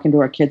start talking to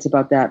our kids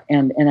about that.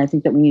 And I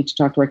think that we need to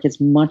talk to our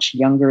kids much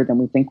younger than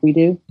we think we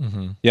do.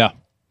 Mm-hmm. Yeah.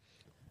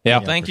 Yeah.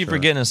 Well, thank you for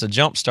getting us a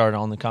jump start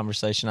on the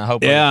conversation. I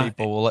hope other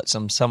people will let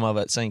some of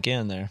it sink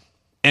in there.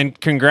 And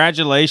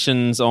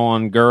congratulations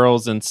on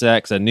Girls and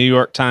Sex, a New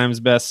York Times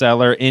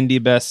bestseller, indie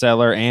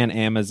bestseller, and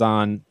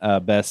Amazon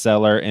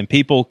bestseller. And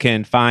people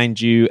can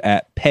find you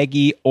at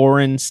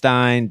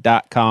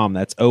PeggyOrenstein.com.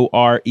 That's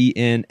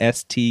ORENSTEIN.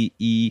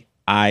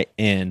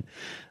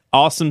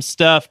 Awesome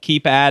stuff.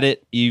 Keep at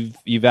it.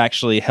 You've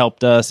actually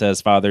helped us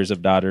as fathers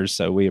of daughters,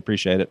 so we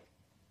appreciate it.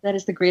 That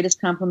is the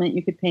greatest compliment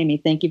you could pay me.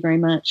 Thank you very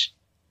much.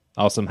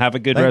 Awesome. Have a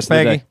good Thanks, rest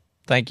Peggy. of the day.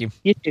 Thank you.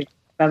 You too.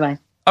 Bye-bye.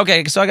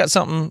 Okay, so I got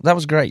something. That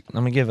was great.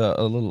 Let me give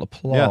a little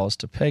applause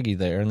to Peggy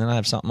there, and then I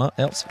have something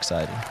else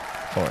exciting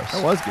for us.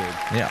 That was good.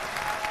 Yeah.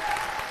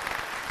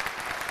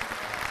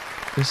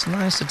 It's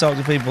nice to talk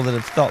to people that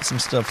have thought some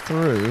stuff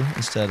through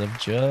instead of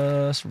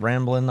just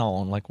rambling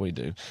on like we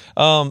do.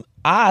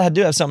 I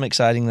do have something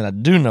exciting that I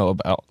do know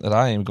about that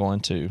I am going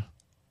to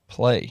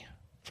play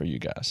for you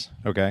guys.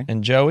 Okay.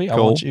 And Joey, Cool. I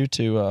want you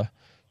to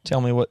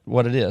tell me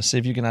what it is. See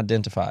if you can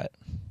identify it.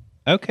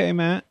 Okay,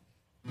 Matt.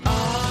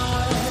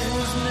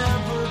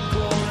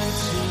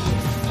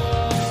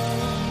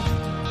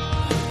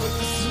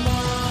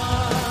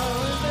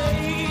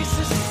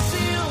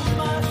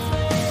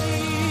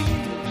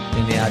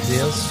 Any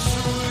ideas?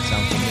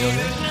 Sound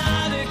familiar?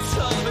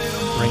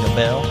 Ring a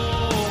bell?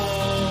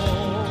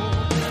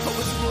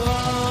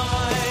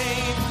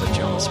 Put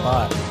you on the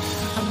spot.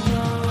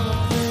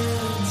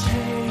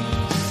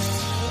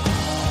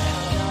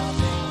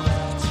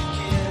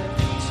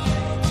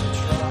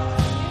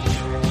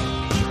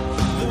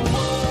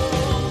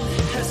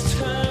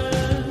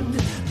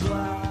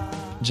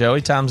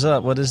 Joey, time's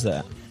up. What is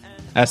that?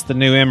 That's the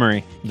new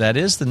Emery. That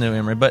is the new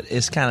Emery, but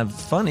it's kind of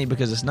funny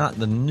because it's not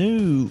the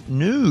new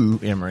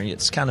Emery.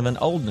 It's kind of an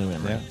old new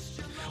Emery. Yeah.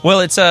 Well,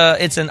 it's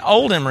an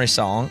old Emery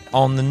song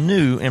on the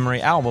new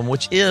Emery album,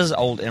 which is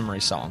old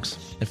Emery songs.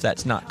 If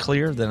that's not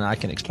clear, then I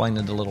can explain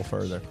it a little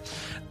further.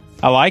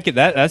 I like it.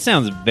 That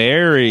sounds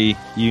very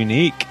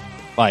unique,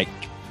 like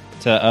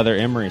to other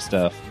Emery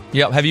stuff.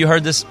 Yep. Have you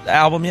heard this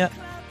album yet?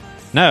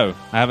 No,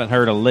 I haven't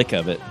heard a lick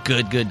of it.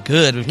 Good.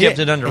 We've kept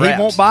it under wraps.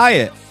 He won't buy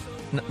it.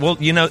 Well,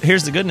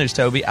 here's the good news,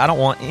 Toby. I don't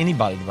want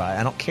anybody to buy it.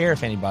 I don't care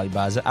if anybody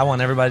buys it. I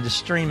want everybody to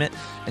stream it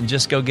and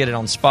just go get it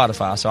on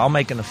Spotify. So I'll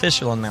make an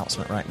official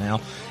announcement right now.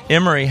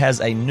 Emery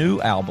has a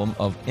new album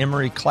of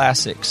Emery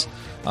classics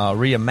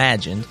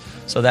reimagined.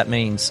 So that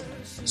means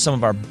some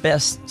of our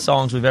best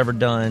songs we've ever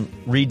done,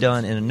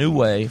 redone in a new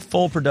way,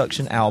 full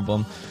production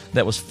album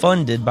that was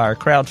funded by our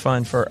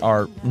crowdfund for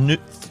our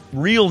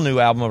real new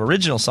album of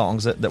original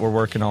songs that we're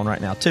working on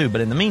right now too.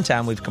 But in the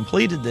meantime, we've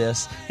completed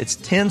this. It's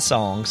 10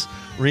 songs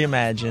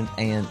reimagined,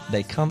 and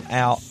they come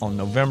out on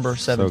November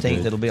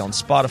 17th. It'll be on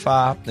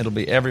Spotify. It'll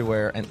be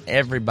everywhere, and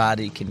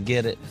everybody can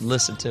get it,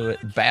 listen to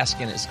it,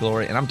 bask in its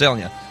glory. And I'm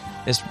telling you,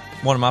 it's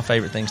one of my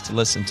favorite things to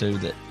listen to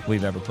that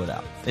we've ever put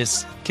out.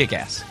 It's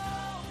kick-ass.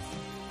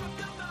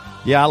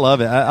 Yeah, I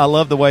love it. I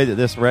love the way that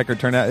this record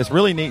turned out. It's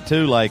really neat,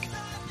 too, like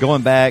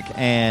going back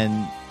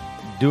and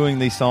doing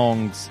these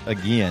songs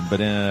again, but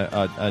in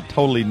a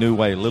totally new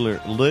way,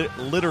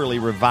 literally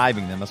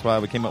reviving them. That's why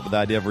we came up with the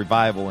idea of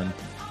revival and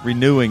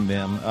renewing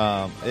them.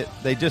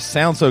 They just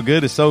sound so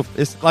good.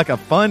 It's like a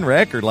fun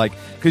record, like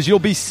because you'll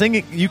be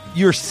singing.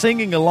 You're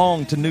singing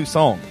along to new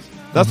songs.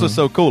 That's what's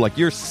so cool. Like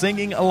you're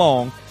singing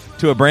along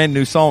to a brand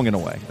new song in a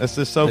way. That's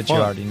just so that fun.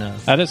 You already know.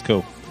 That is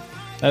cool.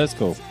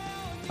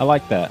 I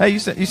like that. Hey, you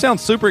sound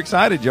super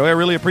excited, Joey. I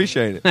really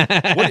appreciate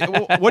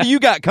it. What do you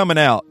got coming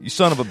out, you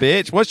son of a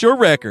bitch? What's your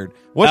record?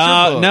 What's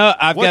your book? No,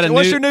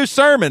 what's your new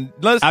sermon?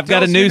 I've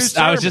got a new.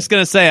 I was just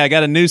gonna say I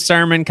got a new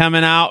sermon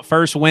coming out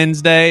first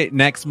Wednesday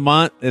next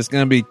month. It's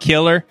gonna be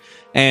killer,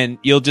 and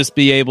you'll just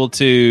be able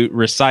to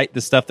recite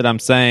the stuff that I'm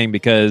saying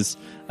because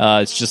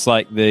it's just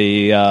like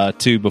the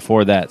two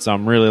before that. So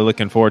I'm really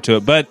looking forward to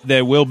it. But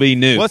there will be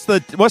new. What's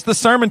the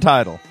sermon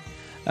title?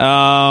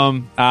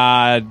 My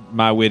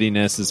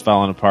wittiness is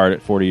falling apart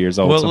at 40 years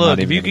old. Well, so look,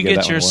 if you could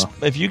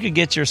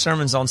get your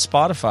sermons on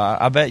Spotify,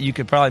 I bet you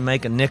could probably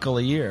make $0.05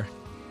 a year.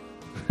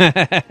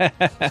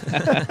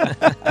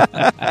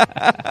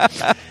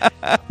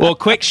 Well,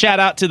 quick shout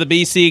out to the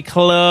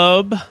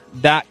bcclub.com.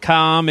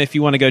 If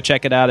you want to go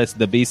check it out, it's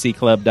the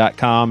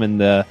bcclub.com,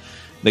 and the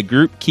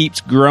group keeps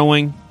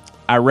growing.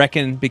 I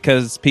reckon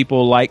because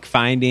people like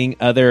finding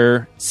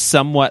other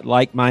somewhat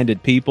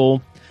like-minded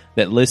people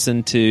that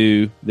listen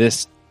to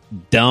this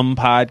dumb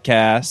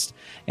podcast.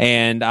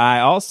 And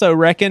I also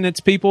reckon it's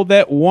people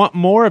that want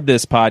more of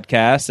this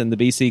podcast, and the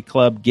BC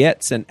Club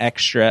gets an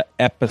extra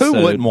episode Who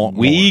wouldn't want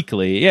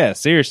weekly. More? Yeah,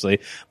 seriously.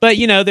 But,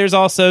 there's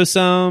also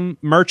some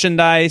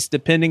merchandise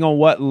depending on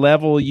what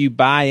level you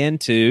buy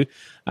into.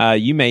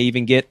 You may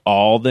even get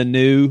all the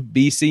new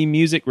BC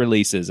music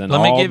releases. And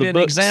let me give you an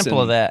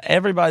example of that.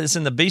 Everybody that's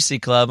in the BC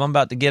Club, I'm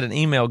about to get an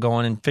email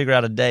going and figure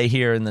out a day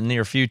here in the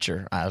near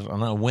future. I don't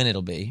know when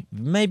it'll be.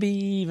 Maybe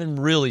even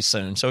really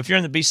soon. So if you're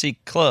in the BC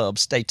Club,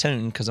 stay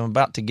tuned because I'm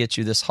about to get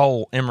you this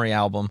whole Emery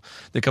album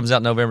that comes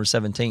out November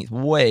 17th,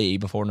 way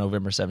before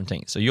November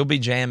 17th. So you'll be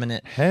jamming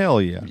it.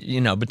 Hell yeah.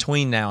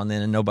 Between now and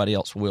then, and nobody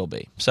else will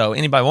be. So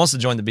anybody wants to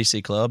join the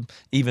BC Club,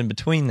 even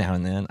between now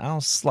and then, I'll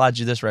slide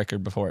you this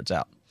record before it's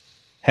out.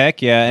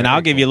 Heck yeah, and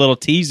I'll give you a little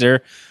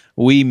teaser.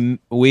 This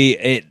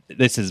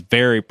is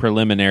very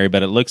preliminary,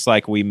 but it looks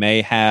like we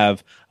may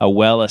have a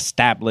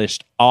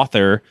well-established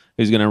author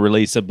who's going to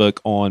release a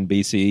book on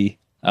BC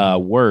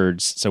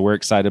words. So we're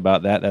excited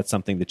about that. That's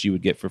something that you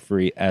would get for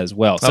free as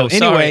well. So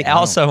anyway,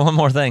 also one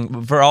more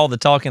thing. For all the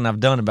talking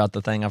I've done about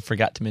the thing, I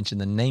forgot to mention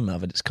the name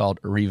of it. It's called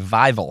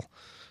Revival.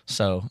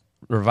 So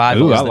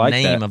Revival Ooh, is I the like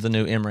name that. of the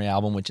new Emery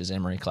album, which is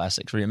Emery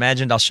Classics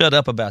Reimagined. I'll shut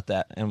up about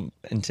that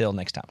until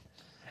next time.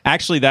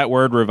 Actually, that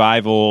word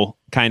revival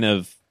kind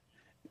of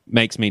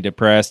makes me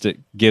depressed. It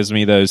gives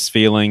me those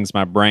feelings.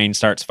 My brain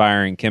starts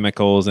firing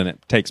chemicals, and it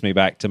takes me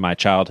back to my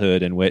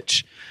childhood in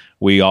which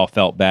we all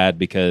felt bad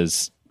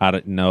because I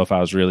didn't know if I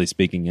was really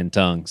speaking in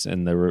tongues,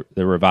 and the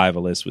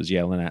revivalist was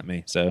yelling at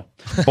me. So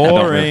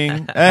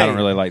Boring. I don't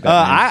really like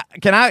that.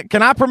 Can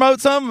I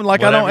promote something?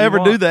 Like, Whatever I don't you ever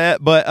want. do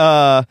that,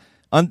 but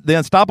the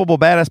Unstoppable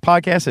Badass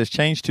podcast has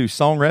changed to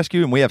Song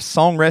Rescue, and we have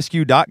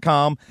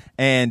songrescue.com,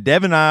 and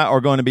Dev and I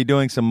are going to be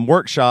doing some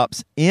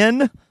workshops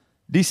in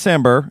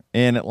December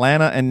in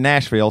Atlanta and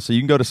Nashville. So you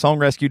can go to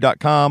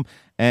songrescue.com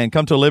and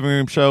come to a living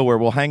room show where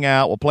we'll hang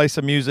out, we'll play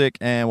some music,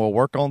 and we'll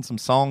work on some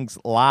songs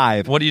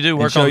live. What do you do? and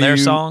Work show on their you-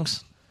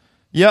 songs?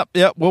 Yep.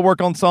 We'll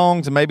work on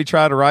songs and maybe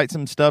try to write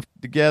some stuff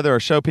together or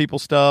show people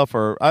stuff.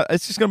 Or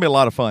it's just going to be a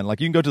lot of fun.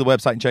 Like, you can go to the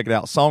website and check it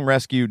out,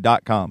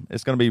 songrescue.com.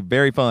 It's going to be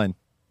very fun.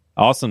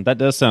 Awesome. That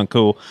does sound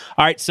cool.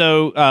 All right.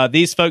 So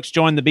these folks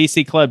joined the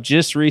BC Club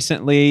just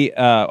recently.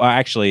 Well,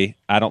 actually,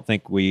 I don't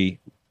think we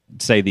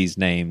say these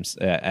names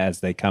as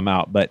they come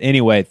out. But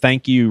anyway,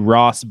 thank you,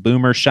 Ross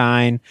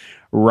Boomershine,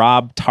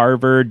 Rob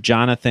Tarver,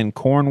 Jonathan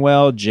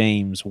Cornwell,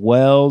 James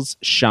Wells,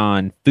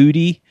 Sean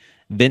Foodie,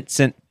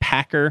 Vincent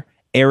Packer,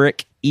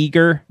 Eric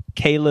Eager,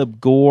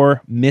 Caleb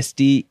Gore,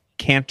 Misty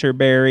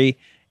Canterbury,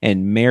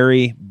 and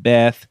Mary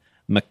Beth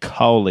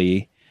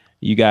McCauley.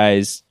 You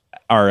guys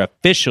are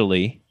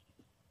officially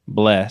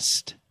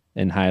blessed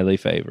and highly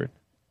favored.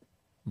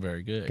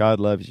 Very good. God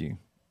loves you.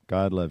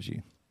 God loves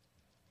you.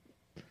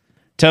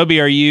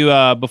 Toby, are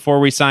you, before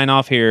we sign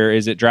off here,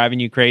 is it driving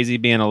you crazy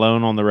being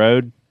alone on the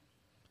road?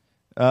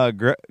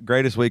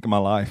 Greatest week of my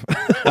life.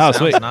 Oh,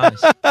 sweet.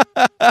 Nice.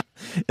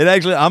 It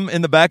actually, I'm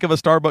in the back of a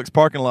Starbucks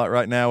parking lot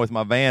right now with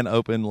my van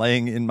open,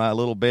 laying in my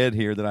little bed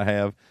here that I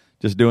have,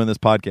 just doing this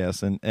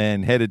podcast,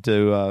 and headed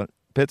to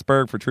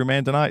Pittsburgh for True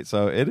Man tonight.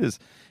 So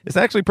it's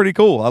actually pretty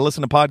cool. I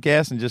listen to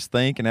podcasts and just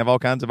think and have all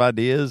kinds of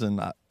ideas, and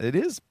it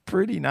is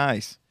pretty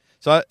nice.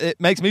 So it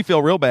makes me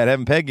feel real bad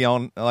having Peggy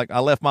on. Like, I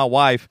left my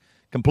wife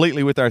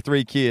completely with our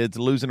 3 kids,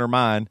 losing her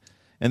mind,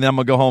 and then I'm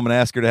going to go home and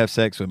ask her to have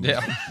sex with me.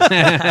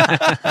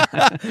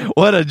 Yeah.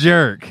 What a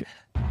jerk.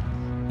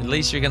 At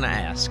least you're going to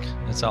ask.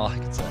 That's all I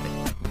can say.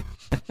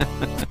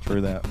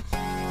 True that.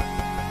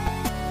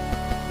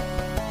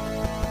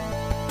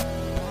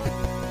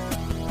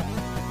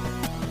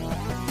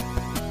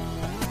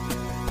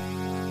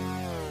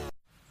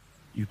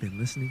 You've been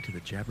listening to the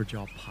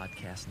Jabberjaw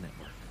Podcast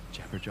Network,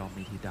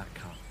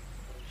 jabberjawmedia.com.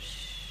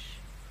 Shh.